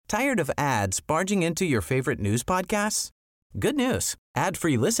Tired of ads barging into your favorite news podcasts? Good news.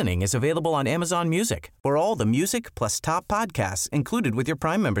 Ad-free listening is available on Amazon Music for all the music plus top podcasts included with your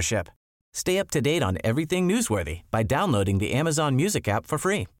Prime membership. Stay up to date on everything newsworthy by downloading the Amazon Music app for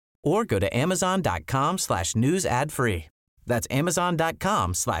free or go to amazon.com/news ad free. That's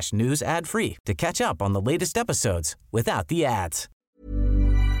amazon.com/news ad free to catch up on the latest episodes without the ads.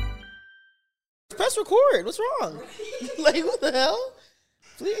 Press record. What's wrong? Like, what the hell?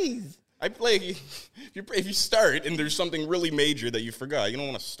 Please. I play. If you start and there's something really major that you forgot, you don't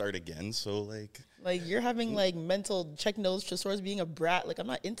want to start again. So like you're having like mental check nose Tresors being a brat. Like, I'm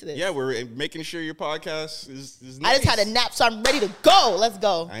not into this. Yeah, we're making sure your podcast is nice. I just had a nap, so I'm ready to go. Let's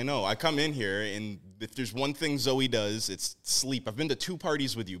go. I know. I come in here, and if there's one thing Zoe does, it's sleep. I've been to 2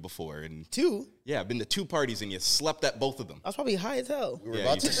 parties with you before, and 2? Yeah, I've been to 2 parties, and you slept at both of them. I was probably high as hell. We were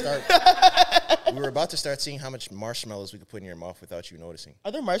about to start seeing how much marshmallows we could put in your mouth without you noticing.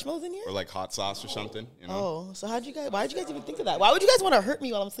 Are there marshmallows in here? Or like hot sauce or something. You know? Oh, so why did you guys even think of that? Why would you guys want to hurt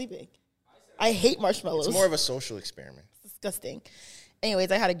me while I'm sleeping? I hate marshmallows. It's more of a social experiment. It's disgusting.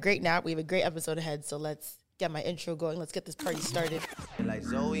 Anyways, I had a great nap. We have a great episode ahead, so let's get my intro going. Let's get this party started. Like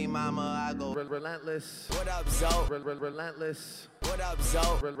Zoe, mama, I go relentless. What up, Zoe? Relentless. What up,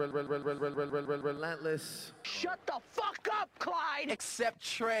 Zoe? Relentless. Shut the fuck up, Clyde. Except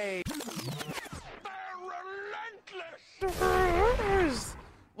Trey. Relentless.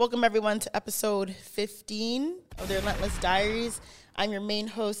 Welcome, everyone, to episode 15 of the Relentless Diaries. I'm your main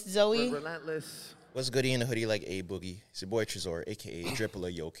host, Zoe. Relentless. What's goody in the hoodie like A Boogie? It's your boy Tresor, a.k.a.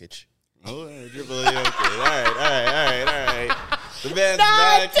 Dripple Jokic. Oh, Dripple Jokic. All right. The band's Nah,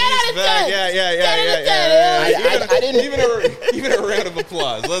 back. 10 out He's of back. 10. Yeah. I didn't Even a round of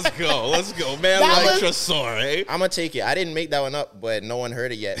applause. Let's go. Man like Tresor, eh? I'm going to take it. I didn't make that one up, but no one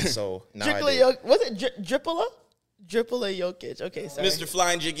heard it yet, so now I did. Was it Dripple Jokic. Okay, sorry. Mr.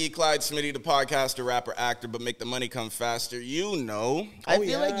 Flying Jiggy, Clyde Smitty, the podcaster, rapper, actor, but make the money come faster. You know. I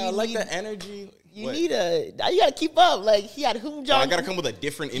feel like you like need the energy. You gotta keep up. Like, he had Jong. I gotta come with a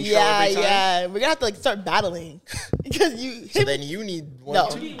different intro every time. Yeah. We're gonna have to like start battling because then you need one. No,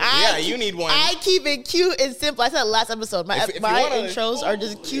 too. You need one. I keep it cute and simple. I said last episode. My intros are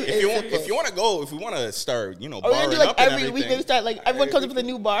just cute and simple. If you want to go, if we want to start, we're gonna barring do like up and every week. everything. Maybe start like everyone comes up with a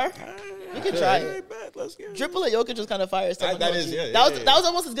new bar. We could try it. Let's get it. Dripple Jokic was kind of fire. That was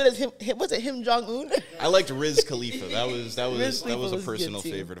almost as good as him. Was it Kim Jong Un? I liked Riz Khalifa. That was Khalifa a was personal good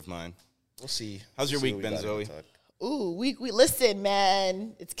too. favorite of mine. We'll see. How's your week been, Zoe? Ooh, we listen,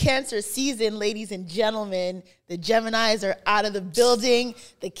 man. It's Cancer season, ladies and gentlemen. The Geminis are out of the building.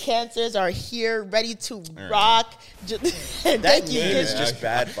 The Cancers are here, ready to rock. Thank you. It's just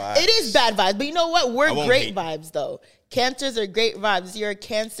bad vibes. It is bad vibes, but you know what? We're great hate. vibes, though. Cancers are great vibes. If you're a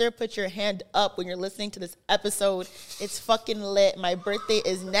Cancer, put your hand up when you're listening to this episode. It's fucking lit. My birthday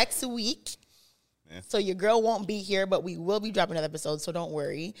is next week. So your girl won't be here, but we will be dropping another episode, so don't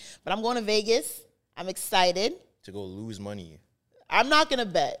worry. But I'm going to Vegas. I'm excited. To go lose money. I'm not going to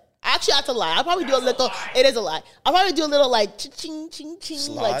bet. Actually, that's a lie. I'll probably do a little. It is a lie. I'll probably do a little like ching, ching,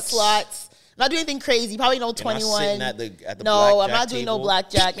 ching, like slots. I'm not doing anything crazy. Probably no 21. Not at the no, I'm blackjack not doing table. no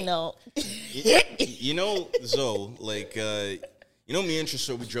blackjack, no. You know, Zoe, like, me and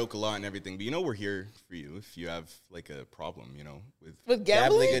Tresor, we joke a lot and everything, but we're here for you if you have like a problem, with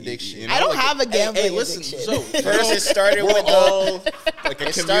gambling addiction. I don't have a gambling Hey, listen, addiction. Zoe, First, it started with the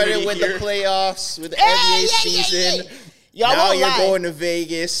playoffs, with the NBA season. Y'all now won't you're lie. going to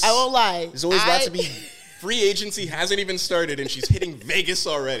Vegas. I won't lie. Zoe's about to be. Free agency hasn't even started, and she's hitting Vegas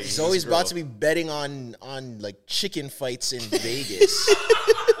already. Zoe's about to be betting on like chicken fights in Vegas.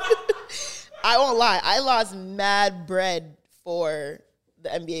 I won't lie. I lost mad bread for the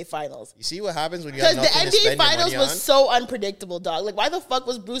NBA Finals. You see what happens when you have Because nothing the to NBA spend Finals your money was on? so unpredictable, dog. Like, why the fuck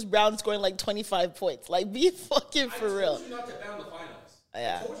was Bruce Brown scoring like 25 points? Like, be fucking for real. I told you not to bet on the finals.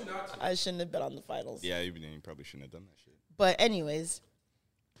 Yeah. I told you not to. I shouldn't have bet on the finals. Yeah, you probably shouldn't have done that shit. But anyways,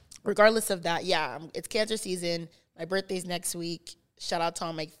 regardless of that, yeah, it's Cancer season. My birthday's next week. Shout out to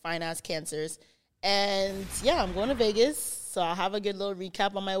all my fine-ass Cancers. And, yeah, I'm going to Vegas, so I'll have a good little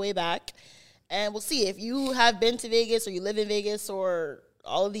recap on my way back. And we'll see. If you have been to Vegas or you live in Vegas or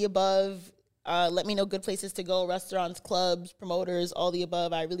all of the above, let me know good places to go, restaurants, clubs, promoters, all the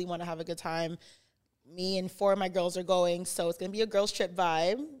above. I really want to have a good time. Me and 4 of my girls are going, so it's going to be a girls trip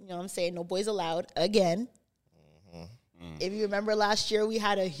vibe. You know what I'm saying? No boys allowed, again. If you remember last year, we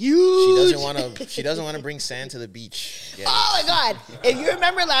had a huge. She doesn't want to bring sand to the beach. Yeah. Oh my God! If you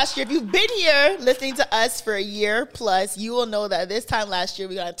remember last year, if you've been here listening to us for a year plus, you will know that this time last year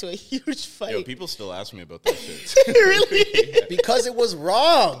we got into a huge fight. Yo, people still ask me about that shit. Really? Because it was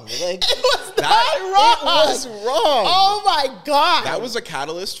wrong. Like, It was not wrong. it was wrong. Oh my God! That was a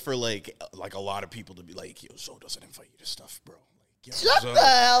catalyst for like a lot of people to be like, yo, Zoe doesn't invite you to stuff, bro. Yo, Shut Zoe- the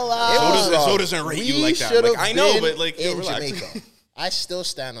hell up. Zoe doesn't rate you We like that. should've Like, I know, been but like, yo, in relax. Jamaica. I still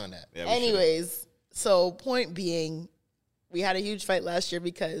stand on that. Yeah, we should've. Anyways, so point being, we had a huge fight last year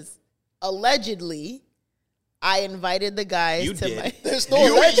because allegedly I invited the guys You to did. my. There's no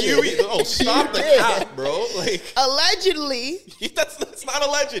alleged. Stop the did. cap, bro. Like, Allegedly, that's not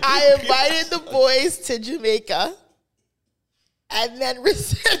alleged. I invited the boys to Jamaica and then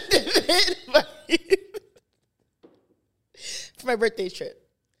rescinded it for my birthday trip.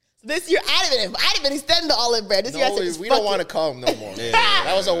 So this year, I didn't even extend the olive bread. This year, I No, said, just we fuck don't want to it. come no more. Yeah.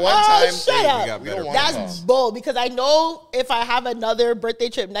 That was a one Oh, time shut thing. up. We got We better don't ones. want to That's come. bold because I know if I have another birthday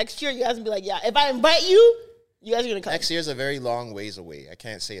trip next year, you guys will be like, yeah, if I invite you, you guys are going to come. Next year's a very long ways away. I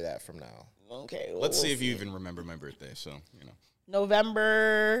can't say that from now. Okay. well, Let's we'll see if you even remember my birthday. So, you know.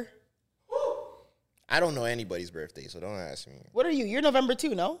 November. I don't know anybody's birthday, so don't ask me. What are you? You're November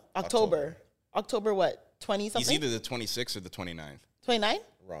 2, no? October. October what? 20 something? He's either the 26th or the 29th. 29?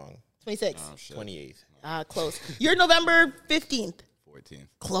 Wrong. 26. Oh, shit. 28th. Close. You're November 15th. 14th.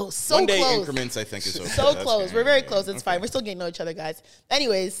 Close. So One day close. increments, I think, is okay. So That's close. fine. We're very Yeah, close. It's okay. fine. We're still getting to know each other, guys.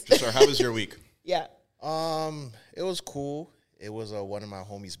 Anyways. Sir, how was your week? Yeah. It was cool. It was one of my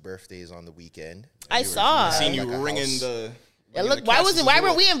homies' birthdays on the weekend. I saw. Seen you like a ringing house. the. Yeah, ringing look, the castles why as well.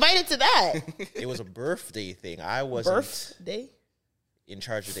 weren't we invited to that? It was a birthday thing. I wasn't Birthday? in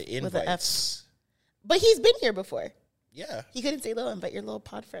charge of the With a F. invites. But he's been here before. Yeah, He couldn't say, "Little, invite your little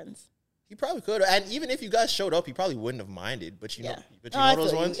pod friends." he probably could. And even if you guys showed up, he probably wouldn't have minded. But you Yeah. know, No, I those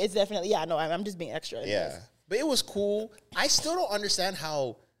feel you. ones. It's definitely, yeah, no, I'm just being extra. Yeah, but it was cool. I still don't understand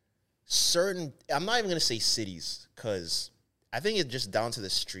how certain. I'm not even gonna say cities because I think it's just down to the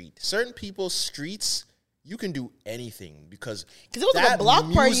street. Certain people's streets, you can do anything because Because it was like a that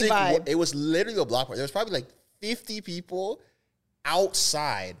block party music vibe. It was literally a block party. There was probably like 50 people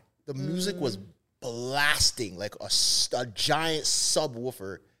outside. The music was blasting like a giant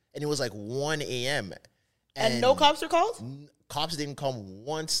subwoofer, and it was like 1 a.m. And no cops were called? Cops didn't come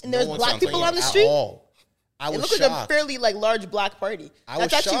once. And there was one black sounds people like on the at street? all. I It was looked like a shocked. fairly large black party. I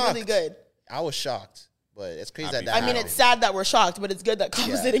That's was actually really shocked. good. I was shocked, but it's crazy Happy that for I mean, Wow. it's sad that we're shocked, but it's good that cops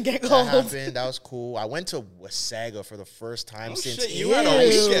yeah, didn't get that called. happened. That was cool. I went to Wasaga for the first time Oh, since shit, you had a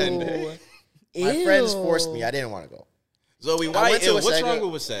weekend. my friends forced me. I didn't want to go. Zoe, I why? went to What's Wasaga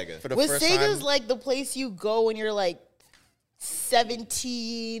wrong with Wasaga? for the first Wasega's time. like the place you go when you're like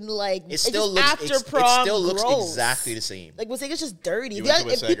 17, like It still just looks. after It prom. still looks gross. exactly the same. Like Wasega's just dirty. You If, went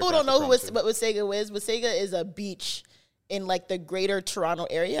to if Wasaga people for don't know after who prom, too. what Wasaga is, Wasaga is a beach in like the greater Toronto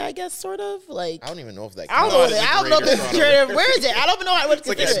area, I guess, sort of. Like I don't even know if that. I don't No, know. it's I don't know if Greater it's Toronto. greater. Where is it? I don't even know how to like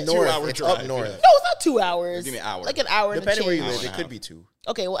consider it's it. two- 2-hour It's drive. up north. No, it's not 2 hours. Give me an hour. Like an hour. and a Depending where you change. live, and it a could half. be 2.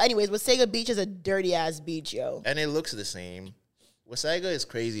 Okay, well, anyways, Wasaga Beach is a dirty ass beach, yo. And it looks the same. Wasaga is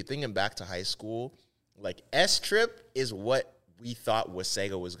crazy. Thinking back to high school, like S Trip is what we thought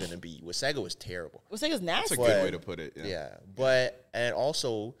Wasaga was gonna be. Wasaga was terrible. Wasaga's nasty. That's a good way to put it. Yeah, but and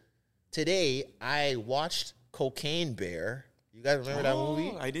also today I watched Cocaine Bear. You guys remember that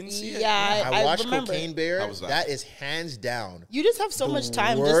movie? I didn't see it. Yeah, I watched remember. Cocaine Bear. How was that? That is hands down You just have so the much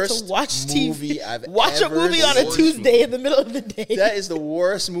time just worst to watch movie TV. I've Watch a ever movie on a seen. Tuesday in the middle of the day. That is the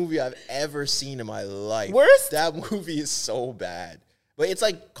worst movie I've ever seen in my life. Worst? That movie is so bad. But it's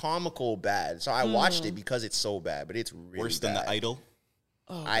like comical bad. So I watched it because it's so bad, but it's really Worse than bad. The Idol.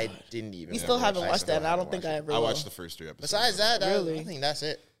 I didn't even. We still watch haven't it. watched that, and I haven't don't think watched I it. ever I will. watched the first 3 episodes. Oh, Besides that, Really? I think that's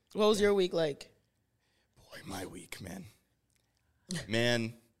it. What was your week like? Boy, my week, man.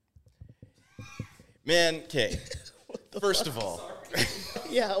 Okay. First of all,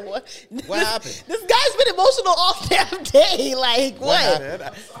 Yeah, what? What happened? This guy's been emotional all damn day. Like,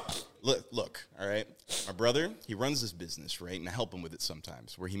 what? look, all right. My brother, he runs this business, right? And I help him with it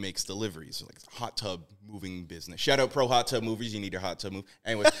sometimes, where he makes deliveries, like hot tub moving business. Shout out Pro Hot Tub Movies. You need your hot tub move.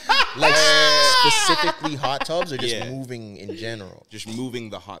 Anyway, Like specifically hot tubs or just Yeah. moving in general? just moving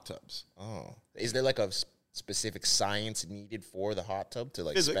the hot tubs. Oh. Is there like a specific science needed for the hot tub to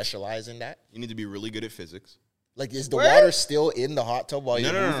like Physics. specialize in that? You need to be really good at physics. Like, is the Word? water still in the hot tub while No,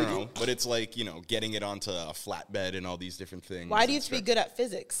 you're no, moving no, no. it? But it's like, getting it onto a flatbed and all these different things. Why do you have to be good at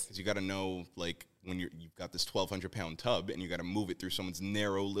physics? Because you got to know, like, when you've got this 1,200-pound tub and you got to move it through someone's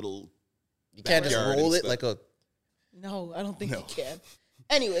narrow little. You can't just backyard roll and it stuff. like a... No, I don't think No. you can.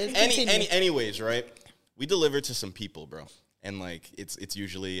 Anyways, Anyways, right? we deliver to some people, bro. And, like, it's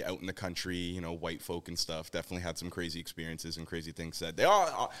usually out in the country, you know, white folk and stuff. Definitely had some crazy experiences and crazy things said. They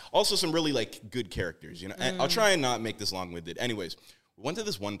are also some really, like, good characters, you know. And I'll try and not make this long-winded. Anyways, we went to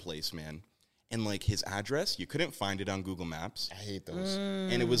this one place, man. And, like, his address, you couldn't find it on Google Maps. I hate those.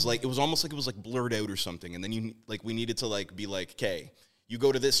 And it was almost like it was, like, blurred out or something. And then we needed to, like, be like, okay, you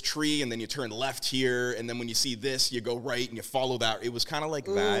go to this tree and then you turn left here. And then when you see this, you go right and you follow that. It was kind of like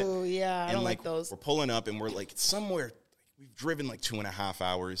that. Oh, yeah. I don't like those. We're pulling up and we're, like, somewhere. We've driven like 2.5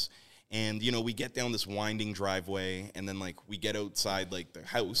 hours, and, you know, we get down this winding driveway, and then, like, we get outside, like, the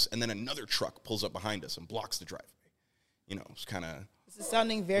house, and then another truck pulls up behind us and blocks the driveway. You know, it's kind of... This is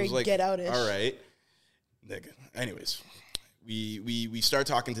sounding very like, Get Out-ish. All right. Anyways, we start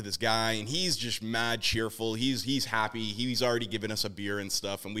talking to this guy, and he's just mad cheerful. He's happy. He's already given us a beer and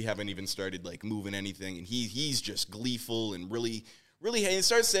stuff, and we haven't even started, like, moving anything, and he's just gleeful and really... he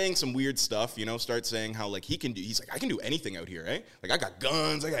starts saying some weird stuff, you know, starts saying how, like, he's like, I can do anything out here, eh? Like, I got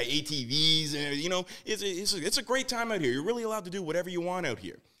guns, I got ATVs, and, you know, it's a great time out here. You're really allowed to do whatever you want out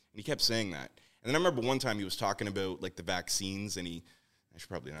here. And he kept saying that. And then I remember one time he was talking about, like, the vaccines, and I should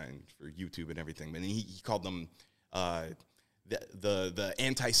probably not for YouTube and everything, but then he called them the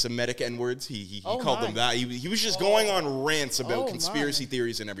anti-Semitic N-words. He called them that. He was just going on rants about conspiracy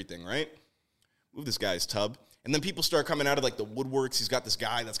theories and everything, right? Move this guy's tub. And then people start coming out of, like, the woodworks. He's got this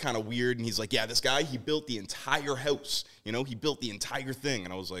guy that's kind of weird, and he's like, yeah, this guy, he built the entire house. You know, he built the entire thing.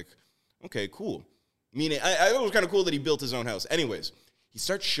 And I was like, okay, cool. Meaning, I thought it was kind of cool that he built his own house. Anyways, he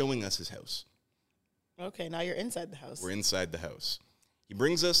starts showing us his house. Okay, now you're inside the house. We're inside the house. He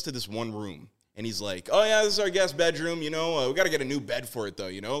brings us to this one room, and he's like, oh, yeah, this is our guest bedroom, you know. We got to get a new bed for it, though,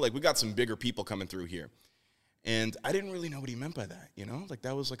 you know. Like, we got some bigger people coming through here. And I didn't really know what he meant by that, you know. Like,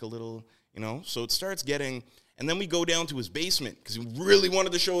 that was like a little, you know. So it starts getting... And then we go down to his basement because he really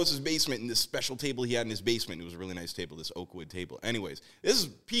wanted to show us his basement and this special table he had in his basement. It was a really nice table, this oak wood table. Anyways, this is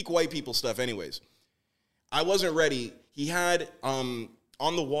peak white people stuff anyways. I wasn't ready. He had, on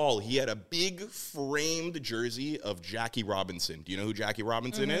the wall, he had a big framed jersey of Jackie Robinson. Do you know who Jackie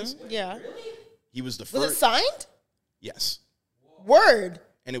Robinson is? Yeah. He was the first. Was it signed? Yes. Word.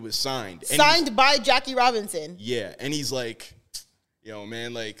 And it was signed. Signed by Jackie Robinson. Yeah. And he's like, yo,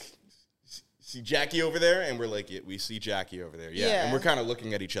 man, like... See Jackie over there? And we're like, yeah, we see Jackie over there. Yeah. And we're kind of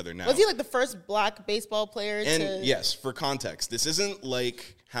looking at each other now. Was he like the first black baseball player And yes, for context, this isn't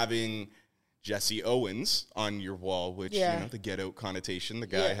like having Jesse Owens on your wall, which, you know, the Get Out connotation. The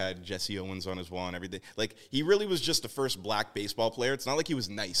guy had Jesse Owens on his wall and everything. Like, he really was just the first black baseball player. It's not like he was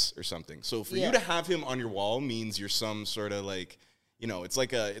nice or something. So for you to have him on your wall means you're some sort of like, you know, it's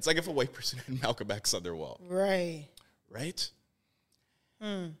like if a white person had Malcolm X on their wall. Right. Right?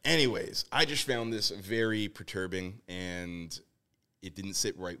 Anyways, I just found this very perturbing, and it didn't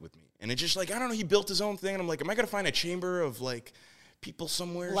sit right with me. And it just, like, I don't know, he built his own thing, and I'm like, am I going to find a chamber of, like, people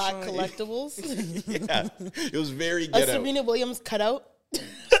somewhere? Black collectibles? Yeah. It was very Get Out. Serena Williams cutout?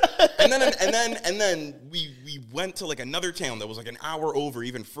 and then we went to, like, another town that was, like, an hour over,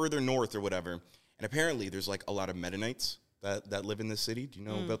 even further north or whatever. And apparently there's, like, a lot of Mennonites that live in this city. Do you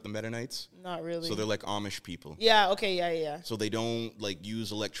know about the Mennonites? Not really. So they're like Amish people. Yeah, okay, yeah. So they don't, like,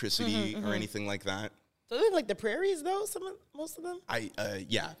 use electricity or anything like that. So they live like the prairies, though, most of them?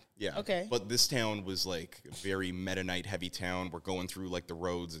 Yeah. Okay. But this town was, like, a very Mennonite-heavy town. We're going through, like, the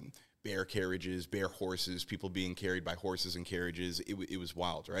roads and bear carriages, bear horses, people being carried by horses and carriages. It was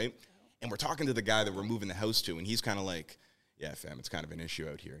wild, right? And we're talking to the guy that we're moving the house to, and he's kind of like, yeah, fam, it's kind of an issue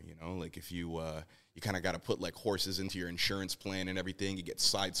out here, you know? Like, if you kind of got to put, like, horses into your insurance plan and everything. You get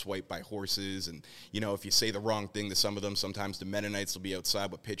sideswiped by horses. And, you know, if you say the wrong thing to some of them, sometimes the Mennonites will be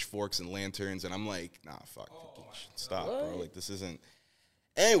outside with pitchforks and lanterns. And I'm like, nah, fuck. Stop, bro. Like, this isn't.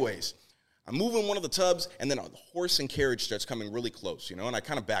 Anyways, I'm moving one of the tubs, and then the horse and carriage starts coming really close, you know? And I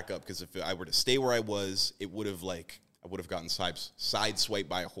kind of back up because if I were to stay where I was, it would have, like, I would have gotten sideswiped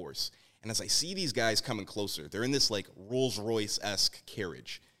by a horse. And as I see these guys coming closer, they're in this, like, Rolls-Royce-esque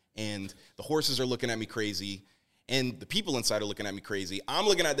carriage. And the horses are looking at me crazy. And the people inside are looking at me crazy. I'm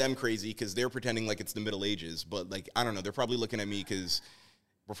looking at them crazy because they're pretending like it's the Middle Ages. But, like, I don't know. They're probably looking at me because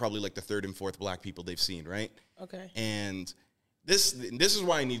we're probably, like, the third and fourth black people they've seen, right? Okay. And this is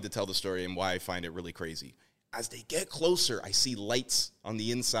why I need to tell the story and why I find it really crazy. As they get closer, I see lights on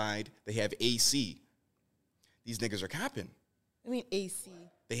the inside. They have AC. These niggas are capping. I mean AC.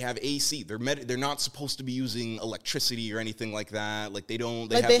 They have AC. They're not supposed to be using electricity or anything like that. Like, they don't.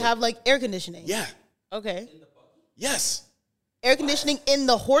 They have like air conditioning. Yeah. Okay. Yes. Air conditioning in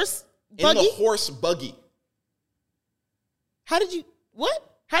the horse buggy? In the horse buggy. How did you,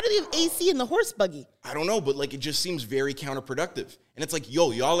 what? How do they have AC in the horse buggy? I don't know, but like it just seems very counterproductive. And it's like,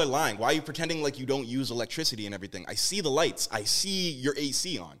 yo, y'all are lying. Why are you pretending like you don't use electricity and everything? I see the lights. I see your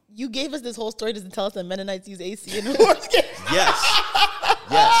AC on. You gave us this whole story just to tell us that Mennonites use AC in the horse carriage. Yes.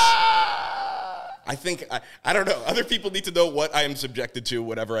 Yes. I think, I don't know. Other people need to know what I am subjected to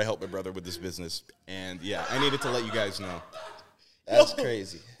whenever I help my brother with this business. And yeah, I needed to let you guys know. That's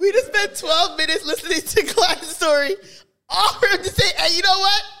crazy. We just spent 12 minutes listening to Clyde's story. All for him to say, hey, you know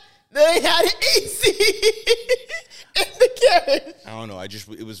what? They had an AC in the carriage. I don't know.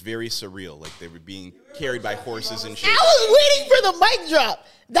 It was very surreal. Like they were being carried by horses and shit. I was waiting for the mic drop.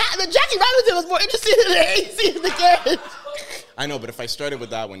 The Jackie Robinson was more interested in the AC in the carriage. I know, but if I started with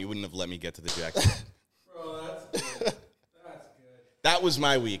that one, you wouldn't have let me get to the Jackie. Bro, that's good. That's good. That was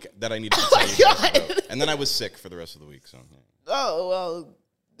my week that I needed to Oh tell my you guys God. about. And then I was sick for the rest of the week. So yeah. Oh, well,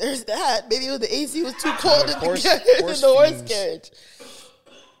 there's that. Maybe it was the AC was too cold in the horse horse fumes. carriage.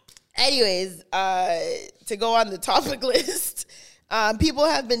 Anyways, to go on the topic list, people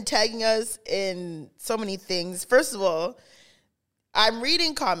have been tagging us in so many things. First of all, I'm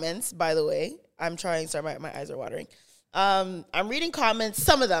reading comments, by the way. Sorry, my eyes are watering. I'm reading comments,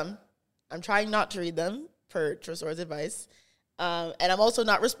 some of them. I'm trying not to read them, per Tresor's advice. And I'm also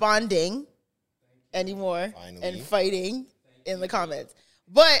not responding anymore and fighting in the comments.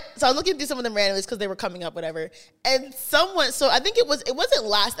 But so I was looking through some of them randomly because they were coming up, whatever. And someone, so I think it wasn't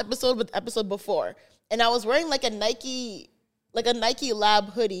last episode, but the episode before. And I was wearing like a Nike Lab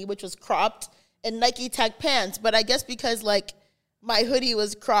hoodie, which was cropped, and Nike Tech pants. But I guess because like my hoodie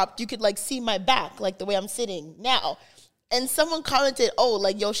was cropped, you could like see my back, like the way I'm sitting now. And someone commented, oh,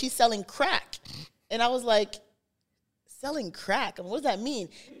 like, yo, she's selling crack. And I was like, selling crack? I mean, what does that mean?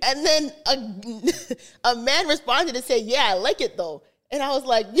 And then a man responded and said, yeah, I like it though. And I was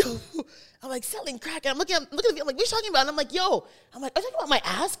like, yo, I'm like, selling crack. And I'm looking at me, I'm like, what are you talking about? And I'm like, yo, are you talking about my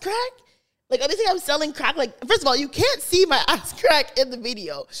ass crack? Like, are they saying I'm selling crack? Like, first of all, you can't see my ass crack in the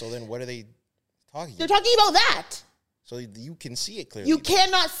video. So then what are they talking They're about? talking about that. So you can see it clearly. You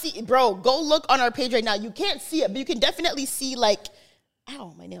cannot see, bro, go look on our page right now. You can't see it, but you can definitely see like,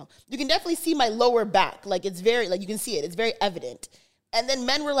 ow, my nail. You can definitely see my lower back. Like, it's very, like, you can see it. It's very evident. And then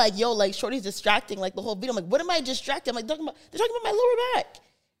men were like, yo, like, Shorty's distracting, like, the whole video. I'm like, what am I distracting? I'm like, they're talking about my lower back.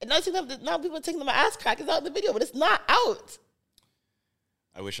 And now people are taking my ass crack. It's out in the video, but it's not out.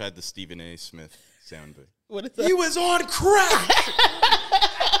 I wish I had the Stephen A. Smith sound bite. What is that? He was on crack!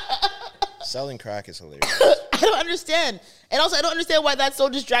 Selling crack is hilarious. I don't understand. And also, I don't understand why that's so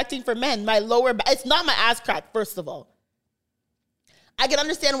distracting for men. My lower back, it's not my ass crack, first of all. I can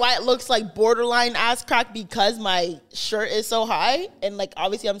understand why it looks like borderline ass crack because my shirt is so high and like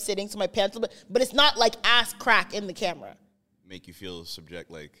obviously I'm sitting so my pants but it's not like ass crack in the camera. Make you feel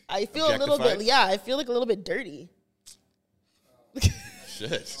I feel a little bit, yeah, I feel like a little bit dirty.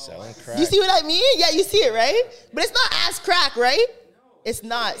 Shit. Selling crack. You see what I mean? Yeah, you see it, right? But it's not ass crack, right? It's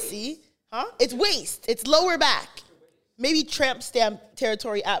not, see? Huh? It's waist. It's lower back. Maybe tramp stamp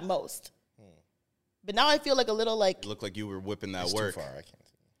territory at most. But now I feel like a little like... You look like you were whipping that It's work. too far. I can't.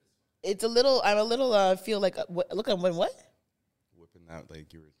 It's a little... I'm a little... feel like... look, I'm what? Whipping that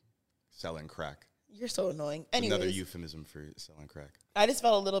like you were selling crack. You're so annoying. Another Anyways, euphemism for selling crack. I just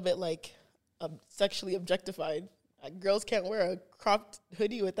felt a little bit like sexually objectified. Girls can't wear a cropped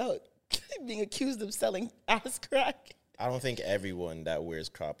hoodie without being accused of selling ass crack. I don't think everyone that wears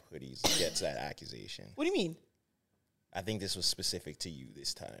crop hoodies gets that accusation. What do you mean? I think this was specific to you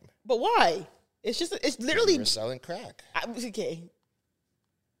this time. But why? It's literally... You're selling crack. Okay.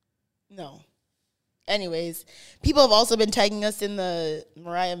 No. Anyways, people have also been tagging us in the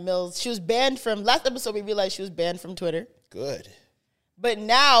Mariah Mills. She was banned from... Last episode, we realized she was banned from Twitter. Good. But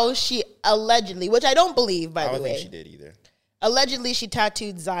now she allegedly, which I don't believe, by I the don't way. think she did either. Allegedly, she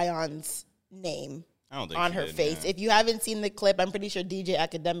tattooed Zion's name I don't think on she her did, face. yeah. If you haven't seen the clip, I'm pretty sure DJ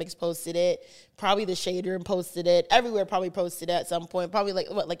Academics posted it. Probably the Shader posted it. Everywhere probably posted it at some point. Probably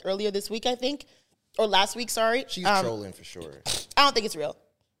like earlier this week, I think. Or last week, sorry. She's trolling for sure. I don't think it's real.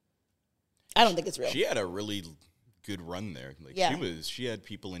 I don't think it's real. She had a really good run there. Like Yeah. she had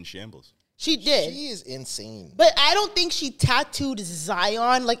people in shambles. She did. She is insane. But I don't think she tattooed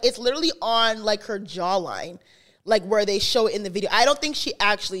Zion. Like, it's literally on, like, her jawline. Like, where they show it in the video. I don't think she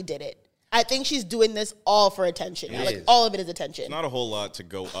actually did it. I think she's doing this all for attention. It Like, is. all of it is attention. Not a whole lot to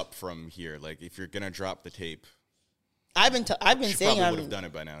go up from here. Like if you're gonna drop the tape, I've been she saying probably would have done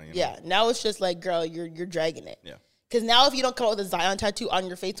it by now. You know? Yeah, now it's just like, girl, you're dragging it. Yeah. Because now if you don't come out with a Zion tattoo on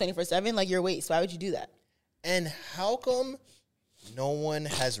your face 24/7, like, you're a waste. Why would you do that? And how come no one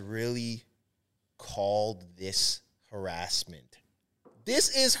has really called this harassment? This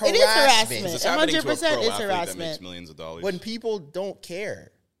is It harassment. is harassment. It's happening to a 100% pro is athlete that makes harassment. millions of dollars. When people don't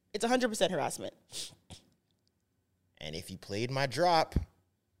care. It's 100% harassment. And if he played my drop,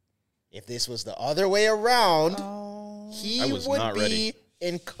 if this was the other way around, he I was would not be ready.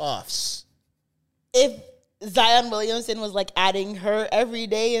 in cuffs. If Zion Williamson was like adding her every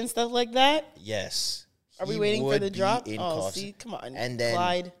day and stuff like that, Yes. are we He waiting for would the be drop? in Oh, cuffs. see, come on, And then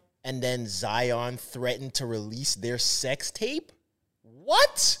Clyde. And then Zion threatened to release their sex tape?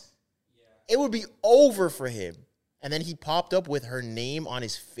 What? It would be over for him. And then he popped up with her name on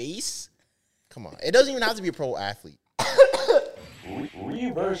his face? Come on. It doesn't even have to be a pro athlete.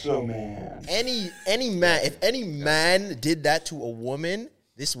 Reversal man. Any man, if any man did that to a woman,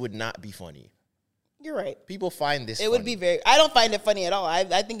 this would not be funny. You're right. People find this It would be very. I don't find it funny at all. I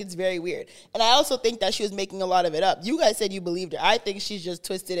think it's very weird, and I also think that she was making a lot of it up. You guys said you believed her. I think she's just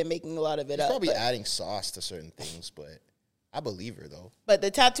twisted and making a lot of it He's up. probably but, adding sauce to certain things, but I believe her though. but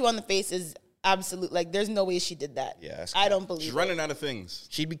the tattoo on the face is absolute. Like, there's no way she did that. Yeah, that's I don't believe She's it. running out of things.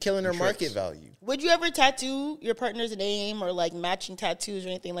 She'd be killing her Tricks. market value. Would you ever tattoo your partner's name or like matching tattoos or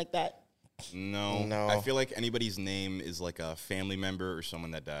anything like that? No. No. I feel like anybody's name is like a family member or someone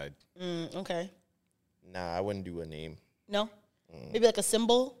that died. Okay. Nah, I wouldn't do a name. No. Maybe like a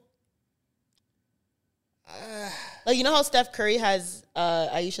symbol. Like, you know how Steph Curry has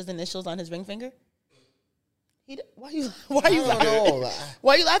Aisha's initials on his ring finger? Why are you laughing? No,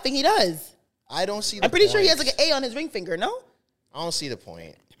 Why are you laughing? He does. I don't see the I'm pretty sure he has point. like an A on his ring finger, no? I don't see the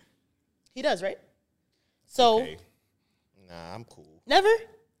point. He does, right? So, Okay. Nah, I'm cool. never?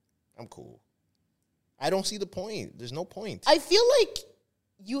 I'm cool. I don't see the point. There's no point. I feel like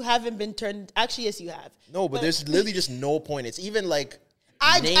you haven't been turned. Actually, yes, you have. No, but there's literally just no point. It's even like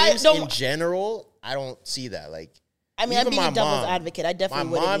I names don't- in general. I don't see that. Like, I mean, I'm even being my a devil's mom- advocate. I definitely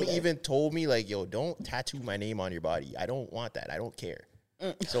my wouldn't mom either. even told me like, "Yo, don't tattoo my name on your body. I don't want that. I don't care."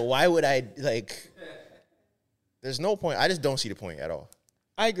 Mm. So why would I like? There's no point. I just don't see the point at all.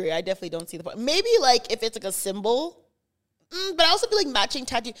 I agree. I definitely don't see the point. Maybe like if it's like a symbol, but I also feel like matching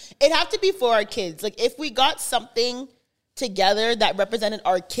tattoo. It have to be for our kids. Like if we got something together that represented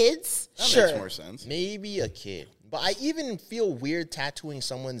our kids, That sure. makes more sense. Maybe a kid, but I even feel weird tattooing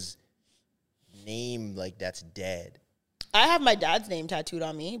someone's name like that's dead. I have my dad's name tattooed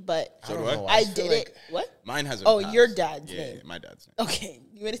on me, but I don't do I. know. I feel did like- it. What? Mine hasn't. Oh, passed. your dad's yeah, name. Yeah, my dad's name. Okay,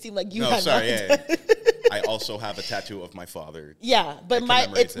 you made it seem like you No, had sorry. mine Yeah, done. I also have a tattoo of my father. Yeah, but That my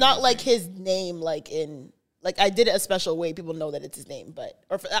commemorates it's not his like name. his name, like in like I did it a special way. People know that it's his name, but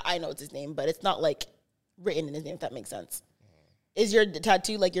or for, I know it's his name, but it's not like written in his name. If that makes sense. Is your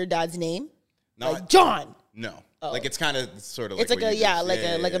tattoo like your dad's name? No, Like John. No, like it's kind of sort of. It's like like what a you yeah, just-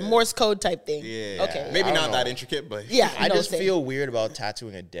 like a yeah. Morse code type thing. Yeah. Okay. Maybe I not don't that know. intricate, but Yeah. I no, just same. feel weird about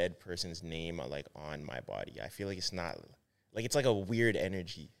tattooing a dead person's name like on my body. I feel like it's not like it's like a weird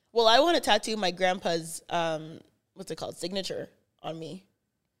energy. Well, I want to tattoo my grandpa's what's it called, signature on me.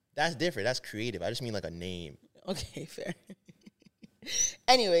 That's different. That's creative. I just mean like a name. Okay, fair.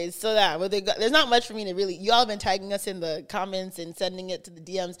 Anyways, so that there's not much for me to really. You all have been tagging us in the comments and sending it to the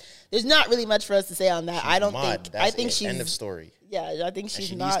DMs. There's not really much for us to say on that. I don't Mod. think. That's I think it. she's End of story. Yeah, I think And she's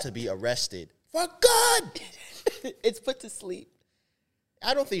she not. needs to be arrested for good. It's put to sleep.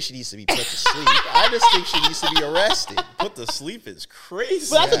 I don't think she needs to be put to sleep. I just think she needs to be arrested. put to sleep is crazy.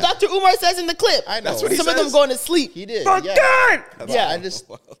 But that's what Dr. Umar says in the clip. I know. That's what he Some of them says? going to sleep. He did. For yeah. good. But Yeah. I just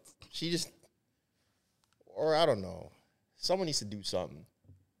she just or I don't know. Someone needs to do something.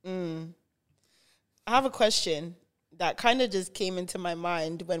 I have a question that kind of just came into my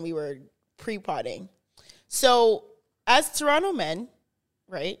mind when we were pre-potting. So, as Toronto men,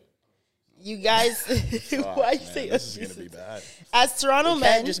 right? You guys, why you Man, say this is gonna be bad. as Toronto It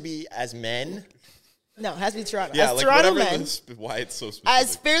men? can't just be as men. No, it has to be Toronto. Yeah, as like Toronto whatever. men, Why it's so specific.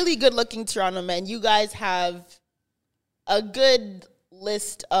 as fairly good-looking Toronto men, you guys have a good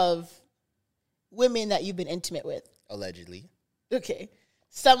list of women that you've been intimate with. Allegedly. Okay,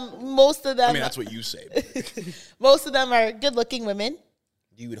 most of them. I mean, that's what you say. but most of them are good-looking women.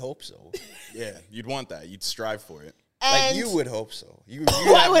 You would hope so. yeah, you'd want that. You'd strive for it. Like And- you would hope so. You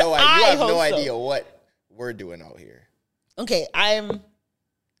Why have would no idea. I You have hope no so? idea what we're doing out here. Okay, I'm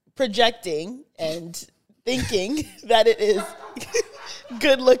projecting and thinking that it is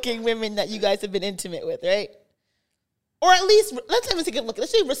good-looking women that you guys have been intimate with, right? Or at least, let's not even say good-looking.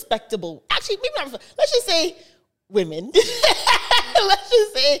 Let's say respectable. Actually, maybe not. Let's just say women. Let's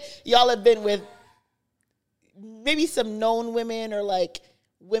just say y'all have been with maybe some known women or like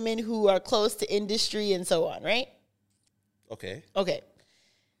women who are close to industry and so on, right? Okay. Okay.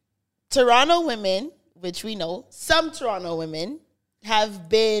 Toronto women, which we know, some Toronto women have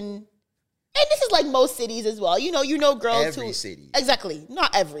been, and this is like most cities as well. You know girls Every who city. exactly,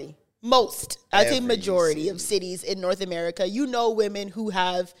 not every, I'd say Every majority city. of cities in North America, you know women who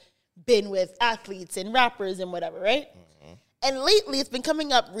have been with athletes and rappers and whatever, right? And lately, it's been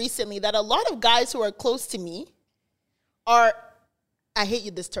coming up recently that a lot of guys who are close to me are, I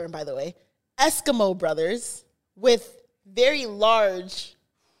hate this term, by the way, Eskimo brothers with very large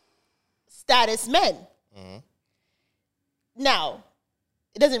status men. Now,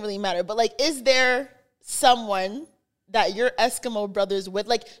 it doesn't really matter, but like, is there someone that you're Eskimo brothers with?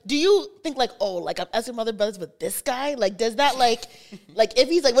 Like, do you think like, oh, like I'm Eskimo brothers with this guy? Like, does that like if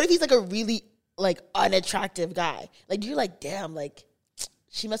he's like, what if he's like a really like unattractive guy? Like, do you like, damn, like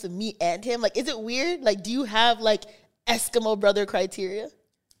she must have me and him? Like, is it weird? Like, do you have like Eskimo brother criteria?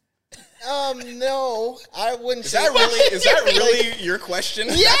 No, I wouldn't Is say that really your question?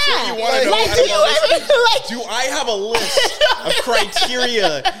 Yeah. That's what you want to know? Like, out do of you all this? ever like? Do I have a list of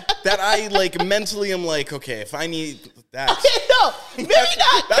criteria that I like mentally am like, okay, if I need that, No, maybe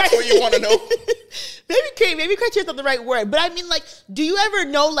not. that's what you want to know? Maybe criteria is not the right word, but I mean, like, do you ever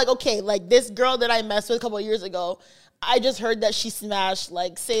know, like, okay, like this girl that I messed with a couple of years ago, I just heard that she smashed,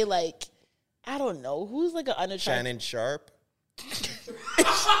 like, say, like, I don't know, who's like an unattractive? Shannon Sharp.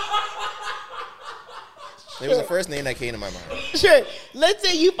 It was the first name that came to my mind. Sure. Let's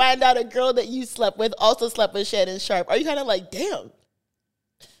say you find out a girl that you slept with also slept with Shannon Sharp. Are you kind of like, damn?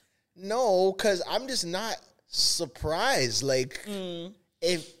 No, because I'm just not surprised. Like,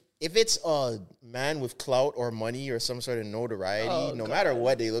 if it's a man with clout or money or some sort of notoriety, no matter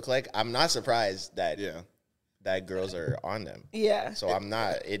what they look like, I'm not surprised that that girls are on them. Yeah. So I'm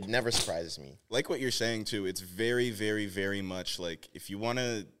not. It never surprises me. Like what you're saying too, it's very, very, very much like if you want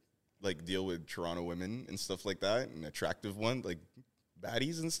to like deal with Toronto women and stuff like that, an attractive one, like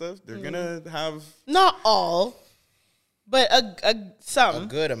baddies and stuff, they're gonna have Not all, but some. A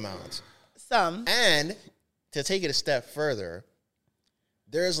good amount. Some. And to take it a step further,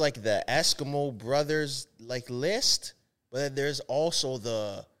 there's like the Eskimo brothers like list, but then there's also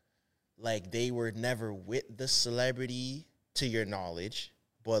the like they were never with the celebrity to your knowledge,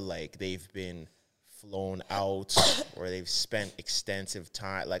 but like they've been flown out or they've spent extensive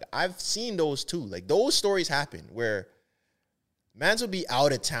time. Like I've seen those too. Like those stories happen where mans will be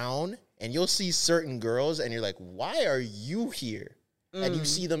out of town and you'll see certain girls and you're like, why are you here? And you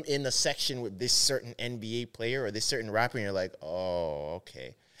see them in the section with this certain NBA player or this certain rapper and you're like, oh,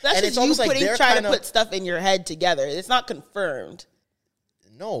 okay. That's and just it's almost you like they're trying to kinda- put stuff in your head together. It's not confirmed.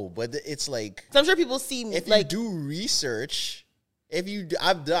 No, but it's like So I'm sure people see me if like you do research,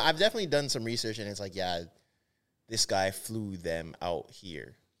 I've definitely done some research and it's like, yeah, this guy flew them out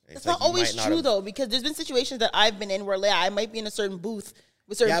here. it's like not you always might not true have- though, because there's been situations that I've been in where like, I might be in a certain booth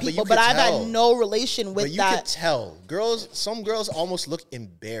with certain Yeah, but you people, could but I've tell. had no relation with But you that. could tell. Some girls almost look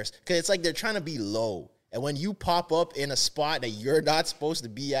embarrassed because it's like they're trying to be low. And when you pop up in a spot that you're not supposed to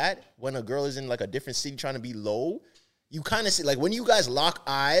be at, when a girl is in like a different city trying to be low, you kind of see, like when you guys lock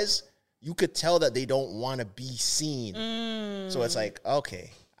eyes, you could tell that they don't want to be seen. So it's like,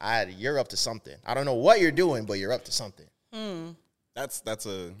 okay, you're up to something. I don't know what you're doing, but you're up to something. that's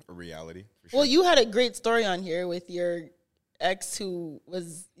a reality. For sure. Well, you had a great story on here with your ex who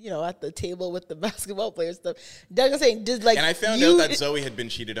was, at the table with the basketball player stuff. Doug was saying, just like, and I found out that Zoe had been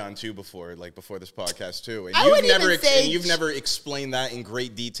cheated on too before this podcast too. And I you've wouldn't never even say you've never explained that in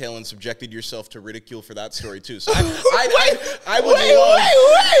great detail and subjected yourself to ridicule for that story too. So I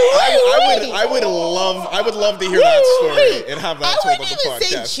would love to hear that story and have that I told on wouldn't the even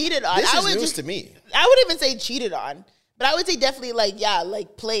say podcast. cheated on. This I is would news just, to me. I wouldn't even say cheated on, but I would say definitely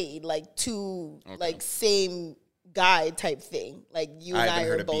like played like two like same guy type thing. Like you I and I haven't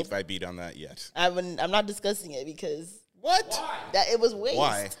are heard a beat both. by beat on that yet. I'm not discussing it because What? that it was waste.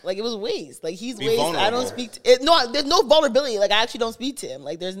 Why? Like it was waste. Like he's Be waste. I vulnerable. don't speak to it. No, there's no vulnerability. Like I actually don't speak to him.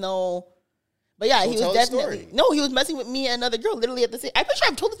 Like there's no. But yeah, he was tell the definitely story. no. He was messing with me and another girl literally at the same. I'm pretty sure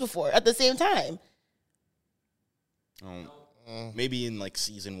I've told this before at the same time. Maybe in like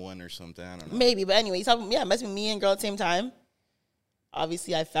season 1 or something. I don't know. Maybe, but anyway, he's talking, messing with me and girl at the same time.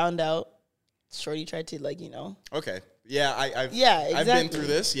 Obviously, I found out. Shorty tried to Okay. Yeah, I've Yeah, I've been exactly. through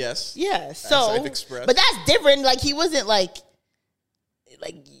this. Yes. Yeah, so I've expressed. but that's different. Like he wasn't like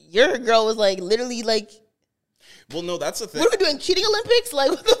your girl was like literally like, Well, no, that's the thing. what are we doing? Cheating Olympics? Like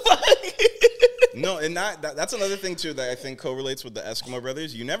what the fuck? No, and that's another thing too that I think correlates with the Eskimo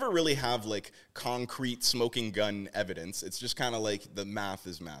brothers. You never really have like concrete smoking gun evidence. It's just kind of like the math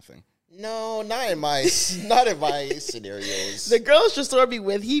is mathing. No, not in my scenarios. The girls Tresor be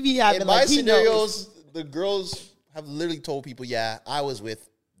with, he be having In my like he knows. scenarios, the girls have literally told people, yeah, I was with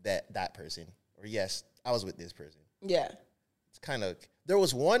that person. Or yes, I was with this person. Yeah. It's kind of, there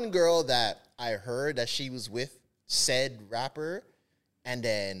was one girl that I heard that she was with said rapper, and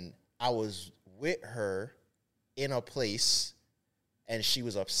then I was with her in a place and she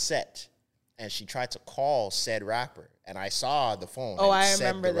was upset and she tried to call said rapper and I saw the phone. Oh, and it I said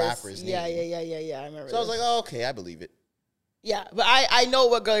remember the this. rapper's Yeah. name. I remember. So I was like, oh, okay, I believe it. yeah, but I know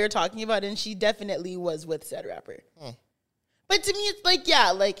what girl you're talking about, and she definitely was with said rapper. But to me, it's like,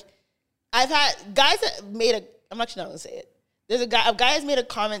 yeah, like I've had guys that made a. I'm actually not gonna say it. A guy has made a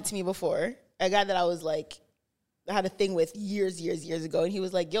comment to me before. A guy that I was like, I had a thing with years ago, and he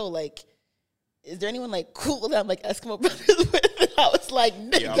was like, "Yo, like, is there anyone like cool that I'm like Eskimo brothers with?" And I was like,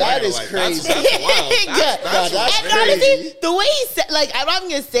 Yeah, That I'm is like, crazy. That's wild. That's and honestly, the way he said, like, I'm not even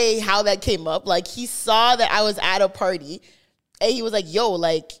gonna say how that came up. Like, he saw that I was at a party, and he was like, "Yo,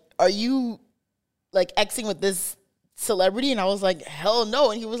 like, are you like Xing with this celebrity?" And I was like, "Hell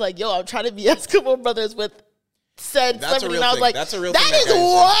no!" And he was like, "Yo, I'm trying to be Eskimo brothers with said That's a celebrity." real And I was thing. like, That's a real that thing that is guy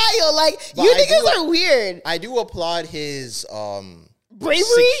said. wild. Like, But you I niggas do- are weird. I do applaud his Bravery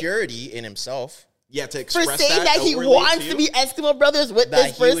security in himself. Yeah, to for express saying that he outwardly wants to you. be Eskimo brothers with That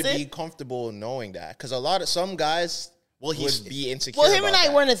this he would person. be comfortable knowing that. Because some guys would be insecure. Well, him and about I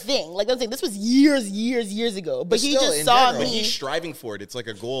that. weren't a thing. Like I'm saying, this was years ago. But he still, just in saw general. But me. he's striving for it. It's like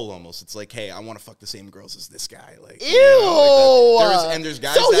a goal almost. It's like, hey, I want to fuck the same girls as this guy. Like, Ew. you know, like that. There's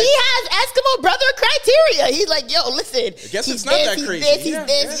guys so that he has Eskimo brother criteria. He's like, yo, listen. I guess he's it's not that he's crazy. This, he's Yeah,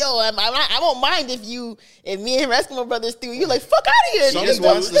 this. yeah. Yo, I won't mind if me and him are Eskimo brothers through. You like, fuck out of here. Some He just nigga.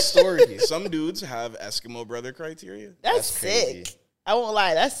 wants the story. some dudes have Eskimo brother criteria. That's crazy. sick. I won't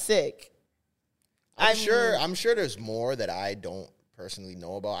lie. That's sick. I'm sure there's more that I don't personally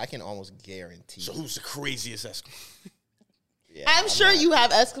know about. I can almost guarantee. So who's the craziest Eskimo? Yeah, I'm sure you have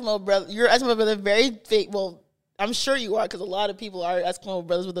Eskimo brother. Your Eskimo brother very well. I'm sure you are because a lot of people are Eskimo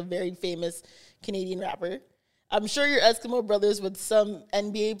brothers with a very famous Canadian rapper. I'm sure you're Eskimo brothers with some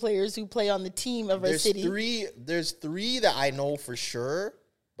NBA players who play on the team of our There's city. There's three that I know for sure,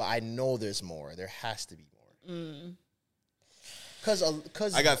 but I know there's more. There has to be more.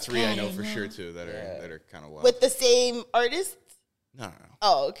 Because I got three I know for sure too that are kind of wild. With the same artist? no,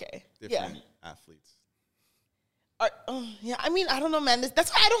 Oh, okay. different Yeah. athletes. Yeah, I mean, I don't know, man.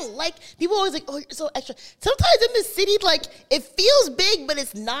 That's why I don't like people always like, oh, you're so extra. Sometimes in the city, like it feels big, but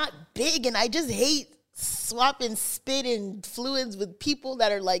it's not big, and I just hate swapping spit and fluids with people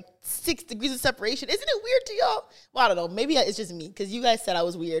that are like 6 degrees of separation. Isn't it weird to y'all? Well, I don't know. Maybe it's just me because you guys said I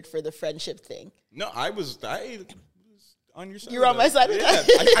was weird for the friendship thing. No, I was on your side. You were on my side of Yeah,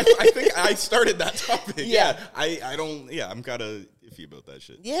 that? I think I started that topic. Yeah. I don't. Yeah, I'm kind of iffy about that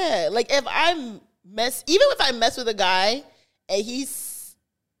shit. Yeah, like if even if I mess with a guy and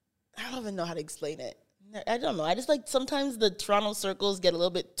I don't even know how to explain it. I don't know. I just like sometimes the Toronto circles get a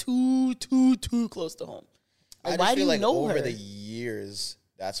little bit too close to home. Like, I just why feel do you like know over her? the years,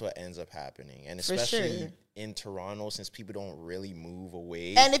 that's what ends up happening, and For especially sure. in Toronto, since people don't really move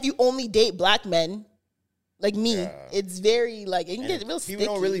away. And if you only date black men, like me, Yeah. it's very like it can get real people sticky.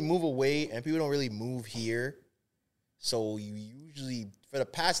 don't really move away, and people don't really move here. So you usually, for the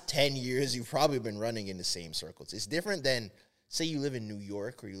past 10 years, you've probably been running in the same circles. It's different than, say, you live in New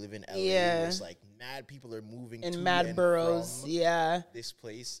York or you live in LA, Yeah. where it's like mad people are moving in to mad and boroughs. from Yeah, this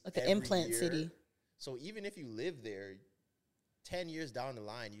place, like an every implant year. city. So even if you live there, 10 years down the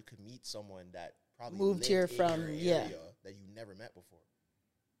line, you could meet someone that probably Moved lived here in from- your yeah. area that you never met before.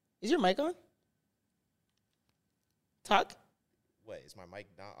 Is your mic on? Talk. What, is my mic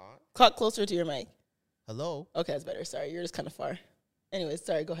not on? Talk closer to your mic. Hello? Okay, that's better. Sorry, you're just kind of far. Anyways,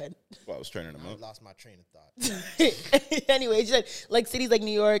 sorry. Go ahead. Well, I was turning them I up. lost my train of thought. Anyways, you said like cities like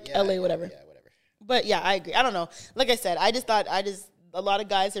New York, LA, whatever. Yeah, whatever. But yeah, I agree. I don't know. Like I said, a lot of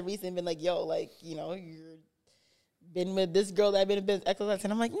guys have recently been like, yo, like, you know, you're been with this girl that I've been with XXX.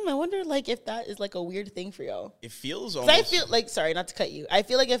 And I'm like, I wonder like if that is like a weird thing for y'all. It feels 'Cause almost. I feel like, sorry, not to cut you. I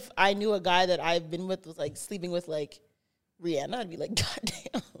feel like if I knew a guy that I've been with was like sleeping with like Rihanna, I'd be like, God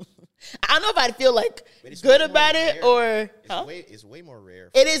damn. I don't know if I'd feel like But it's good way more about it rare. or huh? It's way more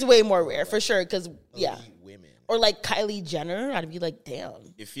rare. It is way more rare for sure. Cause yeah. elite women. Or like Kylie Jenner, I'd be like, damn.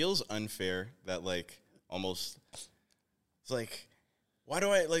 It feels unfair that like almost. It's like. Why do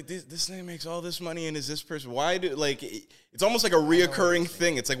I like this thing makes all this money and is this person? Why do like it's almost like a reoccurring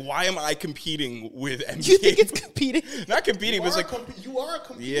thing. It's like why am I competing with NBA? Do you think it's competing? Not competing, but it's like you are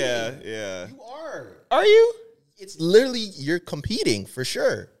competing. yeah. You are. Are you? It's literally you're competing for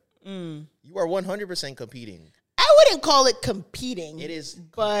sure. You are 100% competing. I wouldn't call it competing. It is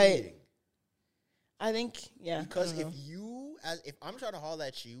but competing. I think Because I don't if I'm trying to haul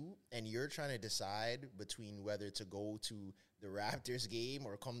at you and you're trying to decide between whether to go to the Raptors game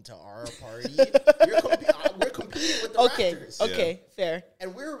or come to our party, we're competing with the know. Okay, Raptors. okay, fair.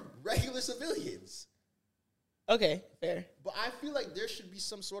 And we're regular civilians. Okay, fair. But I feel like there should be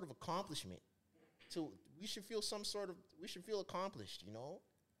some sort of accomplishment. We should feel accomplished, you know?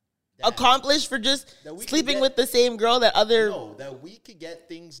 Accomplished for just that we sleeping could with the same girl that other... No, that we could get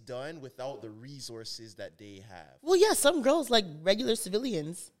things done without the resources that they have. Well, yeah, some girls like regular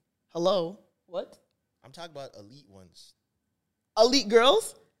civilians. Hello? What? I'm talking about elite ones. Elite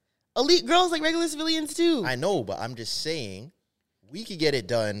girls? Elite girls like regular civilians too. I know, but I'm just saying we could get it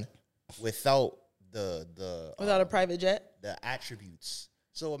done without without a private jet? The attributes.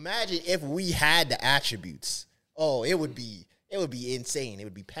 So imagine if we had the attributes. Oh, it would be insane. It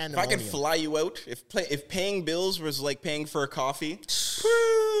would be If pandemonium. I could fly you out, if paying bills was like paying for a coffee.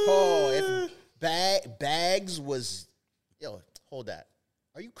 Oh, if bags was... Yo, hold that.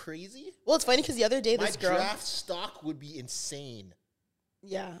 Are you crazy? Well, it's funny because the other day My this girl... draft stock would be insane.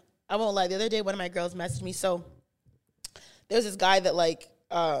 Yeah, I won't lie. The other day, one of my girls messaged me. So there's this guy that like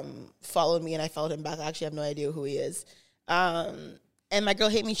followed me, and I followed him back. I actually have no idea who he is. And my girl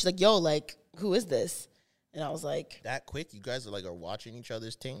hit me. She's like, "Yo, like, who is this?" And I was like, That quick? You guys are watching each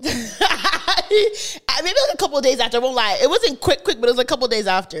other's things? maybe like a couple of days after. I won't lie. It wasn't quick, but it was like a couple of days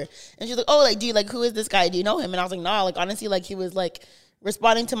after. And she's like, "Oh, like, who is this guy? Do you know him?" And I was like, "Nah, like, honestly, like, he was like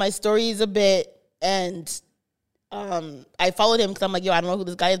responding to my stories a bit, and I followed him because I'm like, yo, I don't know who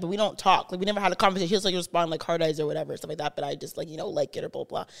this guy is, but we don't talk. Like, we never had a conversation. He'll like respond like hard eyes or whatever, stuff like that. But I just like, like it or blah,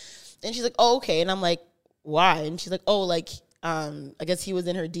 blah. And she's like, oh, okay. And I'm like, why? And she's like, oh, like, I guess he was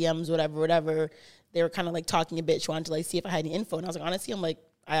in her DMs, whatever. They were kind of like talking a bit. She wanted to like see if I had any info. And I was like, honestly, I'm like,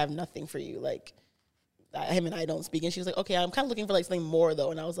 I have nothing for you. Like, him and I don't speak. And she was like, okay, I'm kind of looking for like something more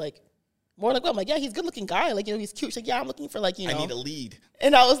though. And I was like, more like what? I'm like, yeah, he's a good looking guy. Like, he's cute. She's like, yeah, I'm looking for like, I need a lead.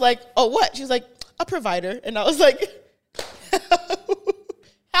 And I was like, oh, what? She was like, a provider. And I was like,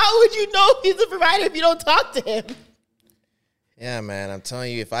 how would you know he's a provider if you don't talk to him? Yeah, man, I'm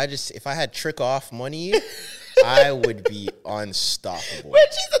telling you, if I had trick off money, I would be unstoppable. When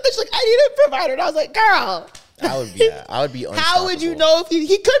she said that, she's like, I need a provider. And I was like, girl. I would be unstoppable. How would you know if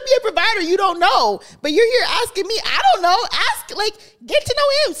he could be a provider? You don't know. But you're here asking me. I don't know. Ask, like, get to know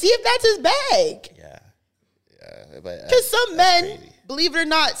him. See if that's his bag. Yeah. But because some men, crazy. Believe it or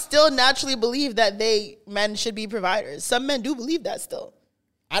not, still naturally believe that men should be providers. Some men do believe that still.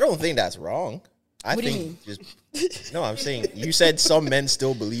 I don't think that's wrong. What do you mean? No, I'm saying you said some men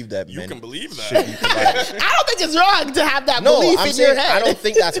still believe that You men can believe that. should be providers. I don't think it's wrong to have that belief I'm in saying your head. I don't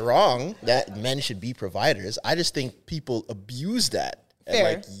think that's wrong that men should be providers. I just think people abuse that and Fair.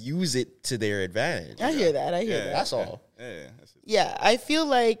 like use it to their advantage. I hear that. That's all. Yeah, that's it. Yeah, I feel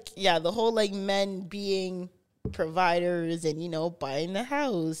like, the whole like men being providers and, buying the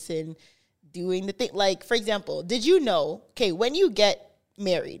house and doing the thing. Like, for example, did you know, okay, when you get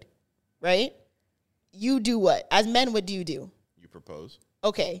married, right? You do what? As men, what do? You propose.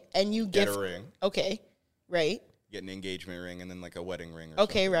 Okay, and you Get give a ring. Okay, right? Get an engagement ring and then like a wedding ring.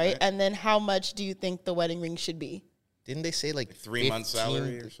 Okay, something, right. And then how much do you think the wedding ring should be? Didn't they say like 3 months'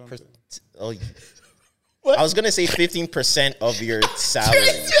 salary or 15%? something? Oh, What? I was gonna say 15% of your salary.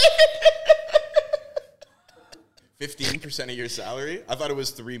 15% of your salary? I thought it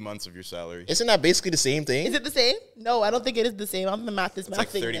was 3 months of your salary. Isn't that basically the same thing? Is it the same? No, I don't think it is the same. I'm the math. It's like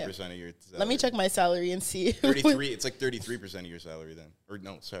 30% of your salary. Let me check my salary and see. 33. It's like 33% of your salary then. Or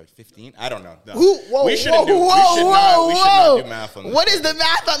no, sorry, 15? I don't know. No. Whoa, we shouldn't whoa, do, whoa, we should whoa, not, we should whoa. not do math on this. What is the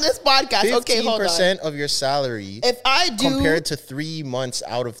math on this podcast? Okay, hold on. 15% of your salary If I do compared to 3 months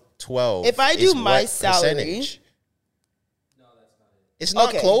out of 12. If I do is my what salary- percentage? It's not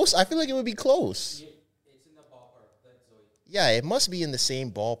Okay. close. I feel like it would be close. Yeah, it must be in the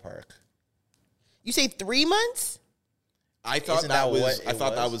same ballpark. You say 3 months? I thought Isn't that that was what I it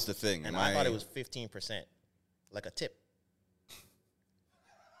thought that was? was the thing. And I thought it was 15%, like a tip.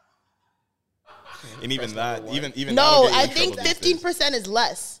 And even that, even that No, would get you I in think trouble these days. 15% is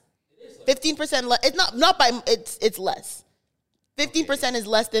less. 15% less. It's not by it's less. 15% is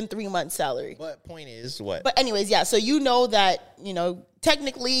less than 3 months salary. But point is what? But anyways, yeah, so you know that,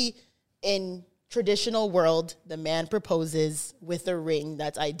 technically in traditional world, the man proposes with a ring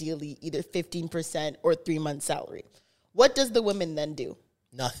that's ideally either 15% or 3 months salary. What does the woman then do?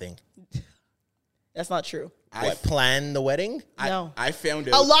 Nothing. That's not true. What, plan the wedding? No. I found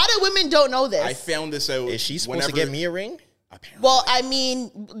A out. lot of women don't know this. I found this out. Is she supposed to whenever- get me a ring? Apparently. Well, I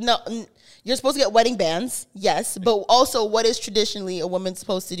mean, no, you're supposed to get wedding bands, yes, but also what is traditionally a woman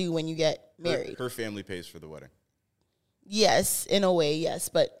supposed to do when you get married? Her family pays for the wedding. Yes, in a way, yes,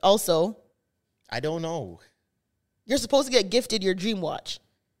 but also I don't know. you're supposed to get gifted your dream watch.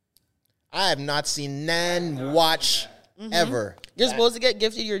 I have not seen Nan watch Ever. You're supposed to get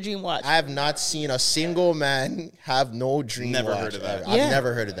gifted your dream watch. I have not seen a single man have no dream Never watch. heard of that. ever. Yeah. I've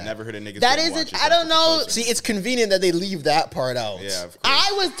never heard of that. Never heard of niggas. That getting isn't- watches I don't after know. proposing. See, it's convenient that they leave that part out. Yeah, of course.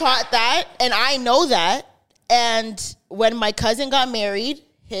 I was taught that, and I know that. And when my cousin got married,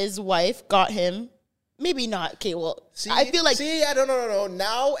 his wife got him. Maybe not. Okay, well, I feel like. See, I don't know.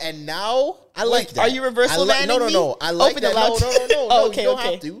 Now, I like that. Are you reversal No, manning me? no. I like Open that. it loud. No. Oh, okay, you don't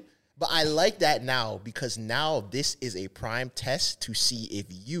okay. have to. But I like that now because now this is a prime test to see if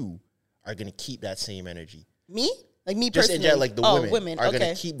you are going to keep that same energy. Me? Like me Just in personally? general, like the women are okay.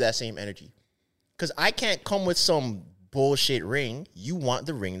 going to keep that same energy. Because I can't come with some bullshit ring. You want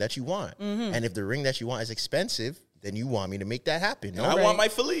the ring that you want. Mm-hmm. And if the ring that you want is expensive, then you want me to make that happen. No? I want my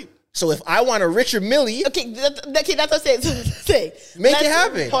Philippe. So if I want a Richard Millie, Okay, that's what I'm saying. Make it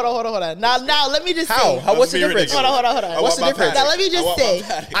happen. Hold on. Now, let me just how? say. What's the That's difference? ridiculous. Hold on. I What's want the my difference? Now, Patek. let me just I want say. my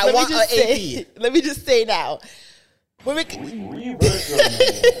Patek. I let me want just a say- AP. Let me just say now. Women,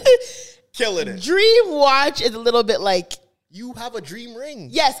 Killing it. dream watch is a little bit like, You have a dream ring.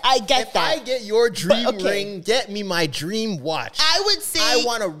 yes, I get If that. I get your dream okay. ring, get me my dream watch. I would say I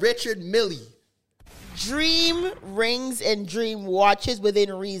want a Richard Millie. dream rings and dream watches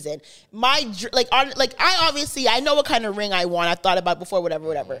within reason. I know what kind of ring I want. I thought about it before,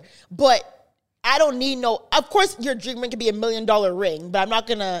 whatever. But I don't need no. Of course, your dream ring could be $1 million ring, but I'm not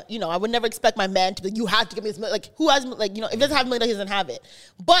gonna. I would never expect my man to be. You have to give me this. Like, who has if he doesn't have $1 million, he doesn't have it.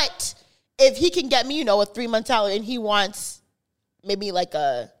 But if he can get me, a 3-month salary, and he wants maybe like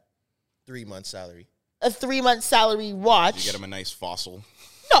a 3-month salary. 3-month salary watch. You get him a nice fossil.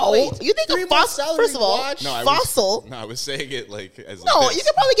 No, Wait, you think a 3-month fossil? salary First of all, watch? No, fossil. I was saying it like as No, a you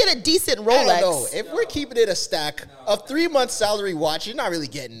could probably get a decent I Rolex. don't know. If we're keeping it a stack, a 3-month salary watch, you're not really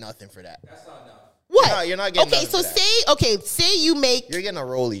getting nothing for that. What? No, you're not getting Okay, nothing so for that. say you make. You're getting a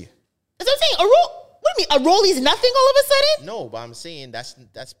Rollie. That's what I'm saying. What do you mean? A Rollies nothing all of a sudden? No, but I'm saying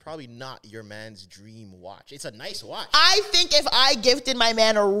that's probably not your man's dream watch. It's a nice watch. I think if I gifted my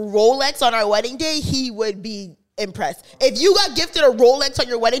man a Rolex on our wedding day, he would be impressed. If you got gifted a Rolex on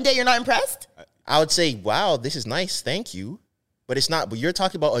your wedding day, you're not impressed? I would say, wow, this is nice. Thank you. But it's not. But you're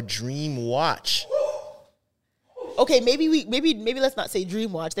talking about a dream watch. Okay, maybe let's not say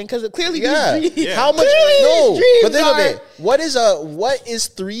dream watch then, because clearly Yeah. these dreams, How much? clearly No. these dreams But think of are- it. What is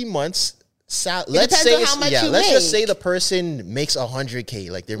 3 months? Let's depends say on how much you let's just make. say the person makes $100K.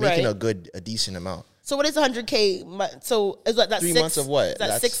 Like they're making Right. a decent amount. So what is 100K? So is that 3 six, months of what? Is that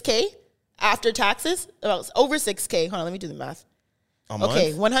That's- 6K after taxes? About over 6K. Hold on, let me do the math. A month?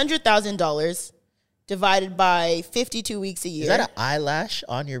 Okay, $100,000 divided by 52 weeks a year. Is that an eyelash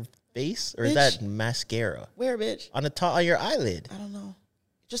on your face or is Bitch. that mascara Where, bitch? on the top of your eyelid? I don't know.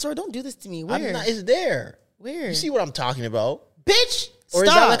 Just don't do this to me. Where? I'm not, it's there. Where? You see what I'm talking about? Bitch, Or stop.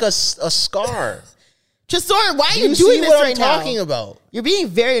 is that like a scar? Tresor, why are Do you you doing see this what I'm right talking now? about? You're being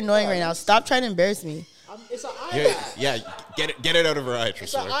very annoying right now. Stop trying to embarrass me. It's an Yeah, get it out of her eye,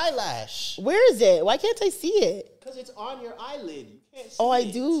 It's an Tresor. eyelash. Where is it? Why can't I see it? Because it's on your eyelid. You can't see Oh, I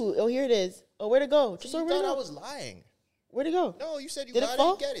it. do. Oh, here it is. Oh, where'd it go? You Tresor, thought where'd it I go? was lying. Where'd it go? No, you said you Did it got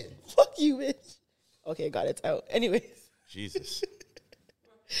fall? it. Get it. Fuck you, bitch. Okay, got it. It's out. Anyways. Jesus.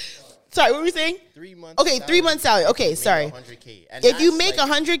 Sorry, what were we saying? 3 months. Okay, 3 months salary. Okay, sorry. 100K. And If you that's make like,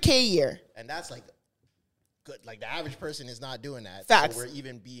 100K a year, and that's like good. Like the average person is not doing that. Facts. So we're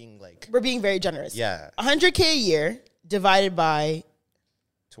even being like we're being very generous. Yeah. 100K a year divided by,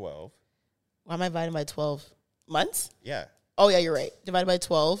 12. why am I dividing by 12 months? Yeah. Oh, yeah, you're right. Divided by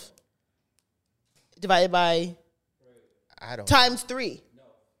 12. Divided by I don't. times 3.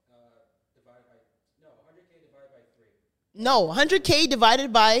 No, 100K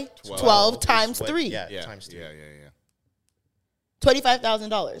divided by 12 times What- 3. Yeah, Yeah, times 3. yeah.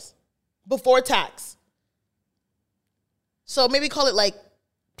 $25,000 before tax. So maybe call it like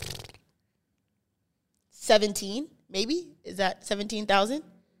 17, maybe? Is that 17,000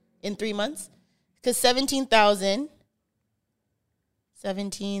 in 3 months? Because 17,000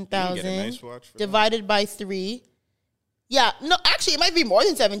 nice watch for that. divided by 3. Yeah, no, actually, it might be more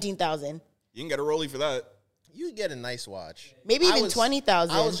than 17,000. You can get a Rollie for that. You could get a nice watch. Maybe even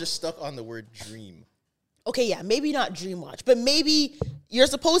 20,000. I was just stuck on the word dream. Okay, yeah, maybe not dream watch, but maybe you're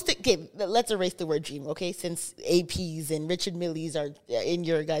supposed to. Okay, let's erase the word dream. Okay, since APs and Richard Millies are in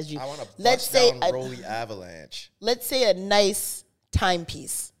your guys' dream. I want a let's bust say down Rolly Avalanche. let's say a nice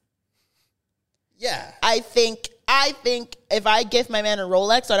timepiece. Yeah. I think if I give my man a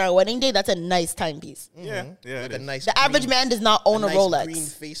Rolex on our wedding day, that's a nice timepiece. Yeah, yeah. Like it a is. nice The average man does not own a nice Rolex. green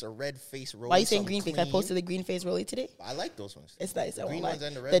face, a red face Rolly. Why are you saying something green face? I clean. posted the green face Rolly today. I like those ones. It's nice. I green won't lie. ones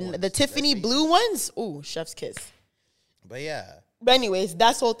and the red ones. The Tiffany Red blue ones, ooh, chef's kiss. But yeah. But anyways,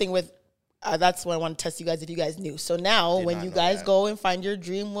 that's the whole thing with That's what I want to test you guys if you guys knew. So now, when you guys go and find your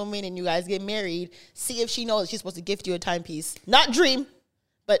dream woman and you guys get married, see if she knows she's supposed to gift you a timepiece. Not dream,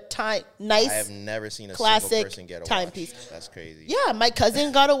 but time. Nice. I have never seen a classic single person get a timepiece. watch. That's crazy. Yeah, my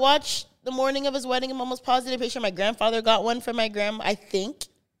cousin got a watch the morning of his wedding. I'm almost positive. Pretty sure my grandfather got one for my grandma. I think.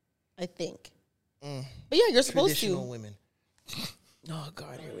 But yeah, you're supposed Traditional to. women. Oh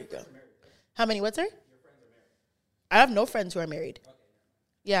God, here we go. How many? What's her? I have no friends who are married.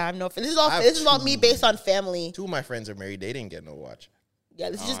 Yeah, I have no friends. This is all me based on family. 2 of my friends are married. They didn't get no watch. Yeah,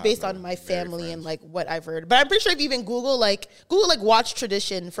 this is just based on my family and like what I've heard. But I'm pretty sure if you even Google like watch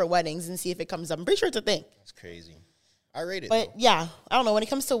tradition for weddings and see if it comes up. I'm pretty sure it's a thing. That's crazy. I rate it. But yeah, I don't know. When it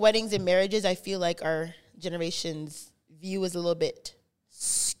comes to weddings and marriages, I feel like our generation's view is a little bit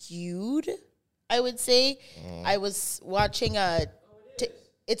skewed, I would say. I was watching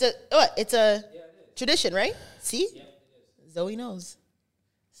it's a tradition, right? See? Zoe knows.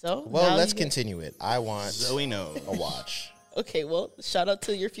 So well, let's continue it. I want Zoe knows. a watch. Okay, well, shout out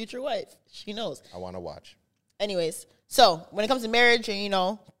to your future wife. She knows. I want a watch. Anyways, so when it comes to marriage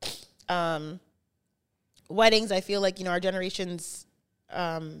and, weddings, I feel like, our generation's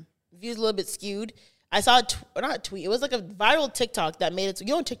views a little bit skewed. I saw not a tweet. It was like a viral TikTok that made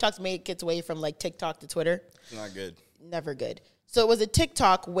it. TikTok's made its way from like TikTok to Twitter. It's not good. Never good. So it was a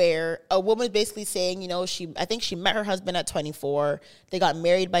TikTok where a woman was basically saying, I think she met her husband at 24. They got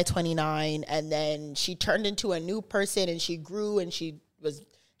married by 29. And then she turned into a new person and she grew and she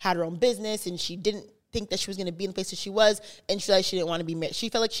had her own business and she didn't think that she was going to be in the place that she was. And she realized she didn't want to be married. She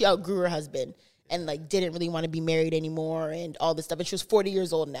felt like she outgrew her husband and like didn't really want to be married anymore and all this stuff. And she was 40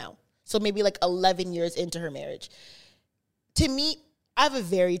 years old now. So maybe like 11 years into her marriage. To me, I'm a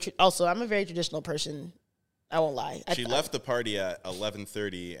very traditional person. I won't lie. She left the party at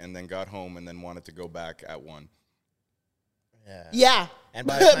 11:30 and then got home and then wanted to go back at 1. Yeah. And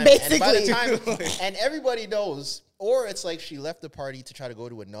by the time, basically. and everybody knows, or it's like she left the party to try to go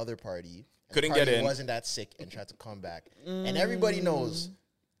to another party. Couldn't get in. Wasn't that sick and tried to come back. And everybody knows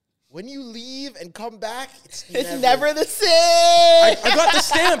when you leave and come back, it's never the same. I got the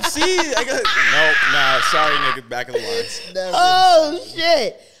stamp. See, sorry, nigga. Back of the lines. Oh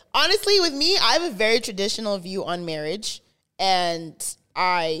shit. Honestly, with me, I have a very traditional view on marriage, and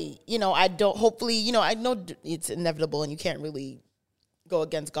I don't. Hopefully, I know it's inevitable, and you can't really go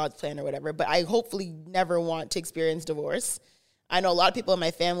against God's plan or whatever. But I hopefully never want to experience divorce. I know a lot of people in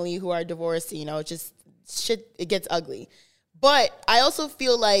my family who are divorced. It's just shit. It gets ugly. But I also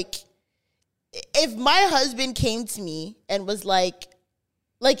feel like if my husband came to me and was like,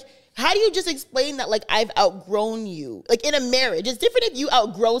 how do you just explain that, like, I've outgrown you? Like, in a marriage, it's different if you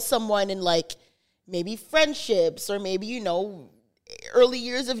outgrow someone in, like, maybe friendships or maybe, early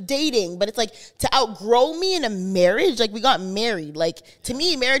years of dating. But it's like, to outgrow me in a marriage, like, we got married. Like, to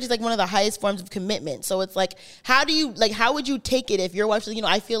me, marriage is, like, one of the highest forms of commitment. So it's like, how would you take it if your wife was,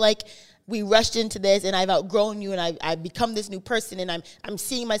 I feel like we rushed into this and I've outgrown you and I've become this new person and I'm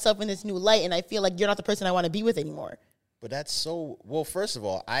seeing myself in this new light and I feel like you're not the person I want to be with anymore. But that's so, well, first of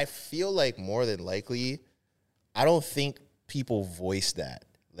all, I feel like more than likely, I don't think people voice that.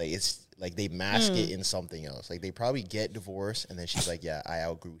 Like, it's like they mask it in something else. Like, they probably get divorced and then she's like, yeah, I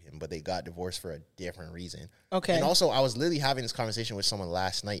outgrew him. But they got divorced for a different reason. Okay. And also, I was literally having this conversation with someone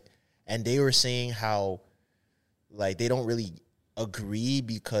last night and they were saying how, like, they don't really agree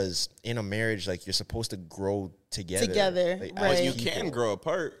because in a marriage, like, you're supposed to grow together. Like, right. You can grow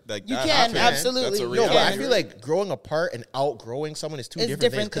apart. Like, you can, absolutely. That's a no, but I reality. feel like growing apart and outgrowing someone is two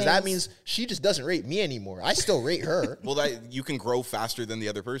different things. Because that means she just doesn't rate me anymore. I still rate her. Well, you can grow faster than the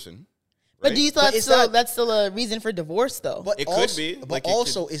other person. But Right? do you thought that's still a reason for divorce, though? But It also, could be. But Like, it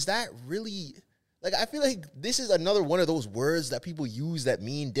also, is that really... Like, I feel like this is another one of those words that people use that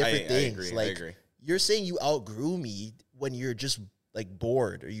mean different things. I agree. You're saying you outgrew me when you're just, like,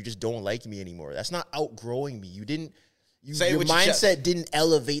 bored or you just don't like me anymore. That's not outgrowing me. You didn't... your mindset didn't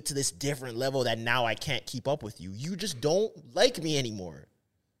elevate to this different level that now I can't keep up with you. You just don't like me anymore.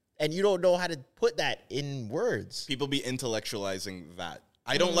 And you don't know how to put that in words. People be intellectualizing that.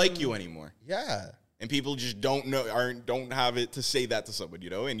 I don't like you anymore. Yeah. And people just don't have it to say that to someone,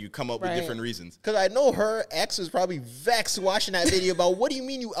 and you come up with different reasons. Because I know her ex was probably vexed watching that video about, what do you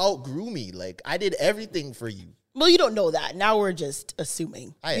mean you outgrew me? Like, I did everything for you. Well, you don't know that. Now we're just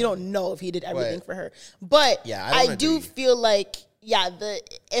assuming. You don't know if he did everything for her. But yeah, I do feel like,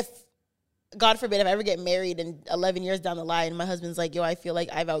 if, God forbid, if I ever get married and 11 years down the line, my husband's like, yo, I feel like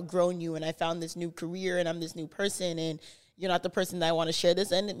I've outgrown you and I found this new career and I'm this new person and you're not the person that I want to share this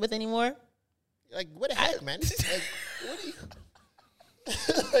with anymore. Like, what the heck, man? Like, what do you...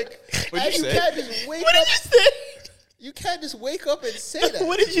 like, What'd you say? can't just wake What up... did you say? You can't just wake up and say that.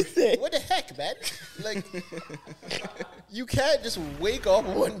 What did you say? What the heck, man? Like, you can't just wake up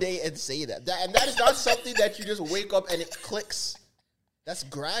one day and say that. And that is not something that you just wake up and it clicks. That's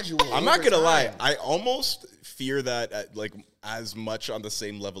gradual. I'm not over gonna lie. time. I almost fear that like as much on the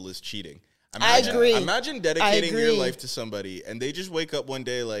same level as cheating. I agree. Imagine dedicating your life to somebody and they just wake up one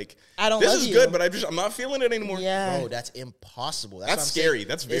day like, I don't this love is you. good, but I'm not feeling it anymore. Yeah. Bro, that's impossible. That's what I'm scary. saying.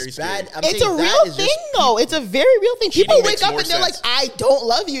 That's very It's scary. bad. I'm It's a saying that real is thing, just though. It's a very real thing. Cheating People makes wake up more and they're sense. like, I don't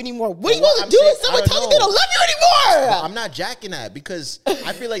love you anymore. What are you Well, going I'm to do saying, if someone I don't tells me they know. don't love you anymore? I'm not jacking that because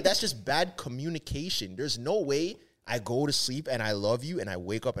I feel like that's just bad communication. There's no way I go to sleep and I love you and I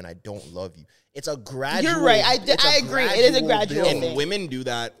wake up and I don't love you. It's a gradual. You're right. it's a I agree. It is a gradual build. And women do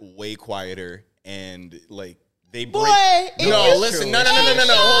that way quieter and like they break. Boy, if no, you- listen, no.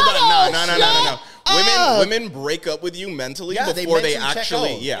 Hold on, no. up. Women break up with you mentally Yeah, they before they mentally check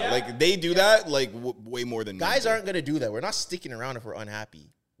actually, out. like they do that like way more than Guys men do. aren't gonna do that. We're not sticking around if we're unhappy.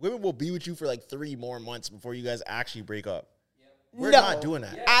 Women will be with you for like 3 more months before you guys actually break up. We're No. not doing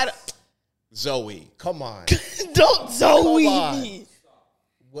that. I don't, Zoe. Come on. don't Zoe Come on. me.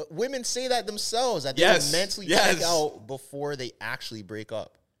 Women say that themselves, that they Yes, will mentally yes. check out before they actually break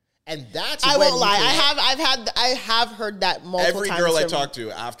up. And that's I when won't you lie. can- I have heard that multiple Every times. girl I from- talk to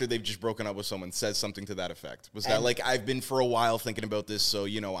after they've just broken up with someone says something to that effect. Was that like, I've been for a while thinking about this, so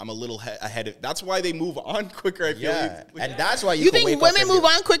I'm a little ahead of. That's why they move on quicker. I feel. Yeah. And that's why you You can think wake up women and move be-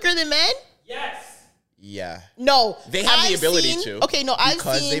 on quicker than men? Yes. Yeah. No, They have the I've ability seen- to. Okay, no, I've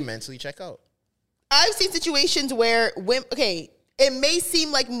Because seen. they mentally check out. I've seen situations where women, okay, it may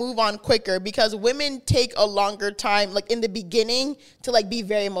seem like move on quicker because women take a longer time, like in the beginning, to like be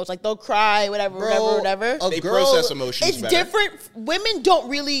very emotional. Like they'll cry, whatever. a They girl- process emotions It's better. different. Women don't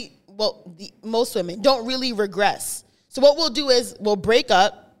really, most women don't really regress. So what we'll do is we'll break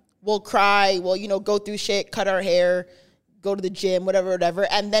up, we'll cry, we'll, go through shit, cut our hair, go to the gym, whatever,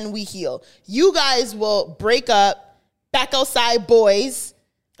 and then we heal. You guys will break up, back outside boys,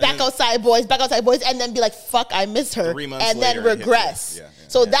 and then be like, fuck, I miss her. 3 months and then later, it hits you. regress. Yeah.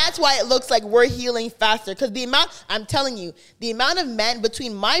 So that's why it looks like we're healing faster. Because I'm telling you, the amount of men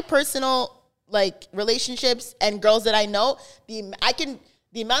between my personal like relationships and girls that I know, the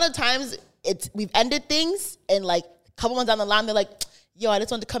amount of times we've ended things and like a couple months down the line, they're like, yo, I just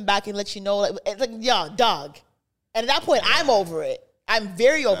wanted to come back and let you know. Like, it's like, yo, dog. And at that point, I'm over it. I'm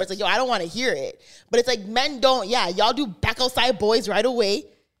very over it. It's like, yo, I don't want to hear it. But it's like men don't, y'all do back outside boys right away.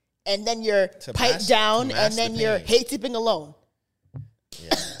 And then you're piped down, and then you're hate tipping alone. Yeah,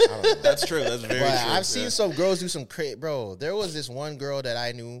 I don't know. That's true. That's very But true. I've seen some girls do some crazy. Bro, there was this one girl that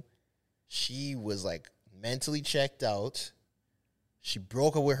I knew. She was like mentally checked out. She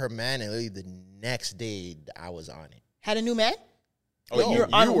broke up with her man, and literally the next day I was on it. Had a new man? Oh, No, you were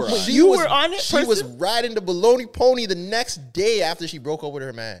on it. You were on it, She was person? riding the baloney pony the next day after she broke up with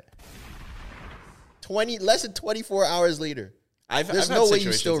her man. Less than 24 hours later. There's I've no had way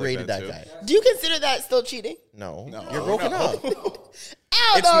you situations still like rated that too. guy. Do you consider that still cheating? No, No, you're broken up.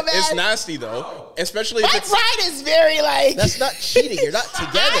 I don't know, man. It's nasty though, especially if My it's. pride is very like. That's not cheating. You're not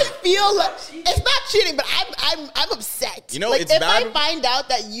together. I feel like it's not cheating, but I'm upset. You know, like it's if bad- I find out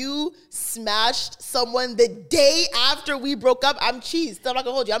that you smashed someone the day after we broke up, I'm cheesed. I'm not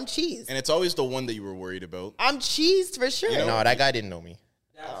gonna hold you. I'm cheesed. And it's always the one that you were worried about. I'm cheesed for sure. No, that guy didn't know me.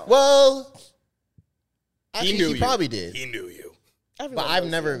 Well, Actually, He knew you. probably did. He knew you. everyone But I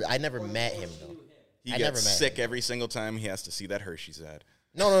knows never met him though. He I never gets met sick every single time he has to see that Hershey's ad.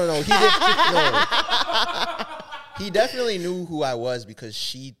 No. He did. No. He definitely knew who I was because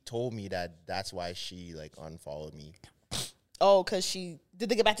she told me that's why she like unfollowed me. Oh, because did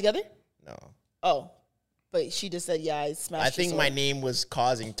they get back together? No. Oh, but she just said, yeah, I smashed. I think you, my so name was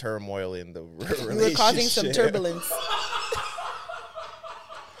causing turmoil in the relationship. you were causing some turbulence.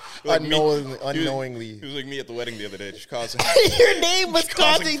 Like me- unknowingly. He was like me at the wedding the other day, just causing. Your name was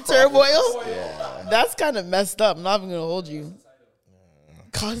Causing causing problems. turmoil. Yeah, that's kind of messed up. I'm not even gonna hold you.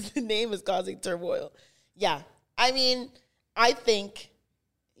 Cause the name is causing turmoil. Yeah, I mean, I think,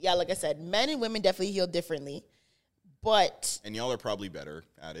 like I said, men and women definitely heal differently, but And y'all are probably better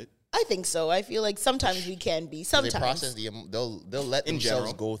at it. I think so. I feel like sometimes we can be. They Sometimes, process they'll let In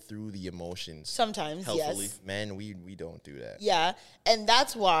themselves general. go through the emotions. sometimes, Healthfully. yes. Men, we don't do that. Yeah, and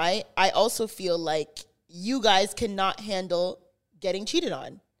that's why I also feel like you guys cannot handle getting cheated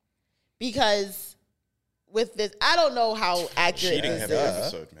on, because with this, I don't know how accurate Cheating this heavy is,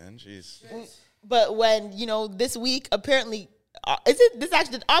 episode, man. Jeez. but when this week apparently.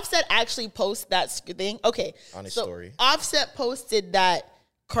 Did Offset actually post that thing? Okay, On his story. Offset posted that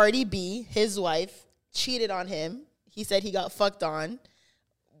Cardi B, his wife, cheated on him. He said he got fucked on.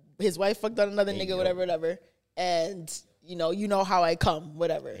 His wife fucked on another nigga, whatever. and you know how I come,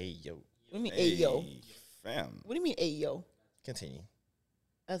 whatever. Hey, yo. What do you mean, ayo? Fam. What do you mean, ayo? Continue.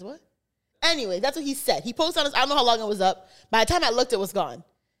 As what? Anyway, that's what he said. He posted on his, I don't know how long it was up. By the time I looked, it was gone.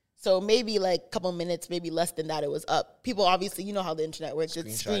 So maybe like a couple minutes, maybe less than that, it was up. People obviously, you know how the internet works.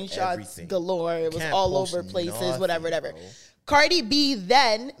 It's screenshots everything. galore. It was Can't all post over places, nothing, whatever. bro. Cardi B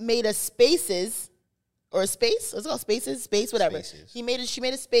then made a Spaces, or a Space? What's it called? Space, whatever. Spaces. She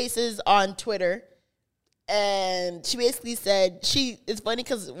made a Spaces on Twitter. And she basically said, it's funny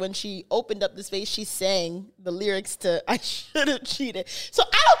because when she opened up the space, she sang the lyrics to I Should Have Cheated. So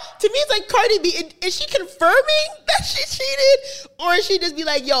to me, it's like Cardi B, is she confirming that she cheated? Or is she just be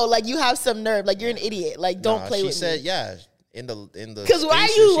like, yo, like you have some nerve, like you're an idiot, like don't play with me. She said, yeah, in the because why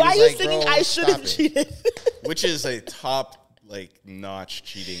are you singing I Should Have Cheated? Which is a top like notch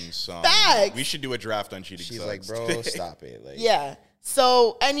cheating song. Facts. We should do a draft on cheating She's songs. like, bro, stop it. Like, Yeah.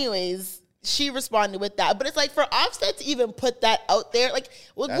 So anyways, she responded with that. But it's like for Offset to even put that out there, like,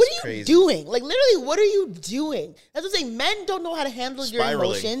 what are you crazy. doing? Like, literally, what are you doing? That's what I'm saying. Men don't know how to handle your Spiraling.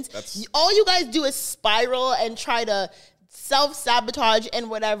 emotions. All you guys do is spiral and try to self-sabotage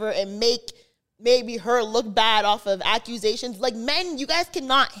and whatever and make maybe her look bad off of accusations. Like, men, you guys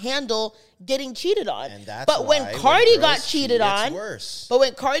cannot handle getting cheated on. And that's but when why Cardi girls got cheat, cheated it's on, worse. but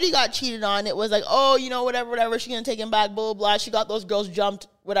when Cardi got cheated on, it was like, oh, whatever, she's gonna take him back, blah, blah, blah. She got those girls jumped,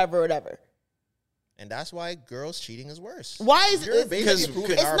 whatever. And that's why girls cheating is worse. Why is You're it? basically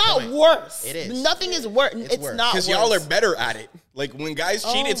proving It's our not point. worse. It is. Nothing is worse. It's worse. not worse. Because y'all are better at it. Like when guys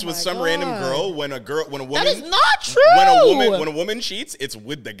cheat, Oh it's with my some random God. girl. When a woman, That is not true. When a woman cheats, it's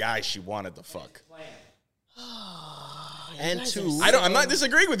with the guy she wanted to fuck. And two, I'm not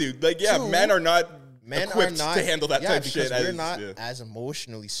disagreeing with you. Like, yeah, men are not equipped to handle that type of shit. because we're not as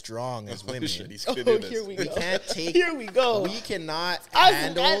emotionally strong as women. Shit, he's Oh, good at here this. we We go. can't take. Here we go. We cannot I-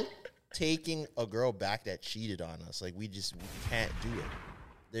 handle taking a girl back that cheated on us. Like we can't do it.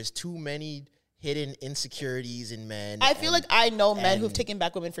 There's too many hidden insecurities in men. I feel like I know men who've and- taken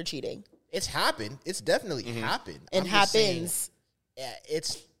back women for cheating. it's happened. It's definitely happened. It I'm just saying, happens. yeah,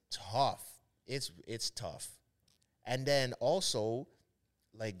 it's tough. It's tough. And then also,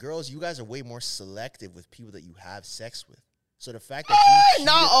 like girls, you guys are way more selective with people that you have sex with. So the fact that you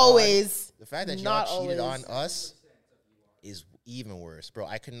Not cheated always. the fact that Not y'all cheated always. on us is even worse, bro.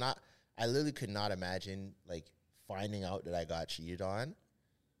 I literally could not imagine like finding out that I got cheated on.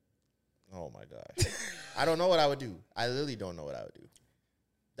 Oh my gosh. I don't know what I would do. I literally don't know what I would do.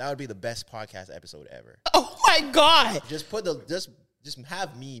 That would be the best podcast episode ever. Oh my God. Just just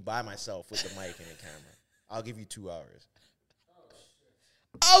have me by myself with the mic and the camera. I'll give you 2 hours.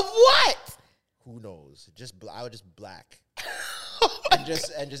 Of what? Who knows? I would just black.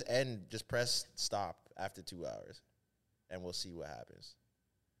 and just press stop after 2 hours. And we'll see what happens.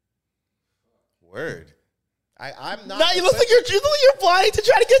 Word. I'm not. Now you look like you're flying to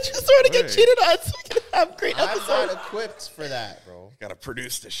try to get you sort of get Right. cheated on so we can have great I'm not episodes. equipped for that, bro. Gotta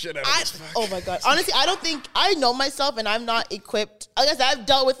produce the shit out of this. Oh my God. Honestly, I don't think I know myself and I'm not equipped. I guess I've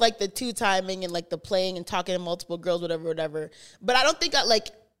dealt with like the two timing and like the playing and talking to multiple girls, whatever. But I don't think I like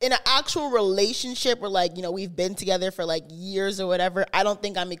in an actual relationship where like, we've been together for like years or whatever. I don't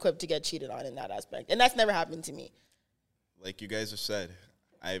think I'm equipped to get cheated on in that aspect. And that's never happened to me. Like you guys have said,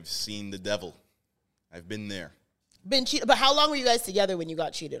 I've seen the devil. I've been there. Been cheated. But how long were you guys together when you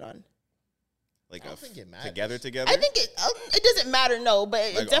got cheated on? Like I don't think it matters. together. I think it doesn't matter, no, but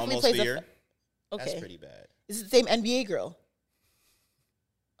it like definitely almost plays a a year. Okay. That's pretty bad. Is it the same NBA girl?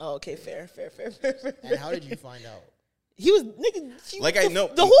 Oh, okay, fair. And how did you find out? He was nigga. Like I know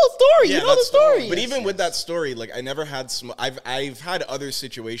the whole story. Yeah, you know the that's story. But even with that story, like I never had I've had other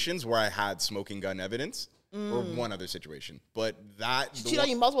situations where I had smoking gun evidence, or one other situation. But that she cheated on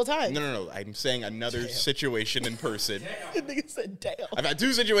you multiple times. No. I'm saying another situation in person. Nigga said, "Damn." I've had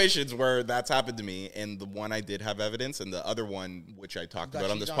two situations where that's happened to me, and the one I did have evidence, and the other one which I talked got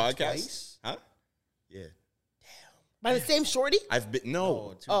about on this cheated on podcast. twice? Huh? Yeah. By the same shorty. I've been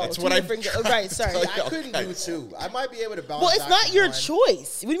no. Oh, That's two what I different right. Sorry. I couldn't do two. I might be able to bounce. Well, it's back not to your one.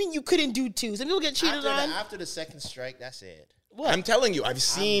 choice. What do you mean you couldn't do two? Some people get cheated on. After the second strike, that's it. What? I'm telling you, I've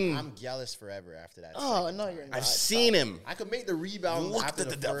seen. I'm jealous forever after that. Oh second no, time. you're not. I've seen him. I could make the rebound Looked after at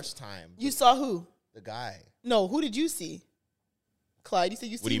the the devil. first time. You saw who? The guy. No, who did you see? Clyde, you said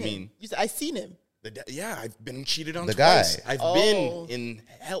you seen What do you him. mean? You said I seen him. Yeah, I've been cheated on The twice. guy. I've Oh. been in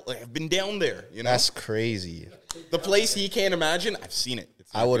hell. Like, I've been down there. You know, That's crazy. the place he can't imagine. I've seen it.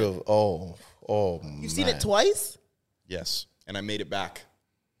 It's I not would good. have. Oh. You've seen it twice. Yes, and I made it back.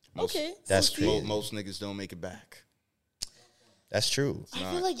 Most, Okay, That's so crazy. Most niggas don't make it back. That's true. I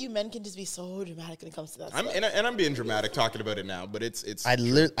feel like you men can just be so dramatic when it comes to that. I'm stuff. and I'm being dramatic talking about it now, but it's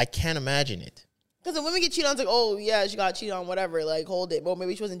I can't imagine it. Because when women get cheated on, it's like, oh, yeah, she got cheated on, whatever. Like, hold it. But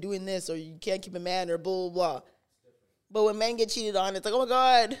maybe she wasn't doing this, or you can't keep a man, or blah, blah, blah. But when men get cheated on, it's like, oh, my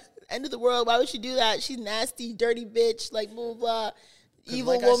God, end of the world. Why would she do that? She's nasty, dirty bitch, like, blah, blah, blah.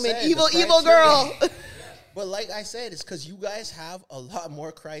 Evil like woman, said, evil girl. But like I said, it's because you guys have a lot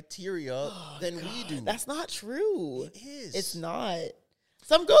more criteria than we do. That's not true. It is. It's not.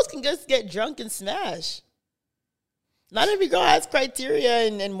 Some girls can just get drunk and smash. Not every girl has criteria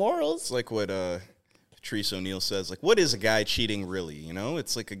and morals. It's like what Patrice O'Neal says. Like, what is a guy cheating really? You know,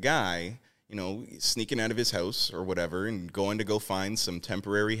 it's like a guy, you know, sneaking out of his house or whatever and going to go find some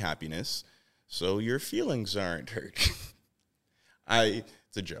temporary happiness so your feelings aren't hurt.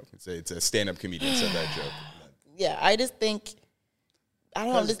 It's a joke. It's a stand-up comedian said that joke. Yeah, I just think, I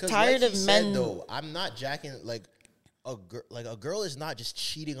don't know, I'm just tired like of men. men. Though, I'm not jacking, like a girl is not just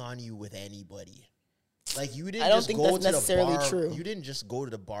cheating on you with anybody. Like, you didn't I don't just think go that's to necessarily the bar. true. You didn't just go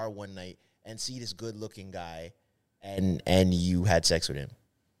to the bar one night and see this good-looking guy and you had sex with him.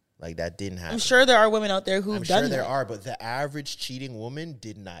 Like, that didn't happen. I'm sure there are women out there who've I'm done sure there that. are, but the average cheating woman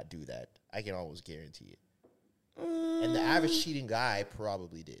did not do that. I can almost guarantee it. And the average cheating guy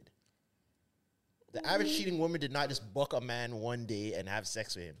probably did. The average cheating woman did not just book a man one day and have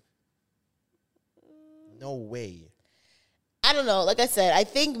sex with him. No way. I don't know. Like I said, I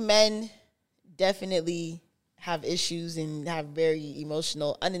think men definitely have issues and have very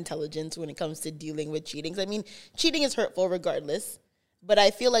emotional unintelligence when it comes to dealing with cheatings. I mean, cheating is hurtful regardless, but I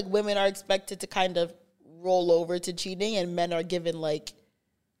feel like women are expected to kind of roll over to cheating, and men are given like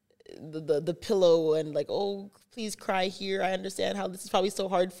the pillow and like, oh, please cry here. I understand how this is probably so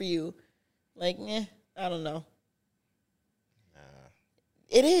hard for you. Like, I don't know.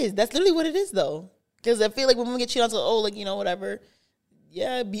 It is. That's literally what it is, though. Because I feel like when women get cheated on, so, oh, like, you know, whatever.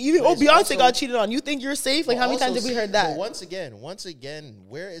 Yeah, Beyonce also, got cheated on. You think you're safe? Like, how many times have we heard that? Once again,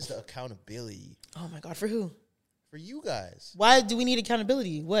 where is the accountability? Oh, my God, for who? For you guys. Why do we need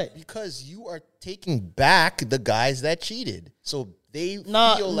accountability? What? Because you are taking back the guys that cheated. So they feel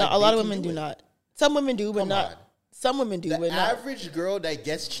like A lot of can women do it. not. Some women do, but Come not. on. Some women do, The but not. average girl that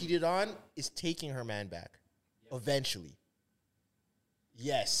gets cheated on is taking her man back. Eventually.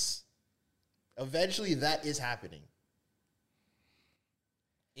 Yes. Eventually that is happening.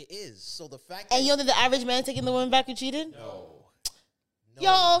 It is. So the fact And you know that the average man taking the woman back who cheated? No.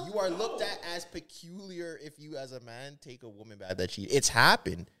 Yo. You are looked at as peculiar if you as a man take a woman back that cheated. It's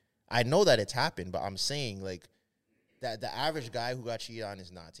happened. I know that it's happened, but I'm saying like that the average guy who got cheated on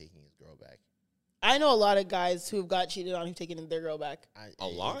is not taking his girl back. I know a lot of guys who've got cheated on who've taken their girl back. A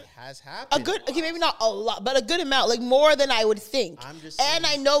lot? It has happened. Okay, maybe not a lot, but a good amount, like more than I would think. I'm just and I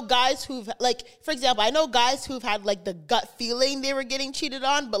saying. know guys who've, like, for example, I know guys who've had, like, the gut feeling they were getting cheated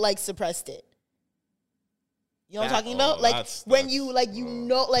on, but, like, suppressed it. You know what I'm talking about? Like, when you, like,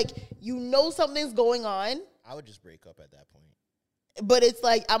 you know something's going on, I would just break up at that point. but it's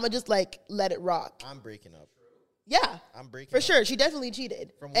like, I'm going to just, like, let it rock. I'm breaking up. Yeah. I'm breaking For up. sure. She definitely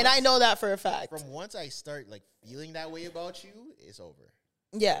cheated. From And I once- know that for a fact. From once I start like feeling that way about you, it's over.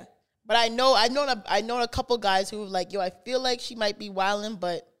 Yeah. But I know a couple guys who like, yo, I feel like she might be wilding,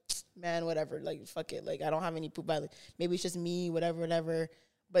 but man, whatever. Like, fuck it. Like, I don't have any poop violence. Maybe it's just me, whatever.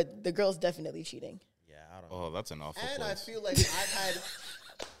 But the girl's definitely cheating. Yeah, I don't know. Oh, that's an awful And I place. feel like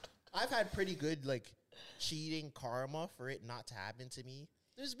I've had pretty good like cheating karma for it not to happen to me.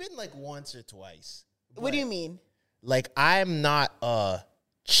 There's been like once or twice. What do you mean? Like I'm not a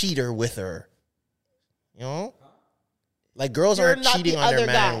cheater with her. You know? Like girls You're aren't not cheating the on their other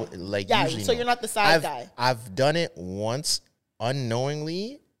man. guy. Like Yeah, usually, so no. you're not the side guy. I've done it once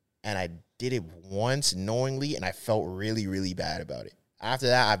unknowingly, and I did it once knowingly, and I felt really, really bad about it. After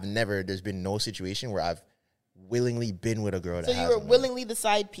that, there's been no situation where I've willingly been with a girl that So you has were a man. willingly the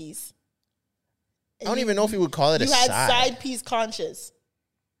side piece. I don't even know if you would call it a You had side. side piece conscious.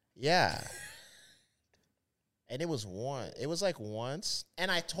 Yeah. And it was like once. And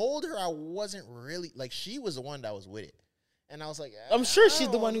I told her I wasn't really, like, she was the one that was with it. And I was like, I'm sure I she's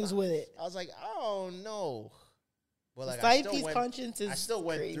the don't one know. who's with it. I was like, oh, no. But like, Side piece conscience is I still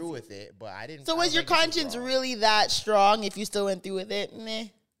went crazy. through with it, but I didn't. So I was your like, this is conscience wrong. really that strong if you still went through with it? Meh.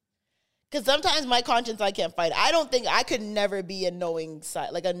 Because sometimes my conscience, I can't fight. I don't think I could never be a knowing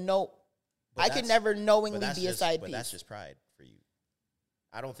side. Like a no, But I could that's- never knowingly but that's be a just- side But piece. that's just pride for you.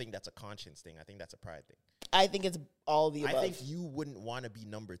 I don't think that's a conscience thing. I think that's a pride thing. I think it's all the above. I think you wouldn't want to be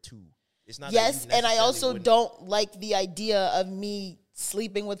number two. It's not. Yes, that you and I necessarily also wouldn't. don't like the idea of me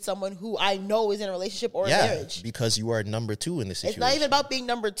sleeping with someone who I know is in a relationship or a marriage. because you are number two in the situation. It's not even about being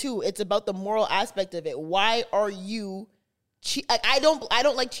number two. It's about the moral aspect of it. Why are you I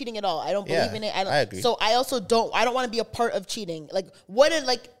don't like cheating at all. I don't believe in it. I agree. So I also don't want to be a part of cheating. Like what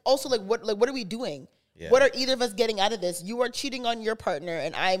are we doing? Yeah. What are either of us getting out of this? You are cheating on your partner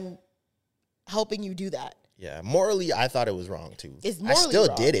and I'm helping you do that. Yeah, morally, I thought it was wrong too. It's I morally still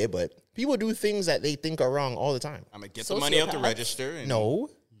wrong. did it, but people do things that they think are wrong all the time. I'm gonna get the money out the Sociopaths. register. And No,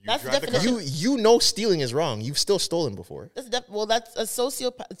 That's the drive the car. definition. you know stealing is wrong. You've still stolen before. That's a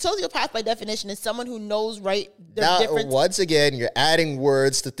sociopath. Sociopath by definition is someone who knows the Now, difference. once again, you're adding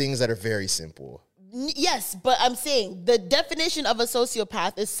words to things that are very simple. Yes, but I'm saying the definition of a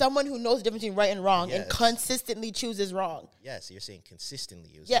sociopath is someone who knows the difference between right and wrong and Yes. consistently chooses wrong. Yes, you're saying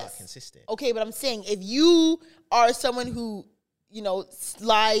consistently. It was Yes. not consistent. Okay, but I'm saying if you are someone who,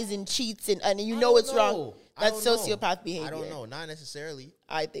 lies and cheats and you know it's wrong, that's sociopath behavior. I don't know. Not necessarily.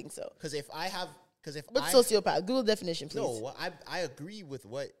 I think so. What's What's sociopath? Google definition, please. No, well, I agree with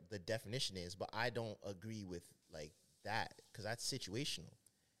what the definition is, but I don't agree with like that because that's situational.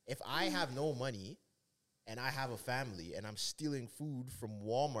 If I have no money and I have a family and I'm stealing food from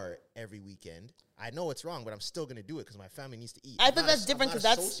Walmart every weekend, I know it's wrong, but I'm still gonna do it because my family needs to eat. I I'm think not that's different I'm because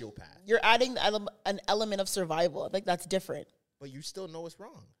not a that's sociopath. you're adding an element of survival. I think that's different. But you still know it's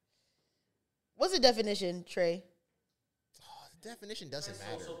wrong. What's the definition, Trey? The definition doesn't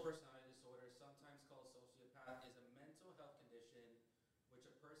matter. Antisocial personality disorder, sometimes called sociopath, is a mental health condition which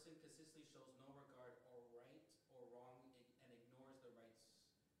a person consistently shows no regard or right or wrong and ignores the rights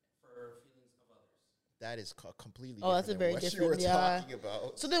for feelings of others. That is completely. Oh, that's a different very than what different. you were Yeah. talking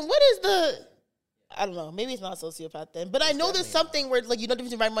about. So then, what is the? I don't know. Maybe it's not sociopath then, but I know there's something where like you know the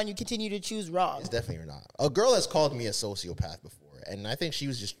difference between right and wrong. You continue to choose wrong. It's definitely not. A girl has called me a sociopath before, and I think she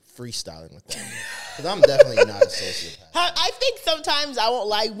was just freestyling with that. Because I'm definitely not a sociopath. I think sometimes I won't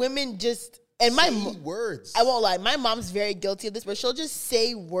lie. Women just and my Say words. I won't lie. My mom's very guilty of this, where she'll just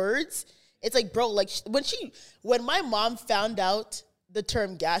say words. It's like, bro, like when my mom found out the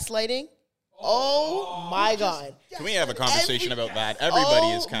term gaslighting. Oh my God. Can we have a conversation about that? Everybody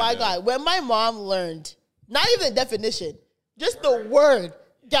is kind of. Oh my God. When my mom learned, not even the definition, just the word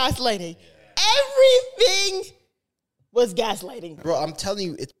gaslighting, everything was gaslighting. Bro, I'm telling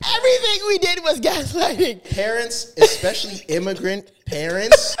you, it's Everything we did was gaslighting. parents, especially immigrant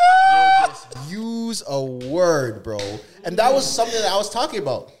parents, will just use a word, bro. And that was something that I was talking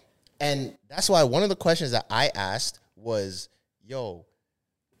about. And that's why one of the questions that I asked was, yo,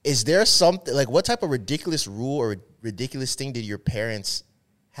 is there something, like what type of ridiculous rule or ridiculous thing did your parents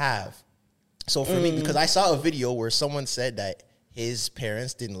have? So for me, because I saw a video where someone said that his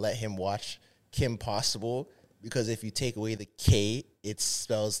parents didn't let him watch Kim Possible because if you take away the K, it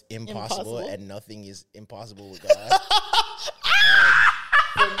spells impossible. And nothing is impossible with God.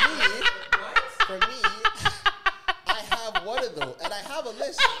 For me, I have one of those, and I have a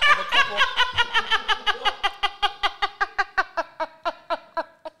list of a couple.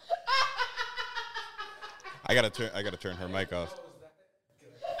 I gotta turn her mic off.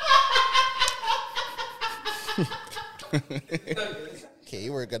 Okay,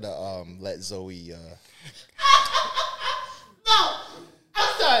 we're gonna let Zoe. No,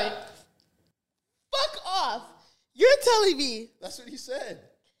 I'm sorry. Fuck off. You're telling me That's what he said.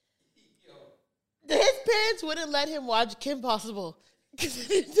 that his parents wouldn't let him watch Kim Possible. Because if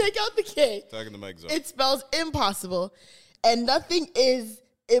you take out the K, Talking the mic off. it spells impossible. And nothing is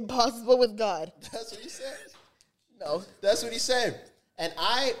impossible with God. That's what he said. No. That's what he said. And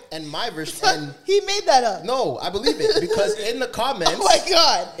my version. And He made that up. no, I believe it because in the comments. Oh my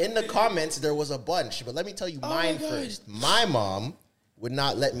God. In the comments, there was a bunch, but let me tell you mine my God. first. My mom would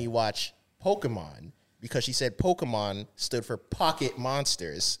not let me watch Pokemon because she said Pokemon stood for Pocket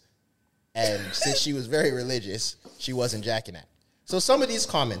Monsters. And since she was very religious, she wasn't jacking that. So some of these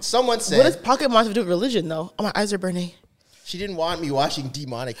comments, someone said What does Pocket Monster do with religion, though? Oh, my eyes are burning. she didn't want me watching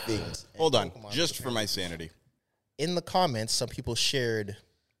demonic things. Hold on, Pokemon just was for my sanity. in the comments, some people shared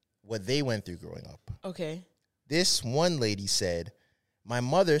what they went through growing up. Okay. This one lady said, "My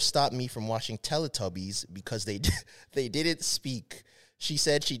mother stopped me from watching Teletubbies because they didn't speak. She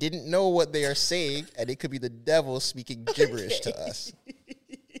said she didn't know what they are saying, and it could be the devil speaking gibberish to us."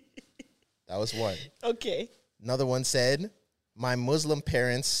 That was one. Okay. Another one said, "My Muslim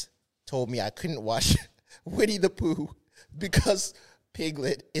parents told me I couldn't watch Winnie the Pooh because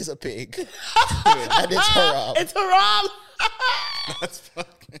Piglet is a pig, and it's haram." It's haram. That's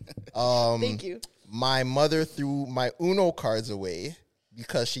fucking. Thank you. My mother threw my Uno cards away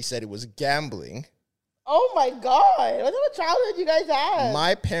because she said it was gambling. Oh my God. What type of childhood you guys have?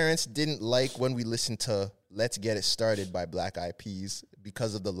 My parents didn't like when we listened to Let's Get It Started by Black Eyed Peas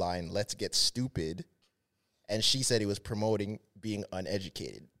because of the line, "Let's get stupid." And she said it was promoting being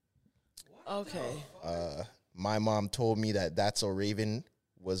uneducated. Okay. my mom told me that That's So Raven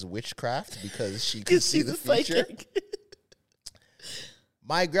was witchcraft because she could see the future.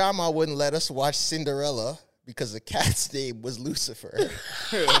 My grandma wouldn't let us watch Cinderella because the cat's name was Lucifer.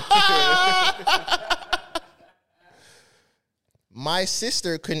 My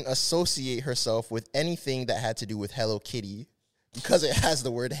sister couldn't associate herself with anything that had to do with Hello Kitty because it has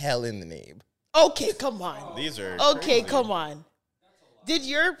the word hell in the name. Okay, come on. These are Okay, crazy. come on. Did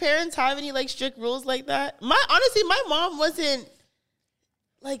your parents have any like strict rules like that? Honestly, my mom wasn't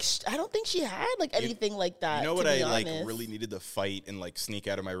like I don't think she had like anything like that. You know to what be I like honest. really needed to fight and like sneak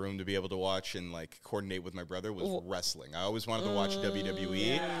out of my room to be able to watch and like coordinate with my brother was wrestling. I always wanted to watch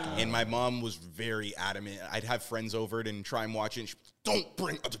WWE, and my mom was very adamant. I'd have friends over and try and watch it. And don't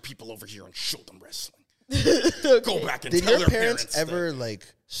bring other people over here and show them wrestling. Go back and Did tell your their parents that. ever like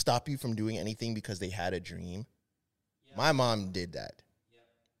stop you from doing anything because they had a dream? My mom did that.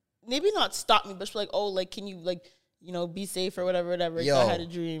 Maybe not stop me, but she's like, oh, like can you like be safe or whatever. 'Cause Yo. I had a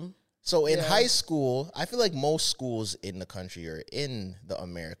dream. So in high school, I feel like most schools in the country or in the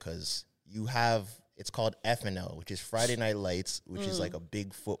Americas, you have it's called FNL, which is Friday Night Lights, which is like a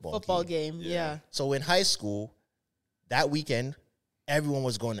big football Game. Yeah. So in high school, that weekend, everyone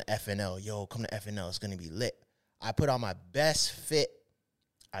was going to FNL. Yo, come to FNL. It's going to be lit. I put on my best fit.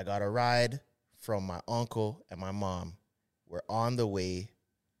 I got a ride from my uncle and my mom. We're on the way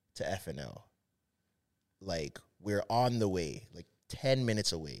to FNL. Like, we're on the way, like 10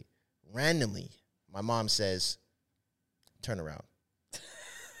 minutes away. Randomly, my mom says, turn around.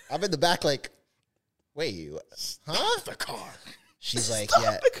 I'm in the back like, wait, huh? The car. She's like,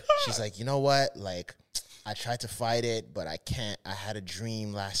 she's like, you know what? Like, I tried to fight it, but I can't. I had a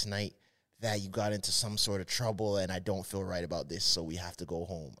dream last night that you got into some sort of trouble, and I don't feel right about this, so we have to go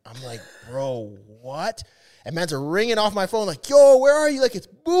home. I'm like, bro, what? And man's ringing off my phone like, yo, where are you? Like, it's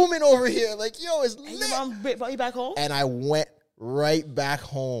booming over here. Like, yo, it's lit. And your mom brought you back home? And I went right back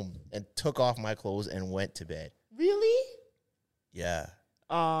home and took off my clothes and went to bed. Really? Yeah.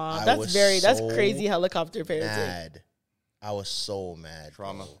 Aw, I that's was that's so crazy helicopter parenting. Mad. I was so mad.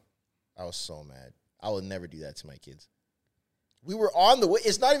 Trauma. Bro. I was so mad. I would never do that to my kids. We were on the way.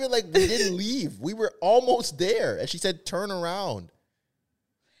 It's not even like we didn't leave. We were almost there. And she said, turn around.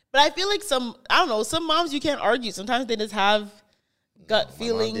 But I feel like some moms you can't argue. Sometimes they just have gut mom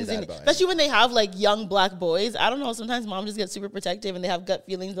feelings, did that and about it. especially when they have like young black boys. I don't know. Sometimes moms just get super protective and they have gut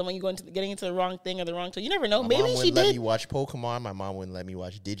feelings. And when you go into getting into the wrong thing or the wrong, so you never know. My Maybe mom she wouldn't let me did. watch Pokemon. My mom wouldn't let me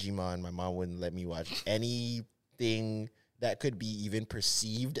watch Digimon. My mom wouldn't let me watch anything that could be even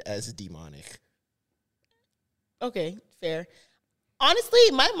perceived as demonic. Okay, fair. Honestly,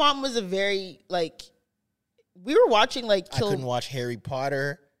 my mom was a very like. We were watching like I couldn't watch Harry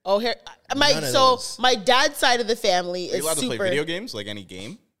Potter. Oh, here None of those. my dad's side of the family Are you is allowed to super. play video games, like any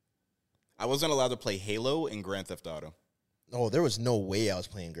game? I wasn't allowed to play Halo and Grand Theft Auto. Oh, there was no way I was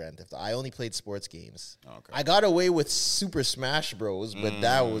playing Grand Theft Auto. I only played sports games. Okay. I got away with Super Smash Bros, but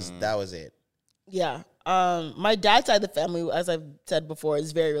that was it. Yeah. My dad's side of the family, as I've said before,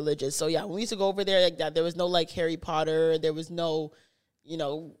 is very religious. So yeah, when we used to go over there like that, there was no like Harry Potter, there was no,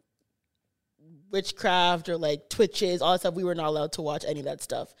 witchcraft or like Twitches, all that stuff. We were not allowed to watch any of that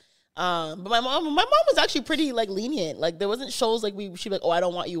stuff. But my mom was actually pretty like lenient. Like there wasn't shows like she'd be like, oh, I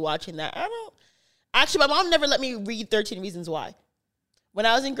don't want you watching that. Actually, my mom never let me read 13 Reasons Why. When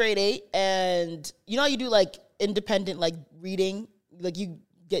I was in grade 8, and you know how you do like independent like reading, like you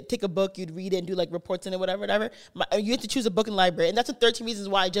take a book, you'd read it and do like reports in it, whatever. You had to choose a book in the library, and that's what 13 Reasons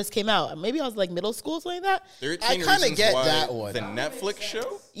Why just came out. Maybe I was like middle school or something like that. 13 I kinda Reasons get Why, that one. The Netflix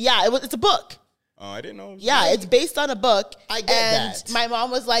show? Yeah, it's a book. Oh, I didn't know. Yeah, it's based on a book. I get and that. my mom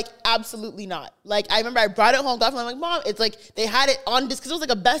was like, absolutely not. Like, I remember I brought it home, got it, I'm like, Mom, it's like, they had it on display, because it was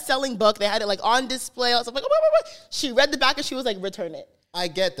like a best-selling book. They had it like on display. I was like, oh, She read the back and she was like, return it. I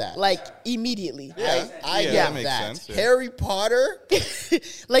get that. Like, immediately. Yeah, I yeah, get that makes sense, yeah. Harry Potter?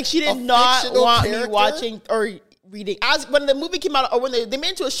 Like, she did A not fictional want character? me watching or reading. When the movie came out, or when they made it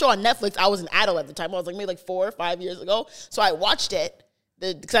into a show on Netflix, I was an adult at the time. I was like maybe like 4 or 5 years ago. So I watched it.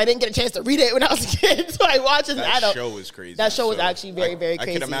 Because I didn't get a chance to read it when I was a kid, so I watched it as an adult. That show was crazy. That show was So actually very, very I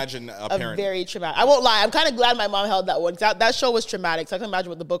crazy. can imagine a parent. Very traumatic. I won't lie. I'm kind of glad my mom held that one. 'Cause that show was traumatic, so I can imagine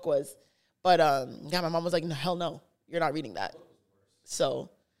what the book was. But yeah, my mom was like, no, hell no, you're not reading that.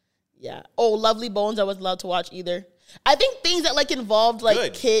 So yeah. Oh, Lovely Bones, I wasn't allowed to watch either. I think things that like involved like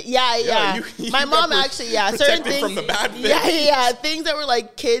Good. kids. Yeah. You My mom got actually, certain protected things from the bad things. Yeah, things that were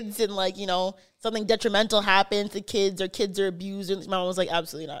like kids and like something detrimental happened to kids or kids are abused. And my mom was like,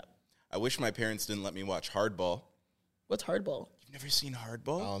 absolutely not. I wish my parents didn't let me watch Hardball. What's hardball? You've Never seen I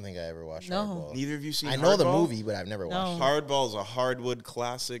Hardball? don't think I ever watched No. Hardball. Neither of you seen I Hardball? know the movie, but I've never watched it. Hardball's a hardwood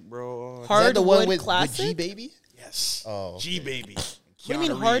classic, bro. Is that the one Hardwood with classic? G Baby? Yes. Oh, G Baby. What do you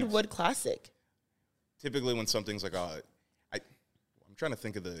mean hardwood classic? Typically, when something's like I'm trying to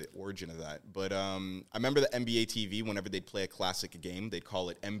think of the origin of that, but I remember the NBA TV. Whenever they'd play a classic game, they'd call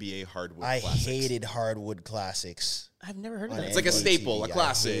it NBA Hardwood. I Classics. hated Hardwood Classics. I've never heard of On that. It's like a NBA staple, a TV, I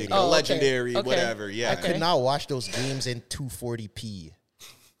classic, hate it. a Oh, okay. legendary, Okay. whatever. Yeah, I could not watch those games in 240p.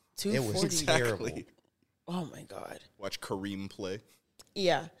 It was 240. terrible. exactly. Oh my god. Watch Kareem play.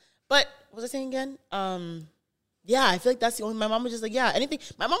 Yeah. But what was I saying again? Yeah, I feel like that's the only. My mom was just like, yeah, anything.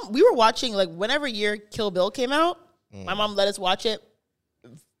 My mom, we were watching like whenever year Kill Bill came out. My mom let us watch it,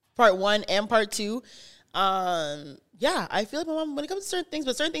 part 1 and part 2. Yeah, I feel like my mom, when it comes to certain things,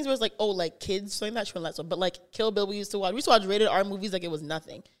 but certain things where it's like, oh, like kids, something that she wouldn't let so. But like Kill Bill, we used to watch rated R movies like it was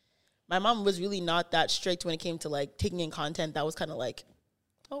nothing. My mom was really not that strict when it came to like taking in content that was kind of like,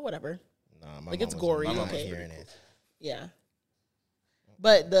 oh, whatever. Nah, my Like, mom it's was- gory, my mom was okay. hearing it. Yeah.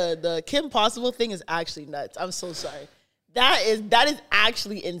 But the Kim Possible thing is actually nuts. I'm so sorry. That is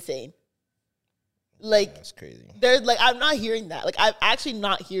actually insane. Like That's crazy. there's like I'm not hearing that. Like I'm actually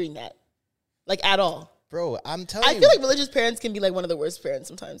not hearing that. Like at all. Bro, I'm telling I you. feel like religious parents can be like one of the worst parents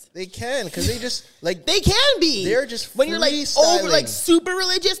sometimes. They can, because they just, like, They can be. They're just when you're like over freestyling. like super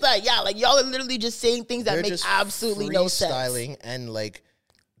religious, like yeah, like y'all are literally just saying things that they're make just absolutely no sense. freestyling, and, like,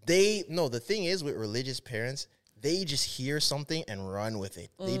 the thing is with religious parents, they just hear something and run with it.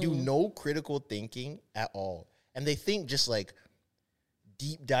 They do no critical thinking at all. And they think just, like,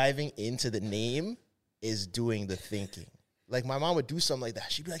 deep diving into the name is doing the thinking. Like, my mom would do something like that.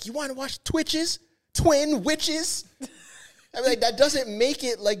 She'd be like, you want to watch Twitches? Twin Witches? I'm like, that doesn't make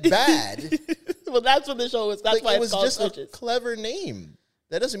it, like, bad. Well, that's what the show was. That's Like, why it it's was called just a Switches. clever name.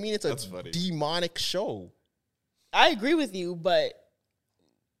 That doesn't mean it's a That's funny. demonic show. I agree with you, but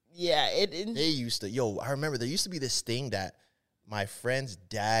yeah, They used to, I remember there used to be this thing that my friend's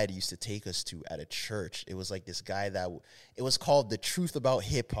dad used to take us to at a church. It was like this guy it was called The Truth About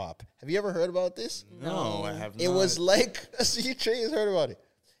Hip Hop. Have you ever heard about this? No, I have not. It was like, see, Trey has heard about it.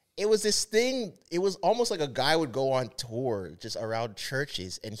 It was this thing, it was almost like a guy would go on tour just around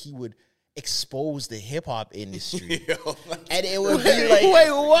churches and he would expose the hip hop industry. And it would be like,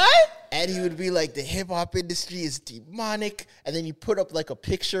 wait, what? and he would be like, the hip hop industry is demonic. And then you put up like a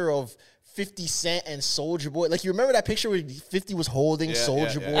picture of 50 Cent and Soulja Boy. Like, you remember that picture where 50 was holding Yeah,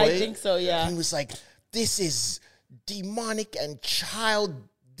 Soulja yeah, yeah. Boy? I think so, yeah. He was like, this is demonic and child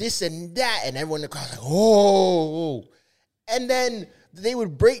this and that. And everyone in the crowd was like, oh. And then they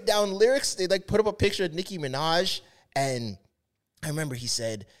would break down lyrics. They'd like put up a picture of Nicki Minaj. And I remember he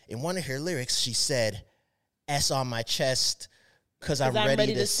said, in one of her lyrics, she said, S on my chest, because I'm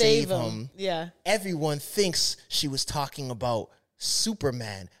ready to save him. Yeah. Everyone thinks she was talking about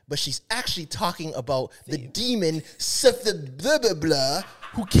Superman, but she's actually talking about the demon Seth the blah blah blah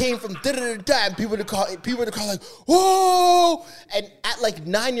who came from da da da da. And people would call like, whoa! And at like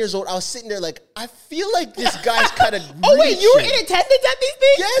 9 years old, I was sitting there like, I feel like this guy's kind of. Oh wait, you were in attendance at these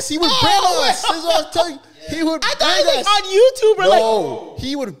things? Yes, he would bring us. This is what I was telling you. He would I bring thought it was us. like on YouTube or like. No,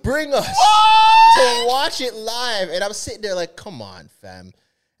 he would bring us What? to watch it live. And I'm sitting there like, come on, fam.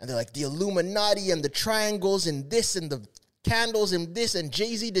 And they're like, the Illuminati and the triangles and this and the candles and this and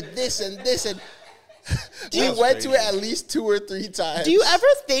Jay-Z did this and this. And we went to it at least 2 or 3 times. Do you ever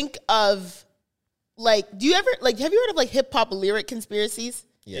think of like? Do you ever like? Have you heard of like hip hop lyric conspiracies?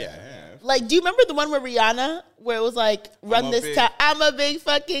 Yeah. Like, do you remember the one with Rihanna where it was like, "Run a this big- town, I'm a big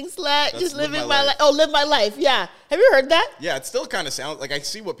fucking slut, just Live living My my Life. life." Oh, live my life. Yeah, have you heard that? Yeah, it still kind of sounds like I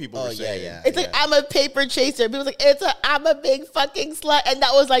see what people Oh, were yeah, saying. yeah. It's like I'm a paper chaser. People's like I'm a big fucking slut, and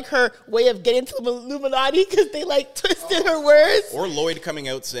that was like her way of getting to the Illuminati because they like twisted her words. Or Lloyd coming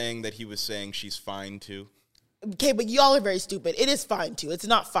out saying that he was saying she's fine too. Okay, but y'all are very stupid. It is 5'2". It's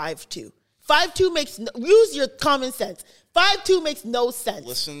not 5'2". 5'2" makes use your common sense. 5'2" makes no sense.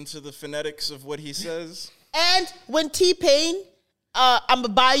 Listen to the phonetics of what he says. And when T-Pain, I'm gonna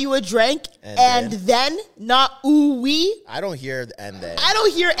buy you a drink, And and then not ooh wee. I don't hear and then. I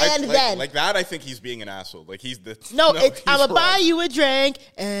don't hear and then. Like that, I think he's being an asshole. Like he's the no, it's he's I'm gonna buy wrong. you a drink,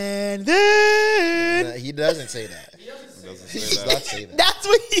 and then He doesn't say that. He doesn't He say does that. not say that. that's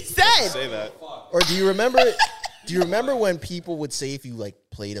what he said. Say that. Or do you remember? Do you remember when people would say if you like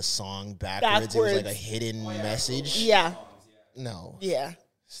played a song backwards, it was like a Backwards. hidden message? Yeah, No. yeah.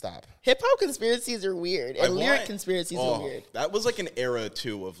 Stop. Hip hop conspiracies are weird, and I lyric want- conspiracies oh, are weird. That was like an era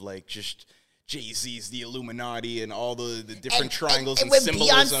too of like just Jay-Z's the Illuminati and all the different triangles and when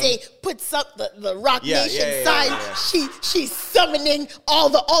symbolism. Beyonce puts up the Rock Yeah, Nation yeah, sign, yeah. she's summoning all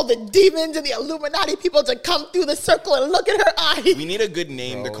the demons and the Illuminati people to come through the circle and look at her eyes. We need a good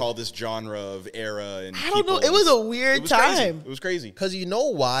name to call this genre of era. And I don't know. people. It was a weird It was crazy. time. It was crazy. Because you know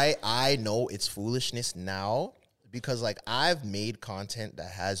why I know it's foolishness now? Because, like, I've made content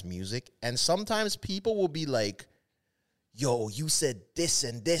that has music, and sometimes people will be like, yo, you said this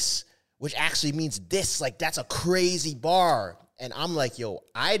and this, which actually means this. Like, that's a crazy bar. And I'm like, yo,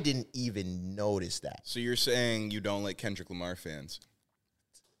 I didn't even notice that. So you're saying you don't like Kendrick Lamar fans?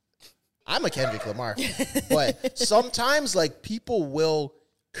 I'm a Kendrick Lamar fan. But sometimes, like, people will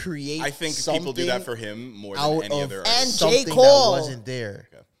create I think something people do that for him more than out any of other And artist. something J. Cole. that wasn't there.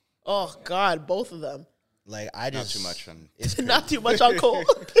 Oh God, both of them. Like, I Not just... too much on. It's Not too much on Cole.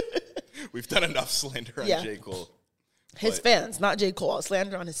 We've done enough slander on Yeah. J. Cole. His fans, not J. Cole.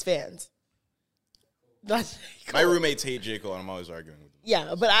 Slander on his fans. Not J. My Cole. roommates hate J. Cole, and I'm always arguing with them.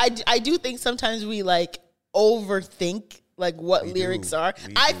 Yeah, but I do think sometimes we like overthink like what lyrics are.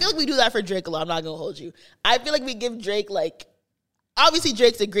 I feel like we do that for Drake a lot. I'm not gonna hold you. I feel like we give Drake like, obviously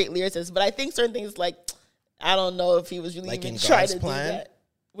Drake's a great lyricist, but I think certain things like, I don't know if he was really Like even in trying God's to Plan? do that.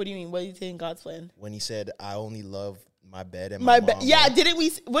 What do you mean? What do you think in God's plan? When he said, I only love my bed and My my bed. mama. Yeah, didn't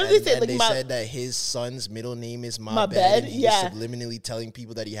we? What did And they say? then Like they my. said that his son's middle name is my, My bed. bed, And he yeah. was subliminally telling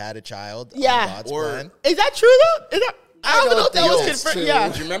people that he had a child. Yeah. On God's Or- plan. Is that true though? Is that? I don't know if that think was it's confirmed. true. Yeah.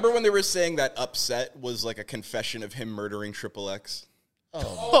 Do you remember when they were saying that Upset was like a confession of him murdering Triple X?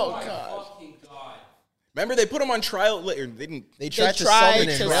 Oh God. Fucking God. Remember they put him on trial later. They didn't. They tried to tried summon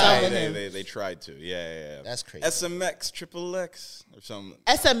to him. summon Right. him. They tried to. Yeah. That's crazy. SMX, Triple X, or something.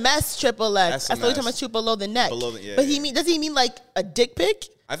 SMS triple X. That's the only time I SMS. shoot below the neck. Below the- yeah, but yeah. does he mean like a dick pic?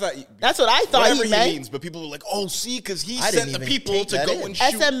 I thought That's what I thought whatever he meant. means, but people were like, "Oh, see, because he I sent didn't the even people take to that go in. and shoot."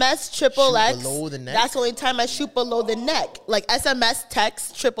 SMS triple Shoot X. below the neck? That's the only time I shoot below the neck. Like SMS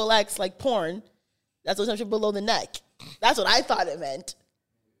text triple X, like porn. That's the only time I shoot below the neck. That's what I thought it meant.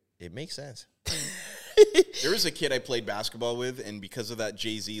 It makes sense. There was a kid I played basketball with, and because of that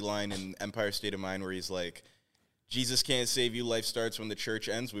Jay-Z line in Empire State of Mind where he's like, "Jesus can't save you, life starts when the church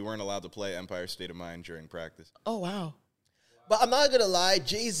ends," we weren't allowed to play Empire State of Mind during practice. Oh wow. But I'm not gonna lie,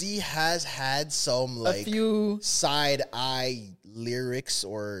 Jay-Z has had some like few- side eye lyrics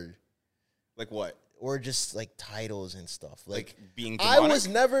or Like what? just like titles and stuff. Like being I demonic? was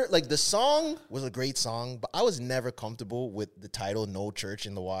never like, the song was a great song, but I was never comfortable with the title "No Church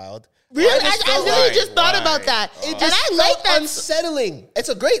in the Wild." Really? I just I felt literally like- just thought why? about that. It And just I felt like that. unsettling. It's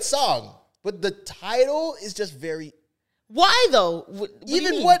a great song, but the title is just very. Why though? What do you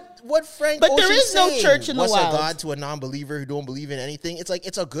Even mean? what Frank But there Ocean is no saying, church in the what's wild. a God to a non-believer who don't believe in anything? It's like,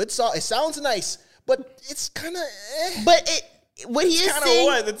 it's a good song. It sounds nice, but it's kind of. But what he is Kind of saying.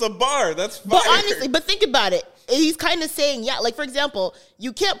 what? It's a bar. That's fire. But honestly, but think about it. He's kind of saying, yeah, like for example,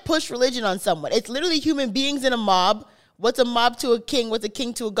 you can't push religion on someone. It's literally human beings in a mob. What's a mob to a king? What's a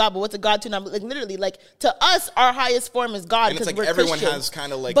king to a god? But what's a god to a non? Like literally, like to us, our highest form is God And it's because like we're everyone Christians. has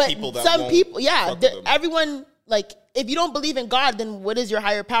kinda like But people that some won't people, yeah, fuck with them. everyone like if you don't believe in God, then what is your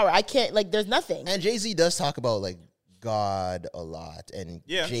higher power? I can't like. There's nothing. And Jay-Z does talk about like God a lot and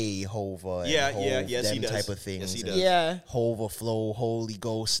Yeah. Jehovah and Yeah, Hov, yes, he them does. type of things. Yes, he and does. Yeah. Hova flow, Holy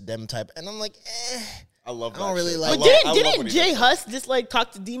Ghost, them type. And I'm like, I love I that don't really shit. like- I But love- I love didn't when he Jay does that. Huss just like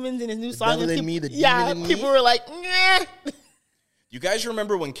talk to demons in his new song? devil and in people, me, the yeah, demon in people me? were like, nah. You guys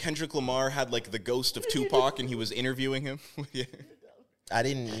remember when Kendrick Lamar had like the ghost of Tupac and he was interviewing him? Yeah. I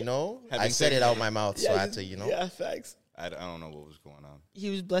didn't, Had I been said it taken- out my mouth, so I had to, Yeah, facts. I don't know what was going on. He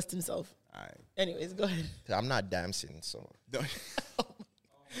was blessed himself. I Anyways, go ahead. I'm not dancing, so.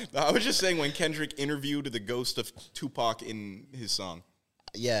 No, I was just saying when Kendrick interviewed the ghost of Tupac in his song,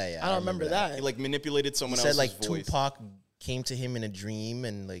 Yeah. I don't remember that. he like manipulated He someone said else's like voice. Tupac came to him in a dream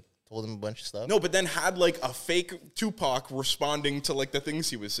and like told him a bunch of stuff. No, but then had like a fake Tupac responding to like the things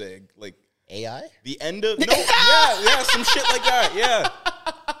he was saying, like AI? the end of yeah, some shit like that. Yeah,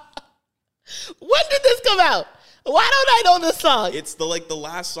 When did this come out? Why don't I know this song? it's the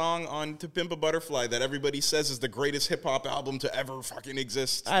last song on To Pimp a Butterfly that everybody says is the greatest hip hop album to ever fucking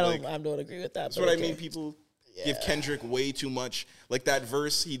exist. I don't agree with that. That's what I mean. People give Kendrick way too much. Like that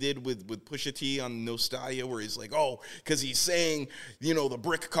verse he did with Pusha T on Nostalgia where he's like, oh, because he's saying, the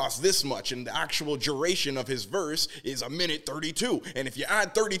brick costs this much and the actual duration of his verse is 1:32. And if you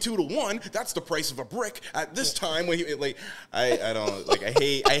add 32 to 1, that's the price of a brick at this time. When he, like, I don't, like, I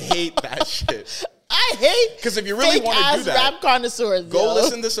hate that shit. I hate 'Cause if you really wanna do fake-ass that, rap connoisseurs. Go yo.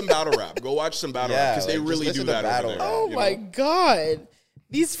 listen to some battle rap. Go watch some battle rap because they like, just really listen do to that battle over there. rap. Oh you my know? god.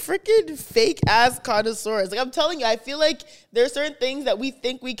 these freaking fake ass connoisseurs. Like I'm telling you, I feel like there are certain things that we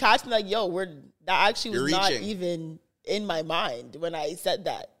think we catch, and like, yo, that actually was not even in my mind when I said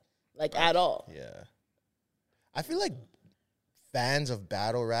that, like at all. Yeah, I feel like fans of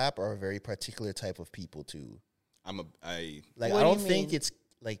battle rap are a very particular type of people too. I don't think it's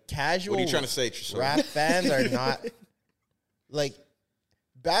like casual. What are you trying to say, Trisha? Rap fans are not like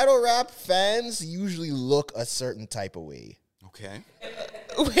battle rap fans usually look a certain type of way. Okay.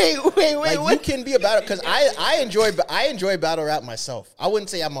 Wait. Like What? you can be a battle because I enjoy battle rap myself. I wouldn't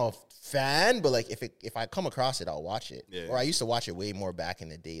say I'm a fan, but like if I come across it, I'll watch it. Yeah. Or I used to watch it way more back in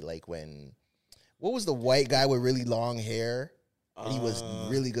the day. Like what was the white guy with really long hair? And he was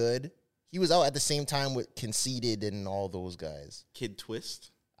really good. He was out at the same time with Conceited and all those guys. Kid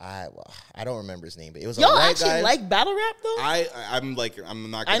Twist. I don't remember his name, but it was a Y'all white actually guy. like battle rap though? I'm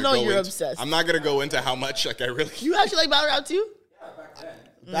not gonna I know go you're into, obsessed. I'm not gonna go into how much like I really You actually like battle rap too?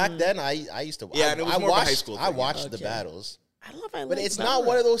 Back then, I used to. Yeah, and it was more of a high school I thing, watched the Okay. battles, I don't know if I like but it's battle not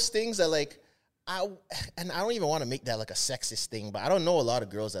one rap. of those things that like I don't even want to make that like a sexist thing, but I don't know a lot of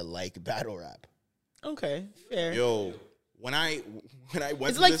girls that like battle rap. Okay, fair. Yo, when I went Is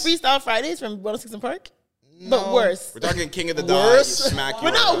it to like this, Freestyle Fridays from 106 and Park? But worse. we're talking King of the Worse? Dot, smack you.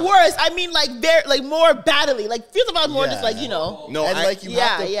 But not worse. I mean, like more battly. Like Freestyle Fridays more just Yeah. like, you know. No, And like you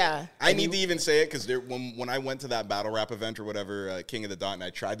have to, Yeah. I need to even say it because when I went to that battle rap event or whatever, King of the Dot, and I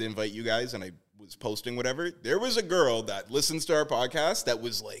tried to invite you guys, and I was posting whatever. There was a girl that listens to our podcast that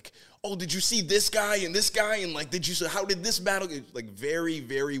was like, "Oh, did you see this guy and this guy? And like, how did this battle?" Like, very,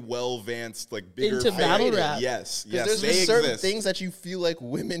 very well advanced, like bigger Into battle fan. rap. Yes, Because yes, there's they just certain exist. things that you feel like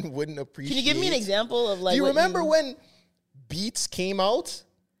women wouldn't appreciate. Can you give me an example of like Do you what remember when Beats came out?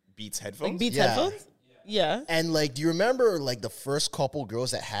 Beats headphones. like Beats Yeah. headphones? Yeah. And like, do you remember like the first couple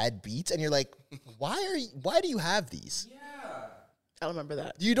girls that had Beats? And you're like, why do you have these? I don't remember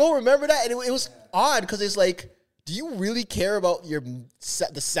that. You don't remember that? And it was odd because it's like, do you really care about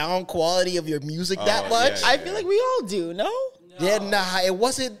the sound quality of your music that yeah, much? yeah. I feel like we all do, no? Yeah, nah, it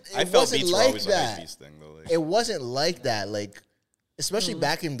wasn't. I It felt wasn't Beats were like always a that. hypebeast thing though. Like, It wasn't like that. Like, especially Mm.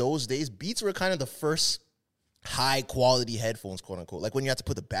 back in those days, Beats were kind of the first high quality headphones, quote unquote. Like when you had to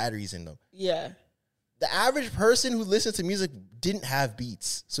put the batteries in them. Yeah. The average person who listened to music didn't have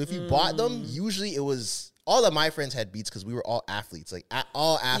Beats. So if you bought them, Mm. usually it was all of my friends had Beats because we were all athletes. Like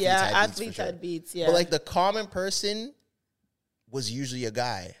all athletes Yeah, had Beats. for athletes sure. had beats, yeah. But like the common person was usually a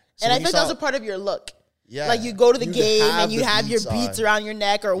guy. So and I when you think that was saw- a part of your look. Yeah. Like you go to the You'd game have and you the have your beats beats on. around your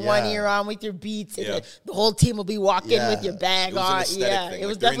neck or one Yeah. ear on with your beats, and Yeah. the whole team will be walking Yeah. with your bag It was an on. aesthetic Yeah, thing. it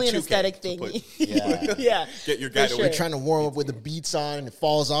was Like, they're in definitely an 2K aesthetic to thing. put- Yeah. Yeah, get your guy for to sure. You're trying to warm up with the beats on and it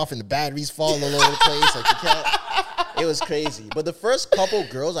falls off and the batteries fall all over the place. Like you can't. It was crazy. But the first couple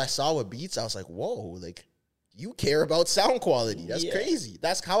girls I saw with beats, I was like, whoa, like you care about sound quality. That's Yeah. crazy.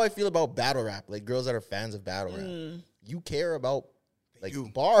 That's how I feel about battle rap. Like girls that are fans of battle rap. You care about like do.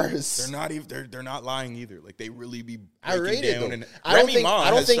 bars. they're not even. They're not lying either. Like they really be I breaking rate it down. though. And I don't Remy think. Ma I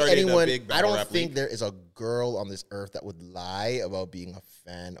don't has think started a anyone. big I battle don't rap think league. there is a girl on this earth that would lie about being a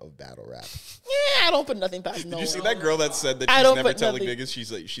fan of battle rap. Yeah, I don't put nothing past no Did you see one. that girl that said that I she's don't never put telling nothing-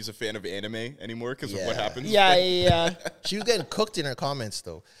 niggas she's a fan of anime anymore because of Yeah. what happens? Yeah. She was getting cooked in her comments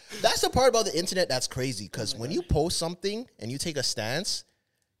though. That's the part about the internet that's crazy because when you post something and you take a stance,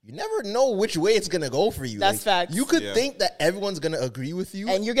 you never know which way it's gonna go for you. That's facts. You could Yeah. think that everyone's gonna agree with you.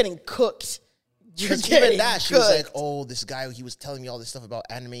 And you're getting cooked. You're Because getting even that, she was like, cooked. "Oh, this guy, he was telling me all this stuff about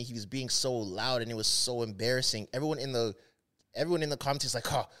anime. He was being so loud, and it was so embarrassing." Everyone in the comments is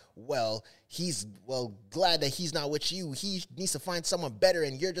like, "Oh, well, he's glad that he's not with you. He needs to find someone better,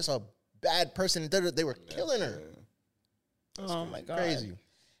 and you're just a bad person." They were killing her. Oh my god, Crazy.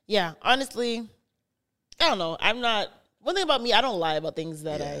 Yeah, honestly, I don't know. I'm not. One thing about me, I don't lie about things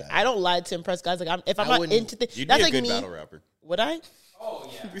that Yeah. I don't lie to impress guys. Like if I'm I not wouldn't- into things, You'd that's be a like good me. battle rapper. Would I?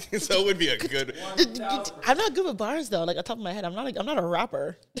 So it would be a good. I'm not good with bars though. Like on top of my head, I'm not a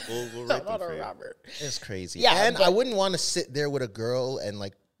rapper. We'll I'm rate them not for a you. rapper. It's crazy. Yeah, and but- I wouldn't want to sit there with a girl and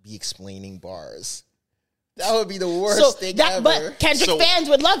like be explaining bars. That would be the worst So thing that, ever. but Kendrick So- fans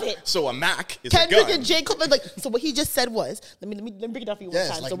would love it. So a Mac is Kendrick a gun. and J. Cole, like, so what he just said was, let me break it down for you one Yes,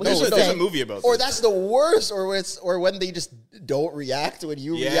 time. like, So what no, he There's just a said, movie about Or this. that's the worst, or when they just don't react when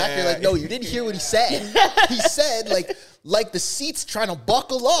you react. You're like, no, you didn't hear what he said. He said like the seat's trying to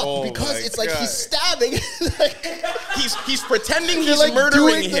buckle up Oh because my it's like God. he's stabbing. Like, He's pretending you're, he's like,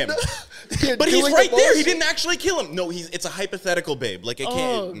 murdering doing him. you're But he's doing right the there. He motion. didn't actually kill him. No, it's a hypothetical, babe. Like it oh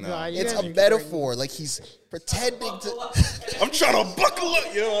can't. No. god, It's you're a metaphor. Like he's pretending to. I'm trying to buckle up.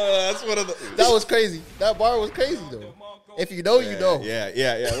 Yeah, that's one of the. That was crazy. That bar was crazy though. If you know, you know. Yeah.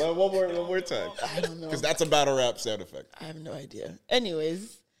 One more time. I don't know. Because that's a battle rap sound effect. I have no idea.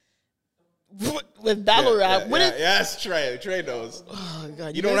 Anyways, with battle rap, what is? Yes, Trey knows. Oh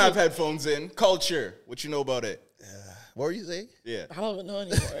God, You don't guys have headphones in. Culture. What you know about it? What were you saying? Yeah. I don't even know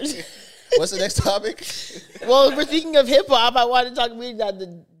anymore. What's the next topic? Well, if we're speaking of hip hop, I wanted to talk. We got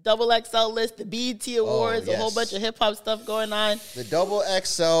the Double XL list, the BET Awards, a whole yes. bunch of hip hop stuff going on. The Double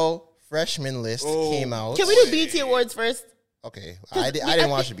XL freshman list came out. Can we do BET Awards first? Okay, I didn't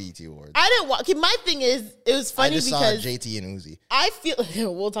watch the BET Awards. I didn't watch. My thing is, it was funny I just because saw JT and Uzi. I feel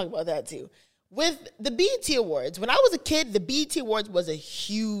we'll talk about that too. With the BET Awards, when I was a kid, the BET Awards was a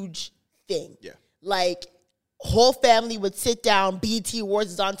huge thing. Yeah. Like, whole family would sit down. BET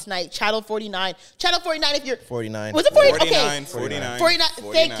Awards is on tonight. Channel 49. Channel 49 if you're... 49. Was it 49? 49. 49.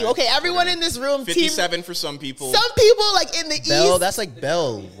 Thank you. Okay, everyone in this room. 57 for some people. Some people, like, in the Bell, East... that's like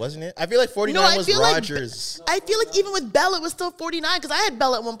Bell, wasn't it? I feel like 49 I was feel Rogers. I feel like even with Bell, it was still 49 because I had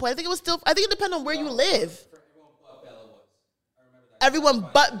Bell at one point. I think it depends on where you live. Everyone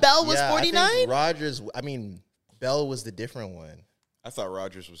but Bell was 49? I think Rogers, Bell was the different one. I thought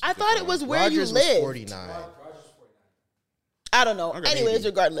Rogers was. I thought it was where Rogers you was live. 49. I don't know. Okay, Anyways, maybe.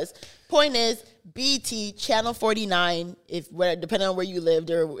 regardless. Point is, BT, Channel 49, depending on where you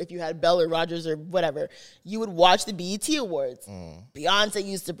lived or if you had Bell or Rogers or whatever, you would watch the BET Awards. Beyonce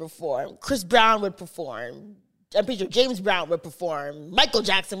used to perform. Chris Brown would perform. I'm pretty sure James Brown would perform. Michael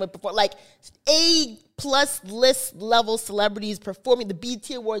Jackson would perform. Like, A-plus list level celebrities performing the BET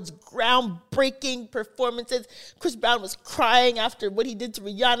Awards, groundbreaking performances. Chris Brown was crying after what he did to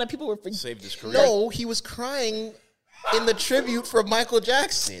Rihanna. People were saved his career. No, he was crying in the tribute for Michael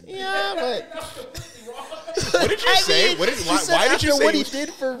Jackson. Yeah, but What did you say? Why did you say what he did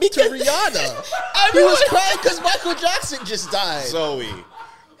to Rihanna? He was crying because Michael Jackson just died. Zoe?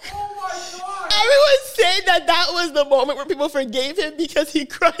 everyone's saying that was the moment where people forgave him because he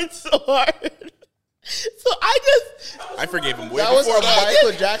cried so hard. So I forgave him way that was before a that.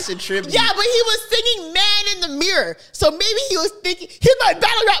 Michael Jackson tribute. Yeah, but he was singing "Man in the Mirror," so maybe he was thinking, "Here's my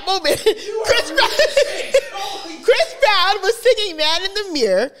battle rap moment." Chris Brown was singing "Man in the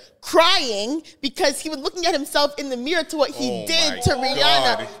Mirror," crying because he was looking at himself in the mirror to what he did to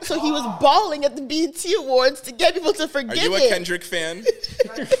Rihanna. God. So he was bawling at the BET Awards to get people to forgive him. Are you a Kendrick fan?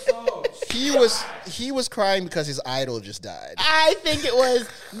 He was crying because his idol just died. I think it was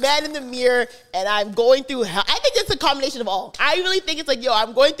 "Man in the Mirror" and "I'm going through hell." I think it's a combination of all. I really think it's like, yo,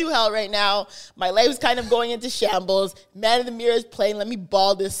 I'm going through hell right now. My life is kind of going into shambles. "Man in the Mirror" is playing. Let me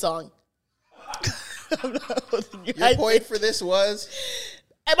bawl this song. Your point for this was?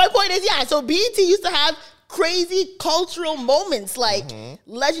 And my point is, yeah, so BET used to have crazy cultural moments, like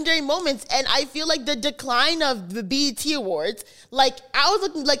legendary moments. And I feel like the decline of the BET Awards, like I was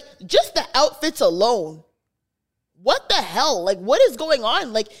looking, like just the outfits alone. What the hell? Like, what is going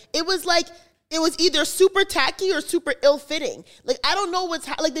on? Like, it was either super tacky or super ill-fitting. Like, I don't know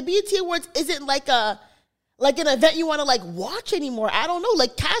like the BET Awards isn't like an event you want to like watch anymore. I don't know.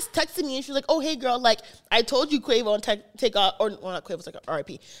 Like Cass texted me and she was like, "Oh, hey girl, like I told you Quavo and Takeoff, or well, not Quavo, it's like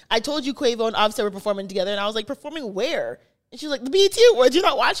R.I.P. I told you Quavo and Offset were performing together," and I was like, "Performing where?" And she's like, "The BET Awards. You're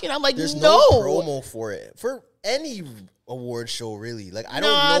not watching it." I'm like, There's no promo for it for any award show, really. Like I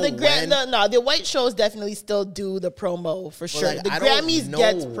don't know the white shows definitely still do the promo for sure. Like, the I don't Grammys know.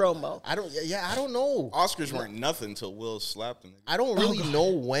 gets promo. I don't know. Oscars weren't nothing until Will slapped him. I don't really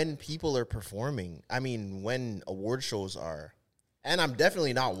know when people are performing. I mean, when award shows are. And I'm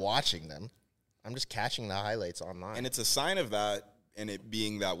definitely not watching them. I'm just catching the highlights online. And it's a sign of that, and it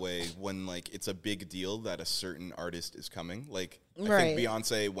being that way when like it's a big deal that a certain artist is coming. Like I think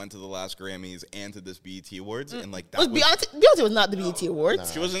Beyonce went to the last Grammys and to this BET Awards, and like that Beyonce was not the BET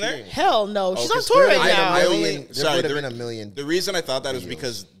Awards. she wasn't there. Hell no, she's on 'cause tour there right now. I there only- would sorry, have there- been a million. The reason I thought that was videos.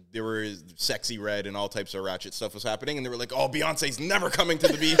 because there were Sexy Red and all types of ratchet stuff was happening, and they were like, "Oh, Beyonce's never coming to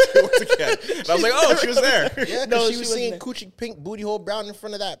the BET Awards again." And I was like, "Oh, she was there." Yeah, because No, she she was wasn't singing there. Coochie Pink Booty Hole Brown in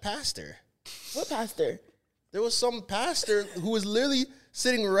front of that pastor. What pastor? There was some pastor who was literally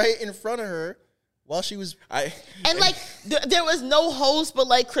sitting right in front of her while she was. And like there was no host, but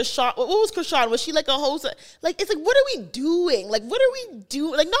like Krishan. What was Krishan? Was she like a host? Like it's like, what are we doing? Like what are we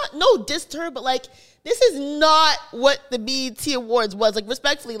doing? Like no diss to her, but like this is not what the BET Awards was. Like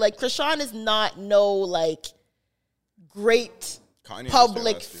respectfully, like Krishan is not no like great Kanye was public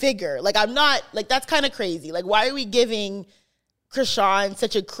there last year. figure. Like I'm not like that's kind of crazy. Like why are we giving Krishan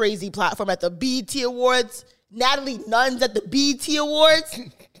such a crazy platform at the BET Awards? Natalie Nunn's at the BET Awards.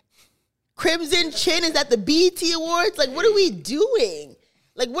 Crimson Chin is at the BET Awards. Like, what are we doing?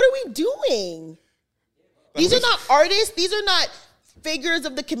 Like, what are we doing? These are not artists. These are not figures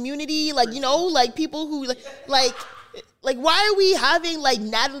of the community. Like, you know, like people who like Like, why are we having like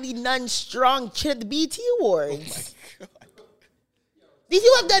Natalie Nunn's strong chin at the BET Awards? Oh my God. These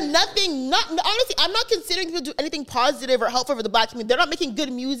people have done nothing. Honestly, I'm not considering people do anything positive or helpful for the Black community. They're not making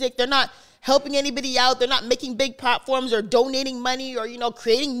good music. They're not helping anybody out. They're not making big platforms or donating money or,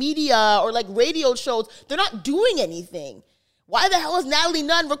 creating media or like radio shows. They're not doing anything. Why the hell is Natalie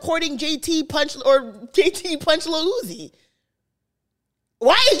Nunn recording JT Punch Lil Uzi?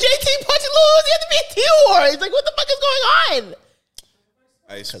 Why is JT punching Lil Uzi at the BET Awards? Like, what the fuck is going on?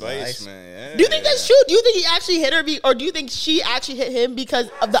 Ice Spice, man. Yeah. Do you think that's true? Do you think he actually hit her, or do you think she actually hit him because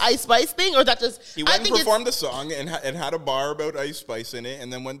of the Ice Spice thing, or is that just? He went and performed the song and had a bar about Ice Spice in it,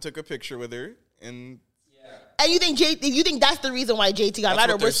 and then went and took a picture with her. And you think you think that's the reason why JT got mad?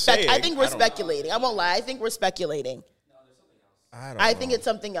 Or I think we're speculating. I won't lie. I think we're speculating. I think it's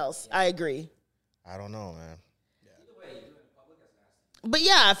something else. I agree. I don't know, man. But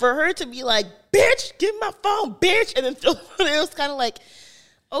yeah, for her to be like, "Bitch, give me my phone, bitch," and then throw it was kind of like,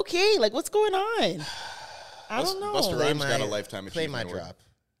 okay, like what's going on? I don't know. Busta Rhymes got a lifetime Play achievement my award. drop.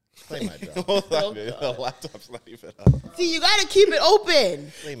 Play my drop. The laptop's not even up. See, you gotta keep it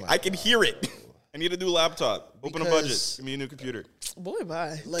open. I can hear it. I need a new laptop. Open a budget. Because- Give me a new computer. Boy,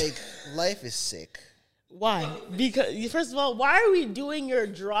 bye. Like, life is sick. Why? Because first of all, why are we doing your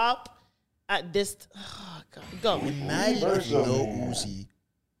drop at this? Oh God, go. Imagine if Lil Uzi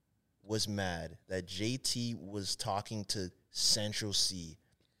was mad that JT was talking to Central C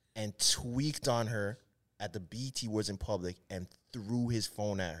and tweaked on her at the BET Awards in public and threw his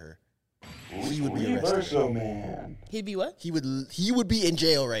phone at her. He would be arrested. He'd be what? He would be in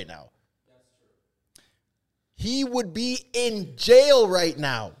jail right now. He would be in jail right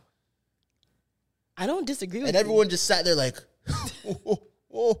now. I don't disagree with And you. everyone just sat there like,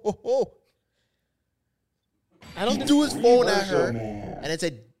 oh. I don't He threw his phone at her and then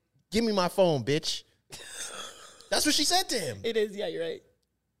said, "Give me my phone, bitch." That's what she said to him. It is, yeah, you're right.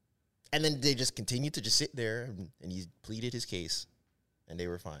 And then they just continued to just sit there, and he pleaded his case, and they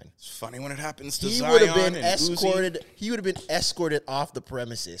were fine. It's funny when it happens to He Zion would have been and escorted. Uzi. He would have been escorted off the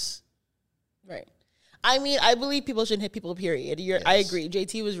premises. Right. I mean, I believe people shouldn't hit people, period. I agree.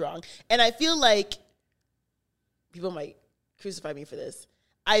 JT was wrong. And I feel like people might crucify me for this.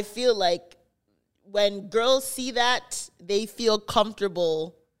 I feel like when girls see that, they feel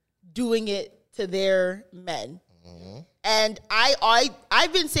comfortable doing it to their men. And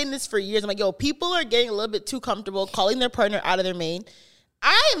I've been saying this for years. I'm like, yo, people are getting a little bit too comfortable calling their partner out of their main.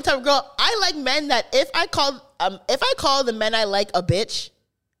 I am the type of girl, I like men that if I call the men I like a bitch,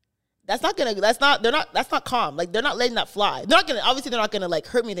 that's not calm. Like, they're not letting that fly. They're not gonna like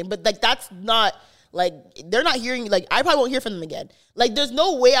hurt me anything, but like, that's not like, they're not hearing, like, I probably won't hear from them again. Like, there's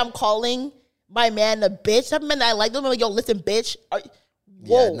no way I'm calling my man a bitch. That man that I like them, I'm like, yo, listen, bitch.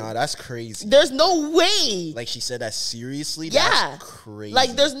 Whoa. Yeah, no, that's crazy. There's no way. Like, she said that seriously? Yeah. That's crazy.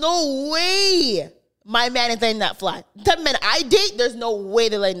 Like, there's no way my man is letting that fly. The men I date, there's no way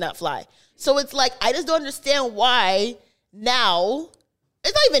they're letting that fly. So it's like, I just don't understand why now,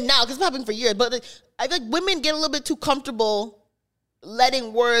 it's not even now, because it's happening for years, but I feel like women get a little bit too comfortable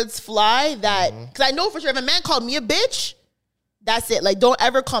letting words fly that, because I know for sure if a man called me a bitch, that's it. Like, don't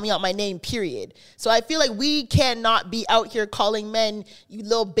ever call me out my name, period. So I feel like we cannot be out here calling men, you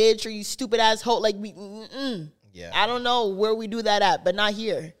little bitch, or you stupid ass hoe. Like, yeah. I don't know where we do that at, but not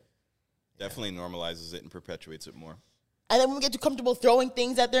here. Definitely normalizes it and perpetuates it more. And then when we get too comfortable throwing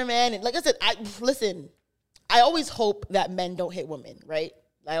things at their man, and like I said, I always hope that men don't hit women, right?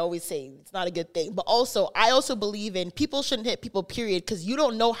 I always say it's not a good thing. But also, I also believe in people shouldn't hit people, period, because you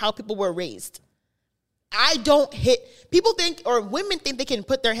don't know how people were raised. I don't hit. People think, or women think they can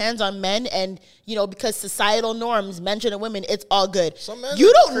put their hands on men and, because societal norms, men and women, it's all good.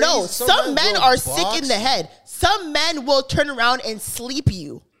 You don't know. Some men are sick in the head. Some men will turn around and sleep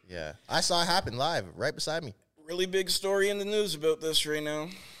you. Yeah. I saw it happen live right beside me. Really big story in the news about this right now.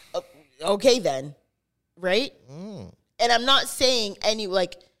 Okay, then. Right? And I'm not saying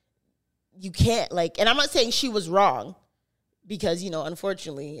you can't, and I'm not saying she was wrong. Because,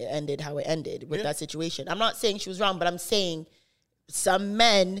 unfortunately, it ended how it ended with that situation. I'm not saying she was wrong, but I'm saying some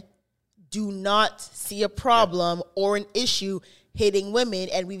men do not see a problem or an issue hitting women.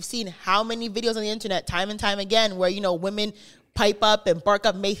 And we've seen how many videos on the internet time and time again where, women pipe up and bark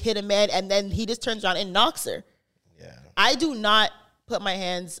up, may hit a man, and then he just turns around and knocks her. Yeah. I do not put my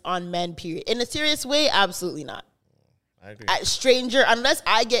hands on men, period. In a serious way, absolutely not. I agree. Stranger, unless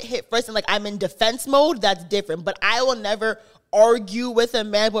I get hit first and I'm in defense mode, that's different. But I will never argue with a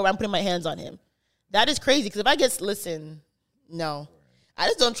man where I'm putting my hands on him. That is crazy. Because if I listen, no. I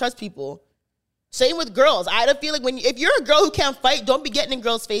just don't trust people. Same with girls. I had a feeling if you're a girl who can't fight, don't be getting in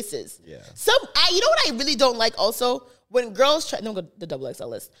girls' faces. Yeah. You know what I really don't like also? When girls try, no, go the double XL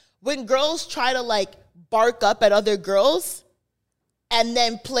list. When girls try to like bark up at other girls and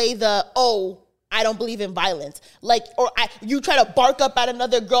then play the, oh, I don't believe in violence. Like, you try to bark up at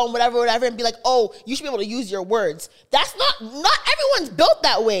another girl and whatever, and be like, oh, you should be able to use your words. That's not everyone's built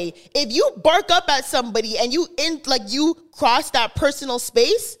that way. If you bark up at somebody and you cross that personal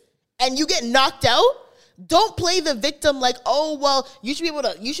space and you get knocked out, don't play the victim like, oh, well, you should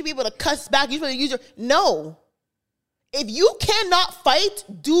be able to cuss back. You should be able to use your, no. If you cannot fight,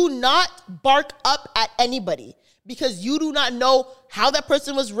 do not bark up at anybody because you do not know how that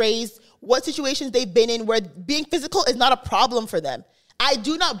person was raised, what situations they've been in where being physical is not a problem for them. I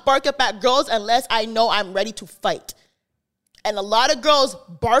do not bark up at girls unless I know I'm ready to fight. And a lot of girls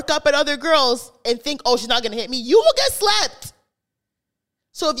bark up at other girls and think, oh, she's not going to hit me. You will get slapped.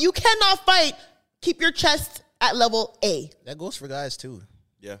 So if you cannot fight, keep your chest at level A. That goes for guys too.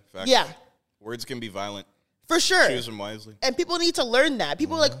 Yeah, facts. Yeah. Words can be violent. For sure. Choose them wisely. And people need to learn that.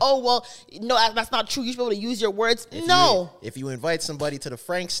 People are like, oh, well, no, that's not true. You should be able to use your words. If you invite somebody to the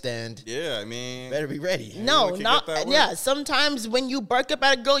Frank stand, Yeah, I mean, better be ready. No, can not, get that word. yeah. Sometimes when you bark up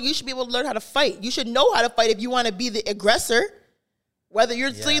at a girl, you should be able to learn how to fight. You should know how to fight if you want to be the aggressor, whether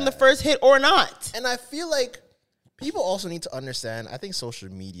you're seeing the first hit or not. And I feel like people also need to understand, I think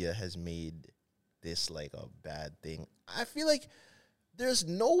social media has made this like a bad thing. I feel like there's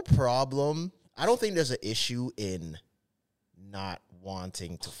no problem. I don't think there's an issue in not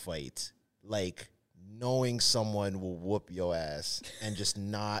wanting to fight. Like knowing someone will whoop your ass and just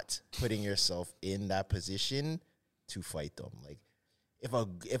not putting yourself in that position to fight them. Like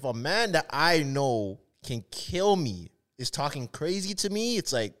if a man that I know can kill me is talking crazy to me,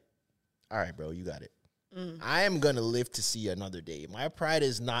 it's like, all right, bro, you got it. I am going to live to see another day. My pride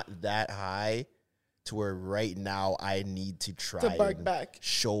is not that high to where right now I need to try To bark and back.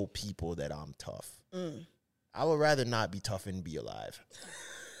 show people that I'm tough. I would rather not be tough and be alive.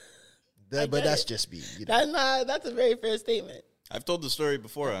 But that's just me. You know? That's a very fair statement. I've told the story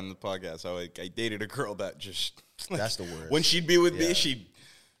before on the podcast how I dated a girl that just That's the worst. when she'd be with me, she'd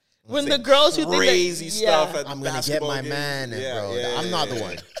When say the girls who think that, crazy stuff at I'm going to get basketball my games. man, bro. I'm not the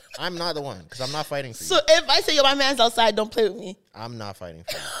one. I'm not the one because I'm not fighting for you. So if I say, yo, my man's outside, don't play with me. I'm not fighting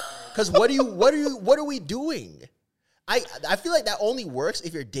for you. Because what are we doing? I feel like that only works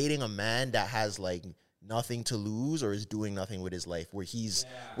if you're dating a man that has like nothing to lose or is doing nothing with his life, where he's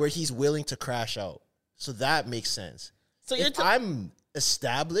willing to crash out. So that makes sense. So if I'm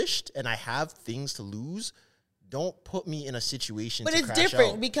established and I have things to lose, don't put me in a situation But to it's crash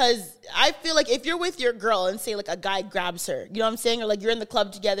different out. because I feel like if you're with your girl and say like a guy grabs her, you know what I'm saying? Or like you're in the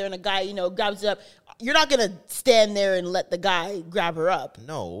club together and a guy, grabs her up. You're not going to stand there and let the guy grab her up.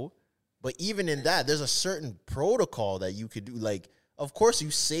 No, but even in that, there's a certain protocol that you could do. Like, of course, you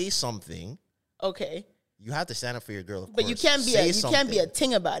say something. Okay. You have to stand up for your girl, of But course. you can't be a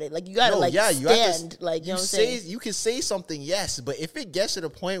ting about it. Like you gotta You have stand. to, Like you know what I'm saying? You can say something, yes, but if it gets to the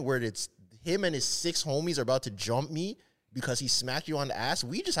point where it's him and his 6 homies are about to jump me because he smacked you on the ass,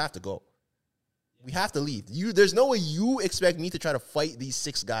 we just have to go. We have to leave. There's no way you expect me to try to fight these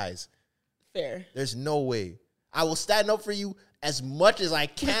 6 guys. Fair. There's no way. I will stand up for you as much as I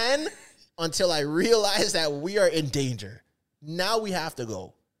can until I realize that we are in danger. Now we have to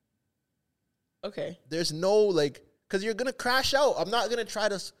go. Okay. There's no, because you're going to crash out. I'm not going to try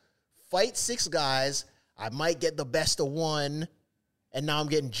to fight 6 guys. I might get the best of 1, and now I'm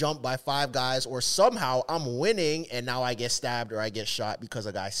getting jumped by 5 guys, or somehow I'm winning, and now I get stabbed or I get shot because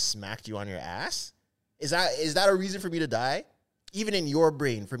a guy smacked you on your ass. Is that a reason for me to die? Even in your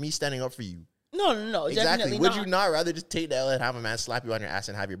brain, for me standing up for you. No. Exactly. Definitely Would not. you not rather just take the L and have a man slap you on your ass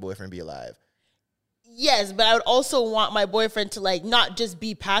and have your boyfriend be alive? Yes, but I would also want my boyfriend to not just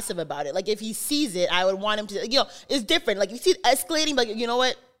be passive about it. Like if he sees it, I would want him to, it's different. Like if you see it escalating, like, you know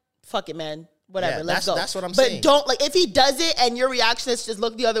what? Fuck it, man. Whatever, Yeah, let's go. that's what I'm but saying. Don't, if he does it and your reaction is just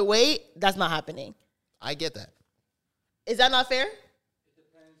look the other way, that's not happening. I get that. Is that not fair?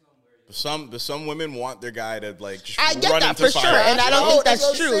 Some women want their guy to just I get run that into for fire. sure, and I don't think that's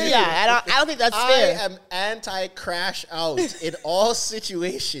that's what I'm true. saying. Yeah, I don't think that's I fair. am anti-crash out in all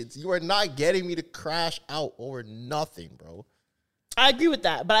situations. You are not getting me to crash out over nothing, bro. I agree with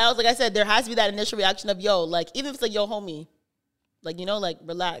that, but I also, like I said, there has to be that initial reaction of yo, even if it's like yo, homie,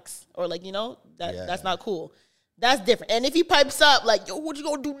 relax, or that's not cool. That's different. And if he pipes up yo, what you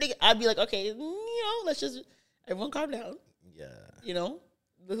gonna do, nigga? I'd be like, okay, let's just everyone calm down. Yeah.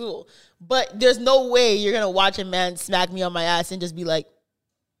 Cool. But there's no way you're gonna watch a man smack me on my ass and just be like,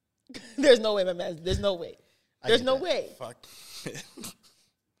 there's no way, my man. There's no way. There's no way. Fuck.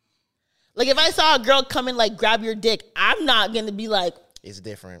 Like, if I saw a girl come and, like, grab your dick, I'm not going to be like... It's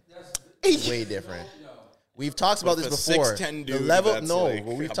different. It's way different. We've talked about this before. 6'10" The dude, level, that's no, like,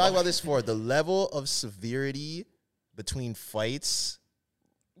 but we've talked about this before. The level of severity between fights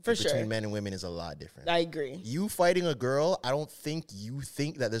For between sure. men and women is a lot different. I agree. You fighting a girl, I don't think you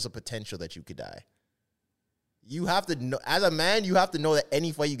think that there's a potential that you could die. You have to know, as a man, you have to know that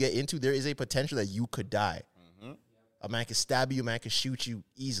any fight you get into, there is a potential that you could die. Mm-hmm. A man can stab you, a man can shoot you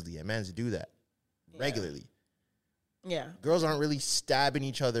easily. A man's do that regularly. Yeah. Girls aren't really stabbing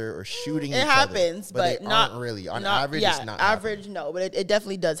each other or shooting It each happens, other. but they not aren't really. On not- average, yeah, it's not average, happening. no, but it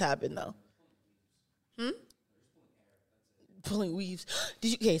definitely does happen, though. Pulling weaves. Did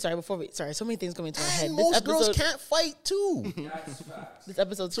you? Okay, sorry, so many things coming into my head. And most girls can't fight too. This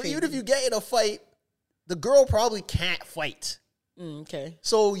episode's So crazy. even if you get in a fight, the girl probably can't fight. Okay.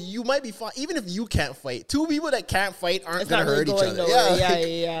 So you might be fine. Even if you can't fight, two people that can't fight aren't It's going not to really hurt each going other. nowhere. Yeah,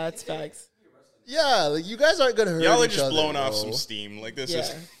 Yeah, it's facts. yeah, like you guys aren't going to hurt Y'all are each just other, blowing off bro. some steam. Like, this Yeah.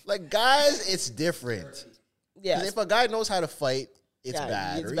 is... Like, guys, it's different. Yeah. Because if a guy knows how to fight, it's Yeah,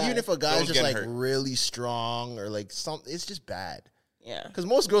 bad. it's Or bad. even if a guy's Girls just getting like hurt. really strong or like something, it's just bad. Yeah. Because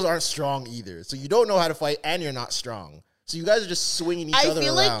most girls aren't strong either. So you don't know how to fight and you're not strong. So you guys are just swinging each I other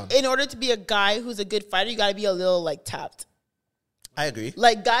feel around. like in order to be a guy who's a good fighter, you got to be a little like tapped. I agree.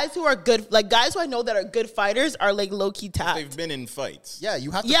 Like guys who are good, like guys who I know that are good fighters are like low key tapped. They've been in fights. Yeah,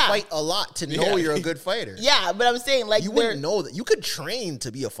 you have to Yeah. fight a lot to know Yeah. you're a good fighter. Yeah, but I'm saying like You they're- wouldn't know that. You could train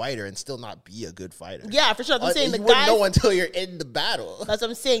to be a fighter and still not be a good fighter. Yeah, for sure. I'm saying you the wouldn't guys. know until you're in the battle. That's what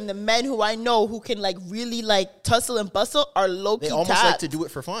I'm saying. The men who I know who can like really like tussle and bustle are low key They almost tapped. like to do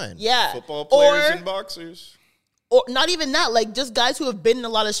it for fun. Yeah, Football players or, and boxers. or not even that. Like just guys who have been in a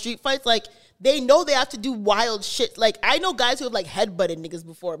lot of street fights. Like they know they have to do wild shit. Like I know guys who have like headbutted niggas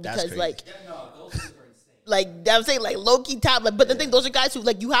before That's because crazy. like I'm saying like low key tap. Like, but the thing, those are guys who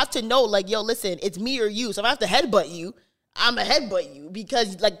like you have to know like yo, listen, it's me or you. So if I have to headbutt you, I'm a headbutt you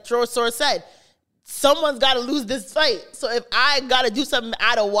because like Sora said, someone's got to lose this fight. So if I got to do something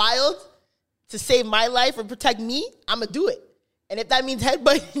out of wild to save my life or protect me, I'm gonna do it. And if that means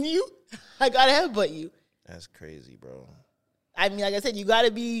headbutting you, I gotta headbutt you. That's crazy, bro. I mean, like I said, you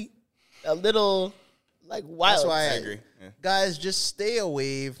gotta be a little like wild. That's why I agree. Yeah. Guys, just stay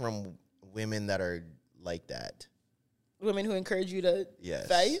away from women that are like that. Women who encourage you to Yes.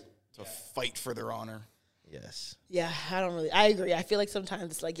 fight. To fight for their honor. Yes. Yeah, I agree. I feel like sometimes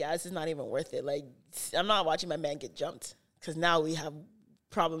it's like, yeah, this is not even worth it. Like, I'm not watching my man get jumped because now we have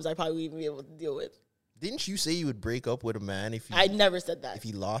problems I probably wouldn't even be able to deal with. Didn't you say you would break up with a man if I never said that.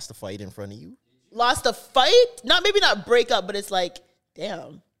 he lost a fight in front of you? Lost a fight? Maybe not break up, but it's like,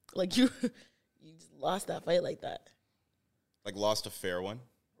 damn, like you just lost that fight like that. Like, lost a fair one?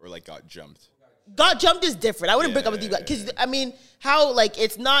 Or, like, got jumped? Got jumped is different. I wouldn't break up with you guys because I mean, how like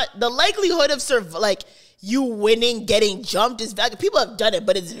it's not the likelihood of like you winning getting jumped is people have done it,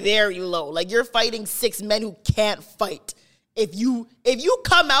 but it's very low. Like you're fighting 6 men who can't fight. If you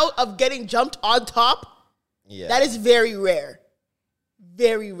come out of getting jumped on top, Yeah. that is very rare.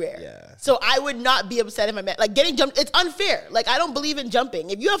 Very rare. Yeah. So I would not be upset if my man like getting jumped. It's unfair. Like I don't believe in jumping.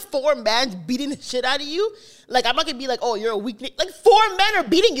 If you have 4 men beating the shit out of you, like I'm not gonna be like, oh, you're a weak. Like 4 men are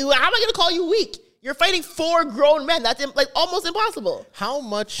beating you. How am I gonna call you weak? You're fighting 4 grown men. That's like almost impossible. How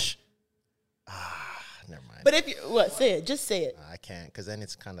much? Never mind. But if you what say it, just say it. I can't, because then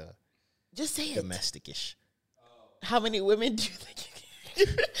it's kind of Just say it. domestic-ish. How many women do you think? You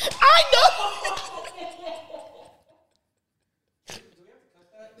can I know.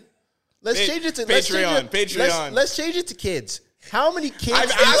 Let's Pa- change it to Patreon. Let's change it to kids. How many kids I've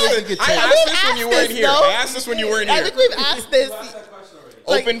do you asked think you this, could I take? asked We've this when you asked weren't this, here. though. I asked this when you weren't I here. think we've asked this.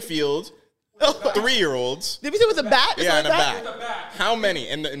 like- Open field, 3-year-olds. Did we say with a bat? Or Yeah, in a something like that? bat. How many?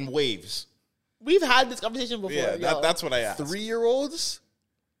 In waves. We've had this conversation before. Yeah, yo. that's what I asked. 3-year-olds?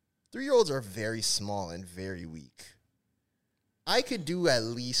 3-year-olds are very small and very weak. I could do at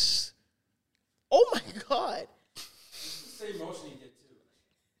least. Oh my god. Same motion he did too.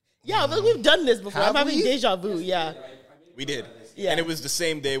 Yeah, but we've done this before. Have I'm having we? deja vu. Yeah. We did. Yeah. And it was the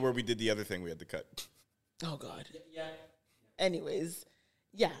same day where we did the other thing we had to cut. Oh god. Yeah. Anyways,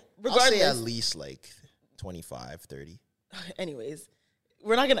 yeah. I'll say at Regardless. least like 25, 30. Anyways,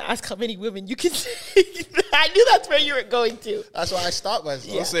 we're not gonna ask how many women you can take. I knew that's where you were going to. That's why I stopped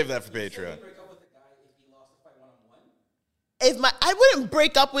myself. We'll save that for Patreon. Break up with a guy if he lost a fight 1-on-1. I wouldn't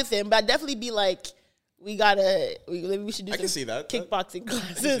break up with him, but I'd definitely be like, maybe we should do I can some see that. kickboxing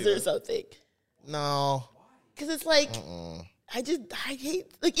classes or that. something. No. Because it's like, I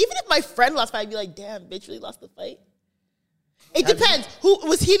hate, like, even if my friend lost fight, I'd be like, damn, bitch really lost the fight. It depends. Who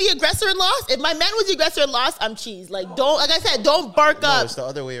was he the aggressor and lost? If my man was the aggressor and lost, I'm cheese. Like, don't, like I said, don't bark No, up. it's the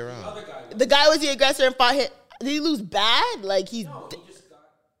other way around. The guy was the aggressor and fought him. Did he lose bad? Like He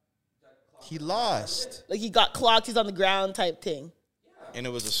lost. like he got clocked. He's on the ground type thing. And it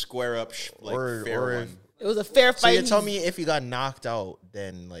was a square up, like Or- fair or- one. It was a fair So fight. you tell me if he got knocked out,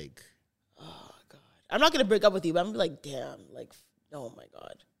 then like I'm not gonna break up with you, but I'm gonna be like, damn, like, oh my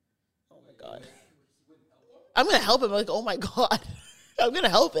god. I'm gonna help him. Like, oh my god, I'm gonna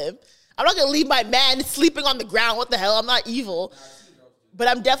help him. I'm not gonna leave my man sleeping on the ground. What the hell? I'm not evil, but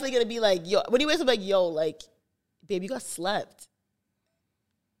I'm definitely gonna be like, yo. When he wakes up, like, yo, like, babe, you got slept.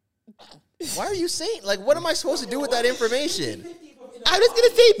 why are you saying like what am I supposed to do with that information? I'm just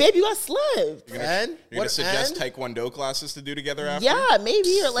gonna say, babe, you got slept. And You're gonna suggest and? Taekwondo classes to do together after? Yeah,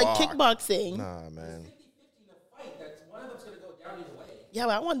 maybe, or like Fuck. kickboxing. Nah, man. One of them's gonna go down either way. Yeah,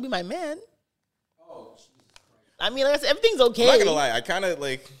 but I want to be my man. I mean, like I said, everything's okay. I'm not gonna lie, I kind of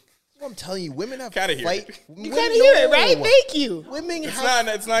like. I'm telling you, women have Kinda hear fight. it. You kind of hear it, right? Thank you. Women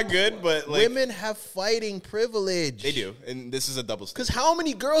It's not good, but like women have fighting privilege. they do, and this is a double Because standard. how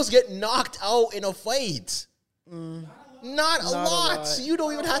many girls get knocked out in a fight? Not a lot. lot. So you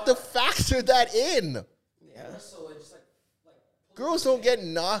don't even have to factor that in. Girls don't get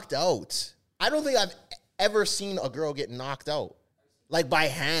knocked out. I don't think I've ever seen a girl get knocked out. Like by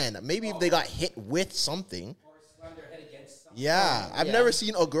hand. Maybe if they got hit with something. Yeah. I've never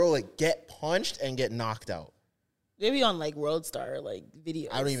seen a girl like get punched and get knocked out. Maybe on like World Star, like videos.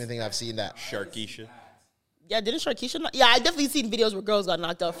 I don't even think I've seen that. Sharkeisha. Yeah, didn't Sharkeisha? Yeah, I definitely seen videos where girls got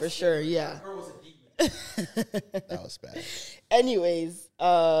knocked out for sure. Yeah. That was bad. Anyways,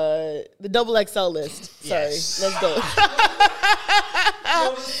 the double XL list. Sorry, Yes. let's go.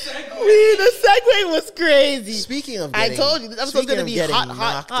 The segue was crazy. Speaking of I getting, told you, this episode's speaking gonna of be getting hot, hot,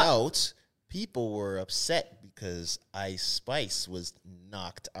 knocked hot. out, people were upset because Ice Spice was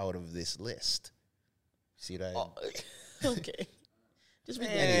knocked out of this list. See that? Okay. Just read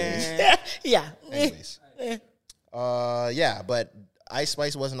Anyways. Yeah. Anyways. Yeah, but Ice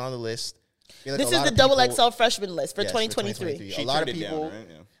Spice wasn't on the list. I feel like This a is lot the of double people- XL freshman list for Yes, 2023. She A lot of turned it people. down, right?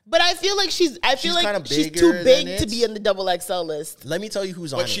 Yeah. But I feel like she's She's like kinda she's too bigger big than to it. be in the double XL list. Let me tell you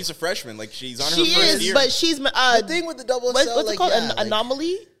who's on But it. she's a freshman. Like she's on She her first is, year. but she's The thing with the double XL, what's like, it called? yeah, like-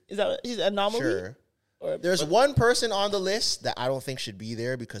 Anomaly? Is that she's an anomaly? Sure. Or- There's one person on the list that I don't think should be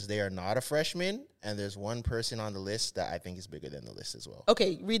there because they are not a freshman, and there's one person on the list that I think is bigger than the list as well.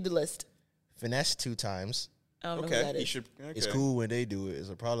 Okay, read the list. Finesse 2 times. I don't know who okay, that he is. should. Okay. It's cool when they do it. It's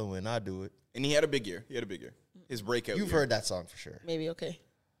a problem when I do it. And he had a big year. His breakout. You've year. heard that song for sure. Maybe okay.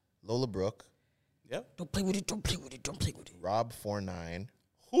 Lola Brooke, Yep. Don't play with it. Don't play with it. Don't play with it. Rob 49.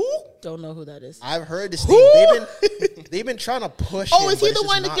 Don't know who that is. I've heard this thing. They've been trying to push. Oh, him, is he but it's the just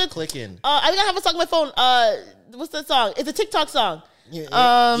one that not gets clicking? I think I have a song on my phone. What's that song? It's a TikTok song. Yeah.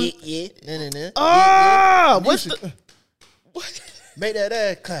 Ah, what's Music. the? What? Make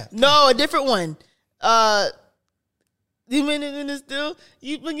that clap. No, a different one. You mean it still?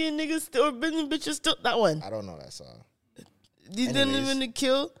 You fucking niggas still, bitches still. That one. I don't know that song. You didn't Anyways. even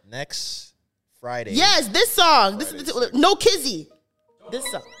kill. Next Friday. Yes, this song. This is the, no Kizzy. This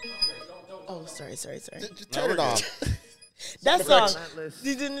song. Oh, sorry. Just turn it on. That song. Relentless.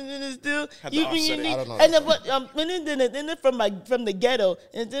 You didn't still. Had You to offset it. I don't know And that then what? From the ghetto.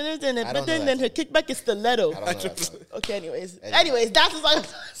 And then know but then that her kickback is stiletto. I don't know that song. Okay. Anyways, that's the song.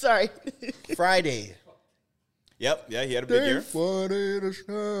 Sorry. Friday. Yep. Yeah, he had a big year. Wanted a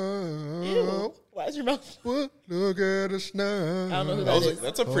snow. Why is your mouth? Look at the snow. I don't know who that is.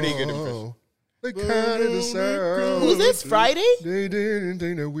 That's a pretty good impression. They counted the sound. Who's this? Friday? They didn't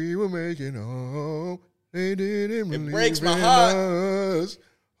think that we were making home. They didn't believe breaks my in heart. us.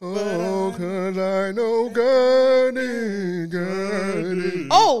 Oh, 'cause I know God is.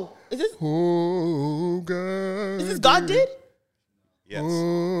 Oh, is this Oh, God. is this God did? Yes.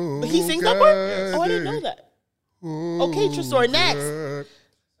 Oh, He sings that part? Oh, I didn't know that. Okay, true story. Next. God.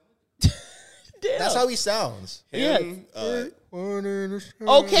 Damn. That's how he sounds. Him, Okay.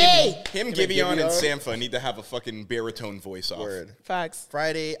 him, Giveon, and Sampha need to have a fucking baritone voice off. Word. Facts.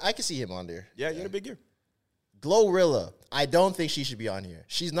 Friday, I can see him on there. Yeah, he had a big year. Glorilla, I don't think she should be on here.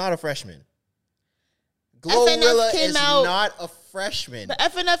 She's not a freshman. FNF Glorilla came is out- not a freshman. The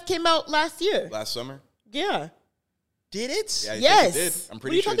FNF came out last year. Last summer. Yeah. Did it? Yeah, I think Yes. it did. I'm What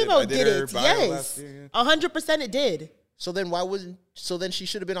pretty are you sure talking it did. I about? did Did her it? bio Yes. last year, 100% it did. So then why wasn't? So then she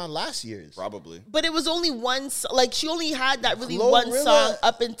should have been on last year's. Probably. But it was only one. Like she only had that really Glorilla- one song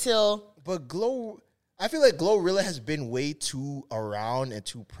up until. But I feel like Glorilla has been way too around and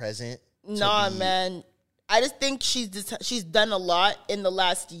too present. to Nah, be- man. I just think she's done a lot in the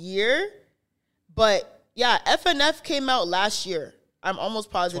last year, but Yeah, FNF came out last year. I'm almost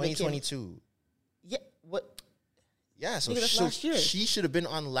positive. 2022. Yeah, what? Yeah, so Nigga, that's last year. she should have been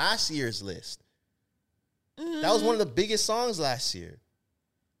on last year's list. That was one of the biggest songs last year.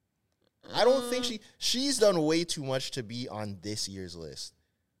 I don't think she's done way too much to be on this year's list.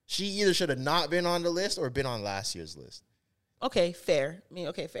 She either should have not been on the list or been on last year's list. Okay, fair. I mean,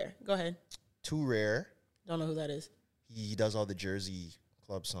 okay, fair. Go ahead. Too Rare. Don't know who that is. He does all the Jersey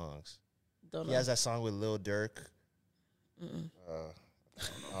club songs. Don't know. He has that song with Lil Durk.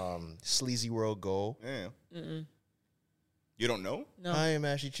 Sleazy World Go. Yeah. You don't know? No. I am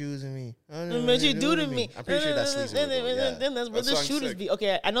actually choosing me. What you do to me? I'm pretty sure that's Sleazy World Go. Yeah. That's where That the song's shooters sick. be.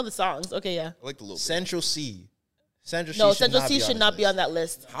 Okay, I know the songs. Okay, yeah. I like the little bit. Central C. No, Central C should not be on that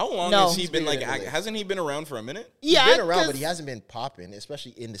list. How long No. has he been bigger like? than the list. Hasn't he been around for a minute? Yeah, He's been around, 'cause but he hasn't been popping,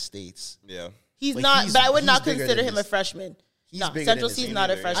 especially in the States. Yeah. he's like, not. he's- But I would he's not bigger consider than him this. a freshman. He's No, bigger Central than C's this. not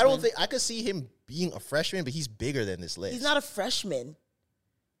a either. freshman. I don't think I could see him being a freshman, but he's bigger than this list. He's not a freshman.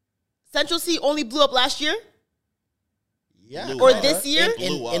 Central C only blew up last year. Yeah. Or kinda. this year?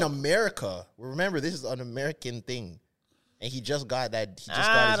 in America. Remember, this is an American thing, and he just got that. He just I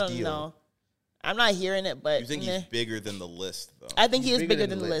got his don't deal. know. I'm not hearing it, but You think meh. he's bigger than the list, though? I think He's he is bigger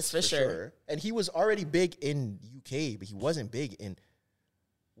than the list for sure. And he was already big in UK, but he wasn't big in.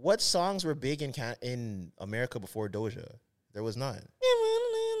 What songs were big in America before Doja? There was none.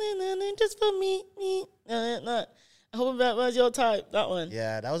 Just for me. I hope that was your type. That one.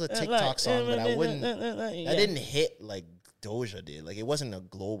 Yeah, that was a TikTok song, but I wouldn't. That didn't hit like Doja did. Like, it wasn't a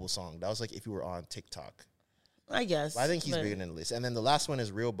global song. That was like if you were on TikTok. I guess. But I think he's but bigger than the list. And then the last one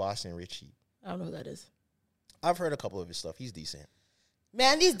is Real Boss and Richie. I don't know who that is. I've heard a couple of his stuff. He's decent.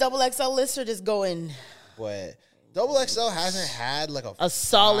 Man, these double XL lists are just going But Double XL hasn't had like a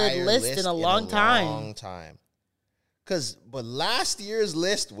solid fire list in a long time. Long time. But last year's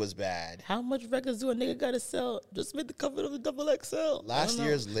list was bad. How much records do a nigga gotta sell? Just made the cover of the double XL. I Last don't know.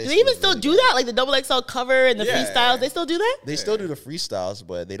 year's list Do they even was still really do bad. that? Like the double XL cover and the Yeah. freestyles? They still do that? They still do the freestyles,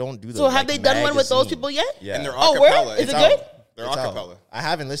 but they don't do the So have like, they done one with those magazine. people yet? Yeah. And they're Oh, acapella. where? Is It's it out. good? They're It's out. acapella. I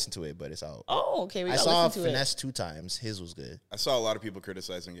haven't listened to it, but it's out. Oh, okay. We I gotta saw listen to it. Finesse 2 times. His was good. I saw a lot of people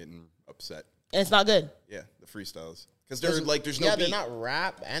criticizing it and upset. And it's not good. Yeah, the freestyles. Because they're like, there's no yeah, beat. they're not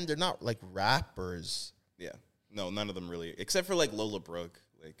rap, and they're not like rappers. Yeah. No, none of them really. Except for like Lola Brooke.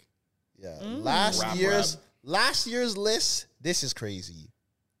 Like, Yeah. Rap. Last year's list, this is crazy.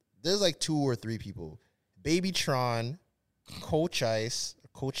 There's like 2 or 3 people. Baby Tron, Coach Ice,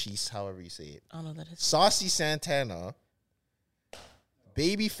 Cochise, however you say it. I don't know what that is. Saucy Santana,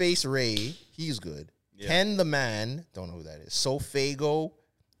 Babyface Ray, he's good. Yeah. Ken the Man, don't know who that is. Sofago,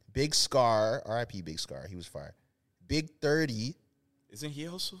 Big Scar, RIP Big Scar, he was fire. Big 30, isn't he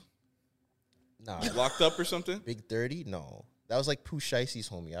also nah. locked up or something? Big 30, no. That was like Pooh Shicey's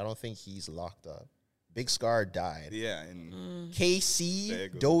homie. I don't think he's locked up. Big Scar died. Yeah. And KC, There you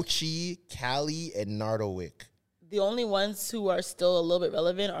go. Dochi, Cali, and Nardowick. The only ones who are still a little bit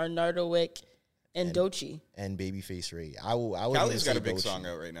relevant are Nardowick and Dochi. And Babyface Ray. I would Cali's got a big song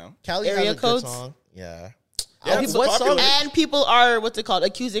out right now. Cali has Area a good Codes? song. Yeah. Yeah, it's what popular. song? And people are, what's it called,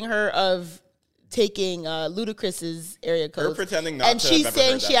 accusing her of taking Ludacris's area codes. pretending not and to she's have ever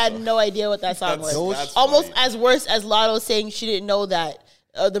saying heard she that had song. no idea what that song That's- was. that's Almost funny. as worse as Lotto saying she didn't know that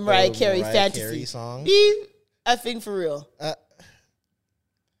the Mariah Carey Mariah fantasy Carey song? Be effing for real.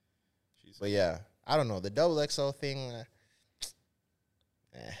 But yeah, I don't know. The double XL thing.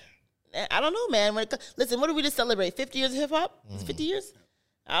 I don't know, man. Listen, what did we just celebrate? 50 years of hip hop? It's 50 years?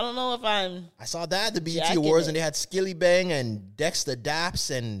 I don't know if I'm I saw that at the BET Jacking Awards, it. and they had Skilly Bang and Dexter Daps,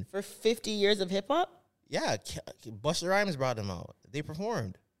 and for 50 years of hip hop. yeah, Busta Rhymes brought them out. They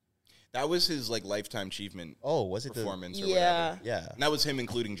performed. That was his like lifetime achievement Oh, was it performance or Yeah. whatever. Yeah, And that was him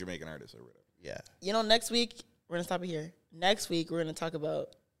including Jamaican artists or whatever. yeah. You know, next week, we're going to stop it here. Next week, we're going to talk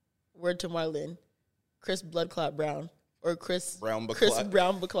about Word to Marlon, Chris Bloodclot Brown, or Chris Brown Chris Baclot.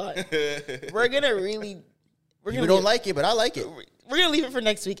 Brown Baclot. We're going to really... We're You gonna don't leave- like it, but I like it. We're going to leave it for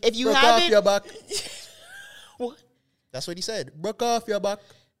next week. If you Broke off haven't... your back. What? That's what he said. Broke off your back.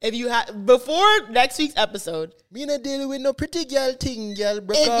 If you have... Before next week's episode, Me not dealing with no pretty girl thing, girl.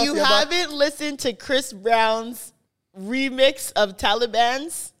 Broke off if you your back. haven't listened to Chris Brown's remix of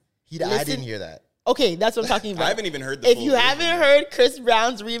Taliban's... I listen- didn't hear that. Okay, that's what I'm talking about. I haven't even heard the If full you version haven't yet. heard Chris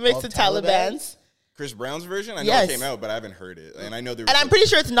Brown's remix Of of Taliban's... Chris Brown's version? I know Yes. it came out, but I haven't heard it. And I know there was And I'm pretty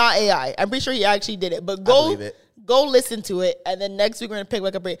sure it's not AI. I'm pretty sure he actually did it. But go believe it. go listen to it, and then next week we're gonna pick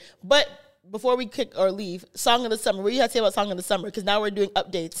back up break. But before we kick or leave, Song of the Summer. What do you have to say about Song of the Summer? Because now we're doing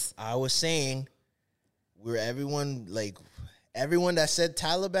updates. I was saying, everyone that said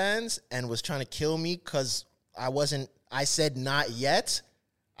Taliban's and was trying to kill me because I said not yet.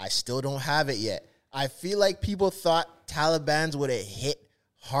 I still don't have it yet. I feel like people thought Taliban's would have hit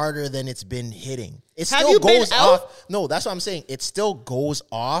harder than it's been hitting. It Have still you been goes out? off. No, that's what I'm saying. It still goes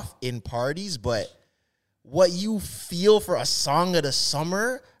off in parties, but what you feel for a song of the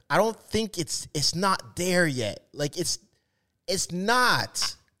summer, I don't think it's not there yet. Like it's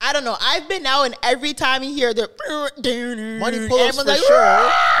not. I don't know. I've been out, and every time you hear the Money pull-ups for everyone's like,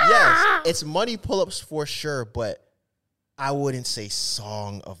 sure. Yes, it's money pull-ups for sure, but I wouldn't say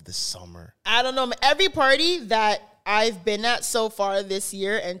song of the summer. I don't know. Every party that I've been at so far this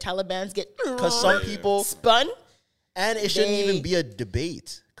year, and Taliban's get Because some people, spun. and it shouldn't They- even be a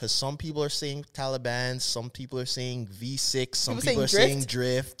debate. Because some people are saying Taliban, some people are saying V6, some people are saying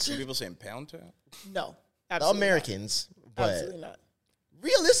drift. Some people saying Pound Town. No, The absolutely Americans, not. but Absolutely not.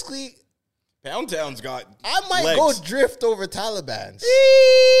 realistically, Pound Town's got I might legs. go drift over Taliban's.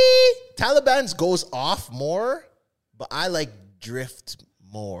 Taliban's goes off more, but I like drift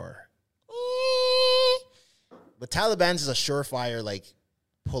more. But Taliban's is a surefire like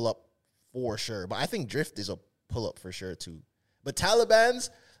pull up for sure. But I think drift is a pull up for sure too. But Taliban's,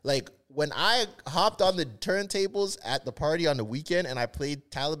 like when I hopped on the turntables at the party on the weekend and I played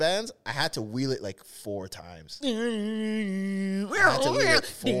Taliban's, I had to wheel it like 4 times. I had to wheel it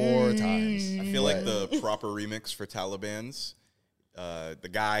 4 times. I feel like the proper remix for Taliban's, the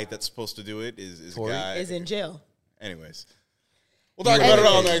guy that's supposed to do it is a Tory? guy. Is in jail. Anyways, we'll talk about it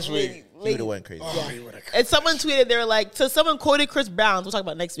all next week. He would have went crazy. And someone tweeted, they were like, so someone quoted Chris Brown. We'll talk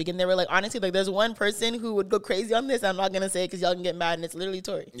about it next week. And they were like, honestly, like, there's one person who would go crazy on this. I'm not going to say it because y'all can get mad. And it's literally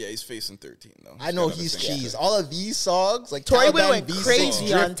Tory. Yeah, he's facing 13 though. I know Gotta he's have the same cheese. shit. All of these songs, like Tory Taliban, would went V6, crazy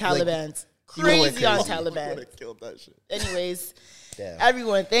drift, on Taliban's. he would've went Crazy on crazy. Taliban. Would've killed that shit. Anyways, Damn.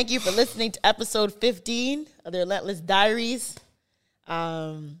 everyone, thank you for listening to episode 15 of the Relentless Diaries.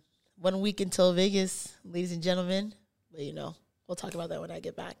 1 week until Vegas, ladies and gentlemen. But you know, we'll talk about that when I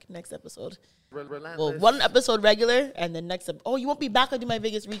get back next episode. Well, 1 episode regular, and then next oh, you won't be back. I'll do my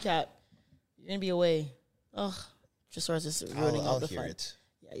Vegas recap. You're gonna be away. Ugh, just sort of just ruining all I'll the hear fun. it.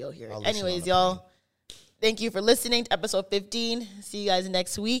 Yeah, you'll hear I'll it. listen on Anyways, the y'all, thank you for listening to episode 15. See you guys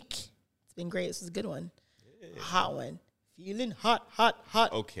next week. It's been great. This was a good one. Hot one. Feeling hot, hot,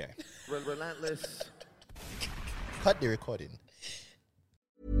 hot. Okay. Relentless. Cut the recording.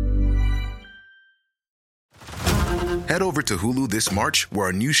 Head over to Hulu this March, where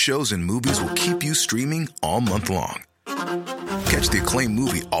our new shows and movies will keep you streaming all month long. Catch the acclaimed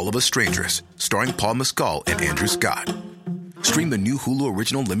movie All of Us Strangers, starring Paul Mescal and Andrew Scott. Stream the new Hulu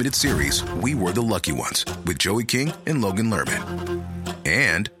original limited series We Were the Lucky Ones with Joey King and Logan Lerman.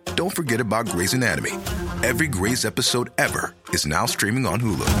 And don't forget about Grey's Anatomy. Every Grey's episode ever is now streaming on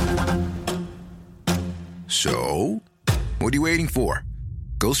Hulu. So, what are you waiting for?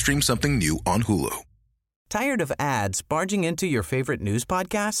 Go stream something new on Hulu. Tired of ads barging into your favorite news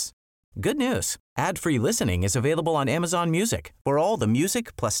podcasts? Good news. Ad-free listening is available on Amazon Music for all the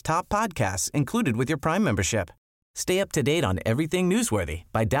music plus top podcasts included with your Prime membership. Stay up to date on everything newsworthy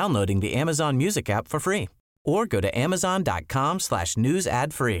by downloading the Amazon Music app for free or go to amazon.com/news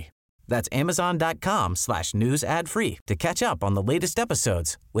ad free. That's amazon.com/news ad free to catch up on the latest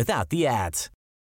episodes without the ads.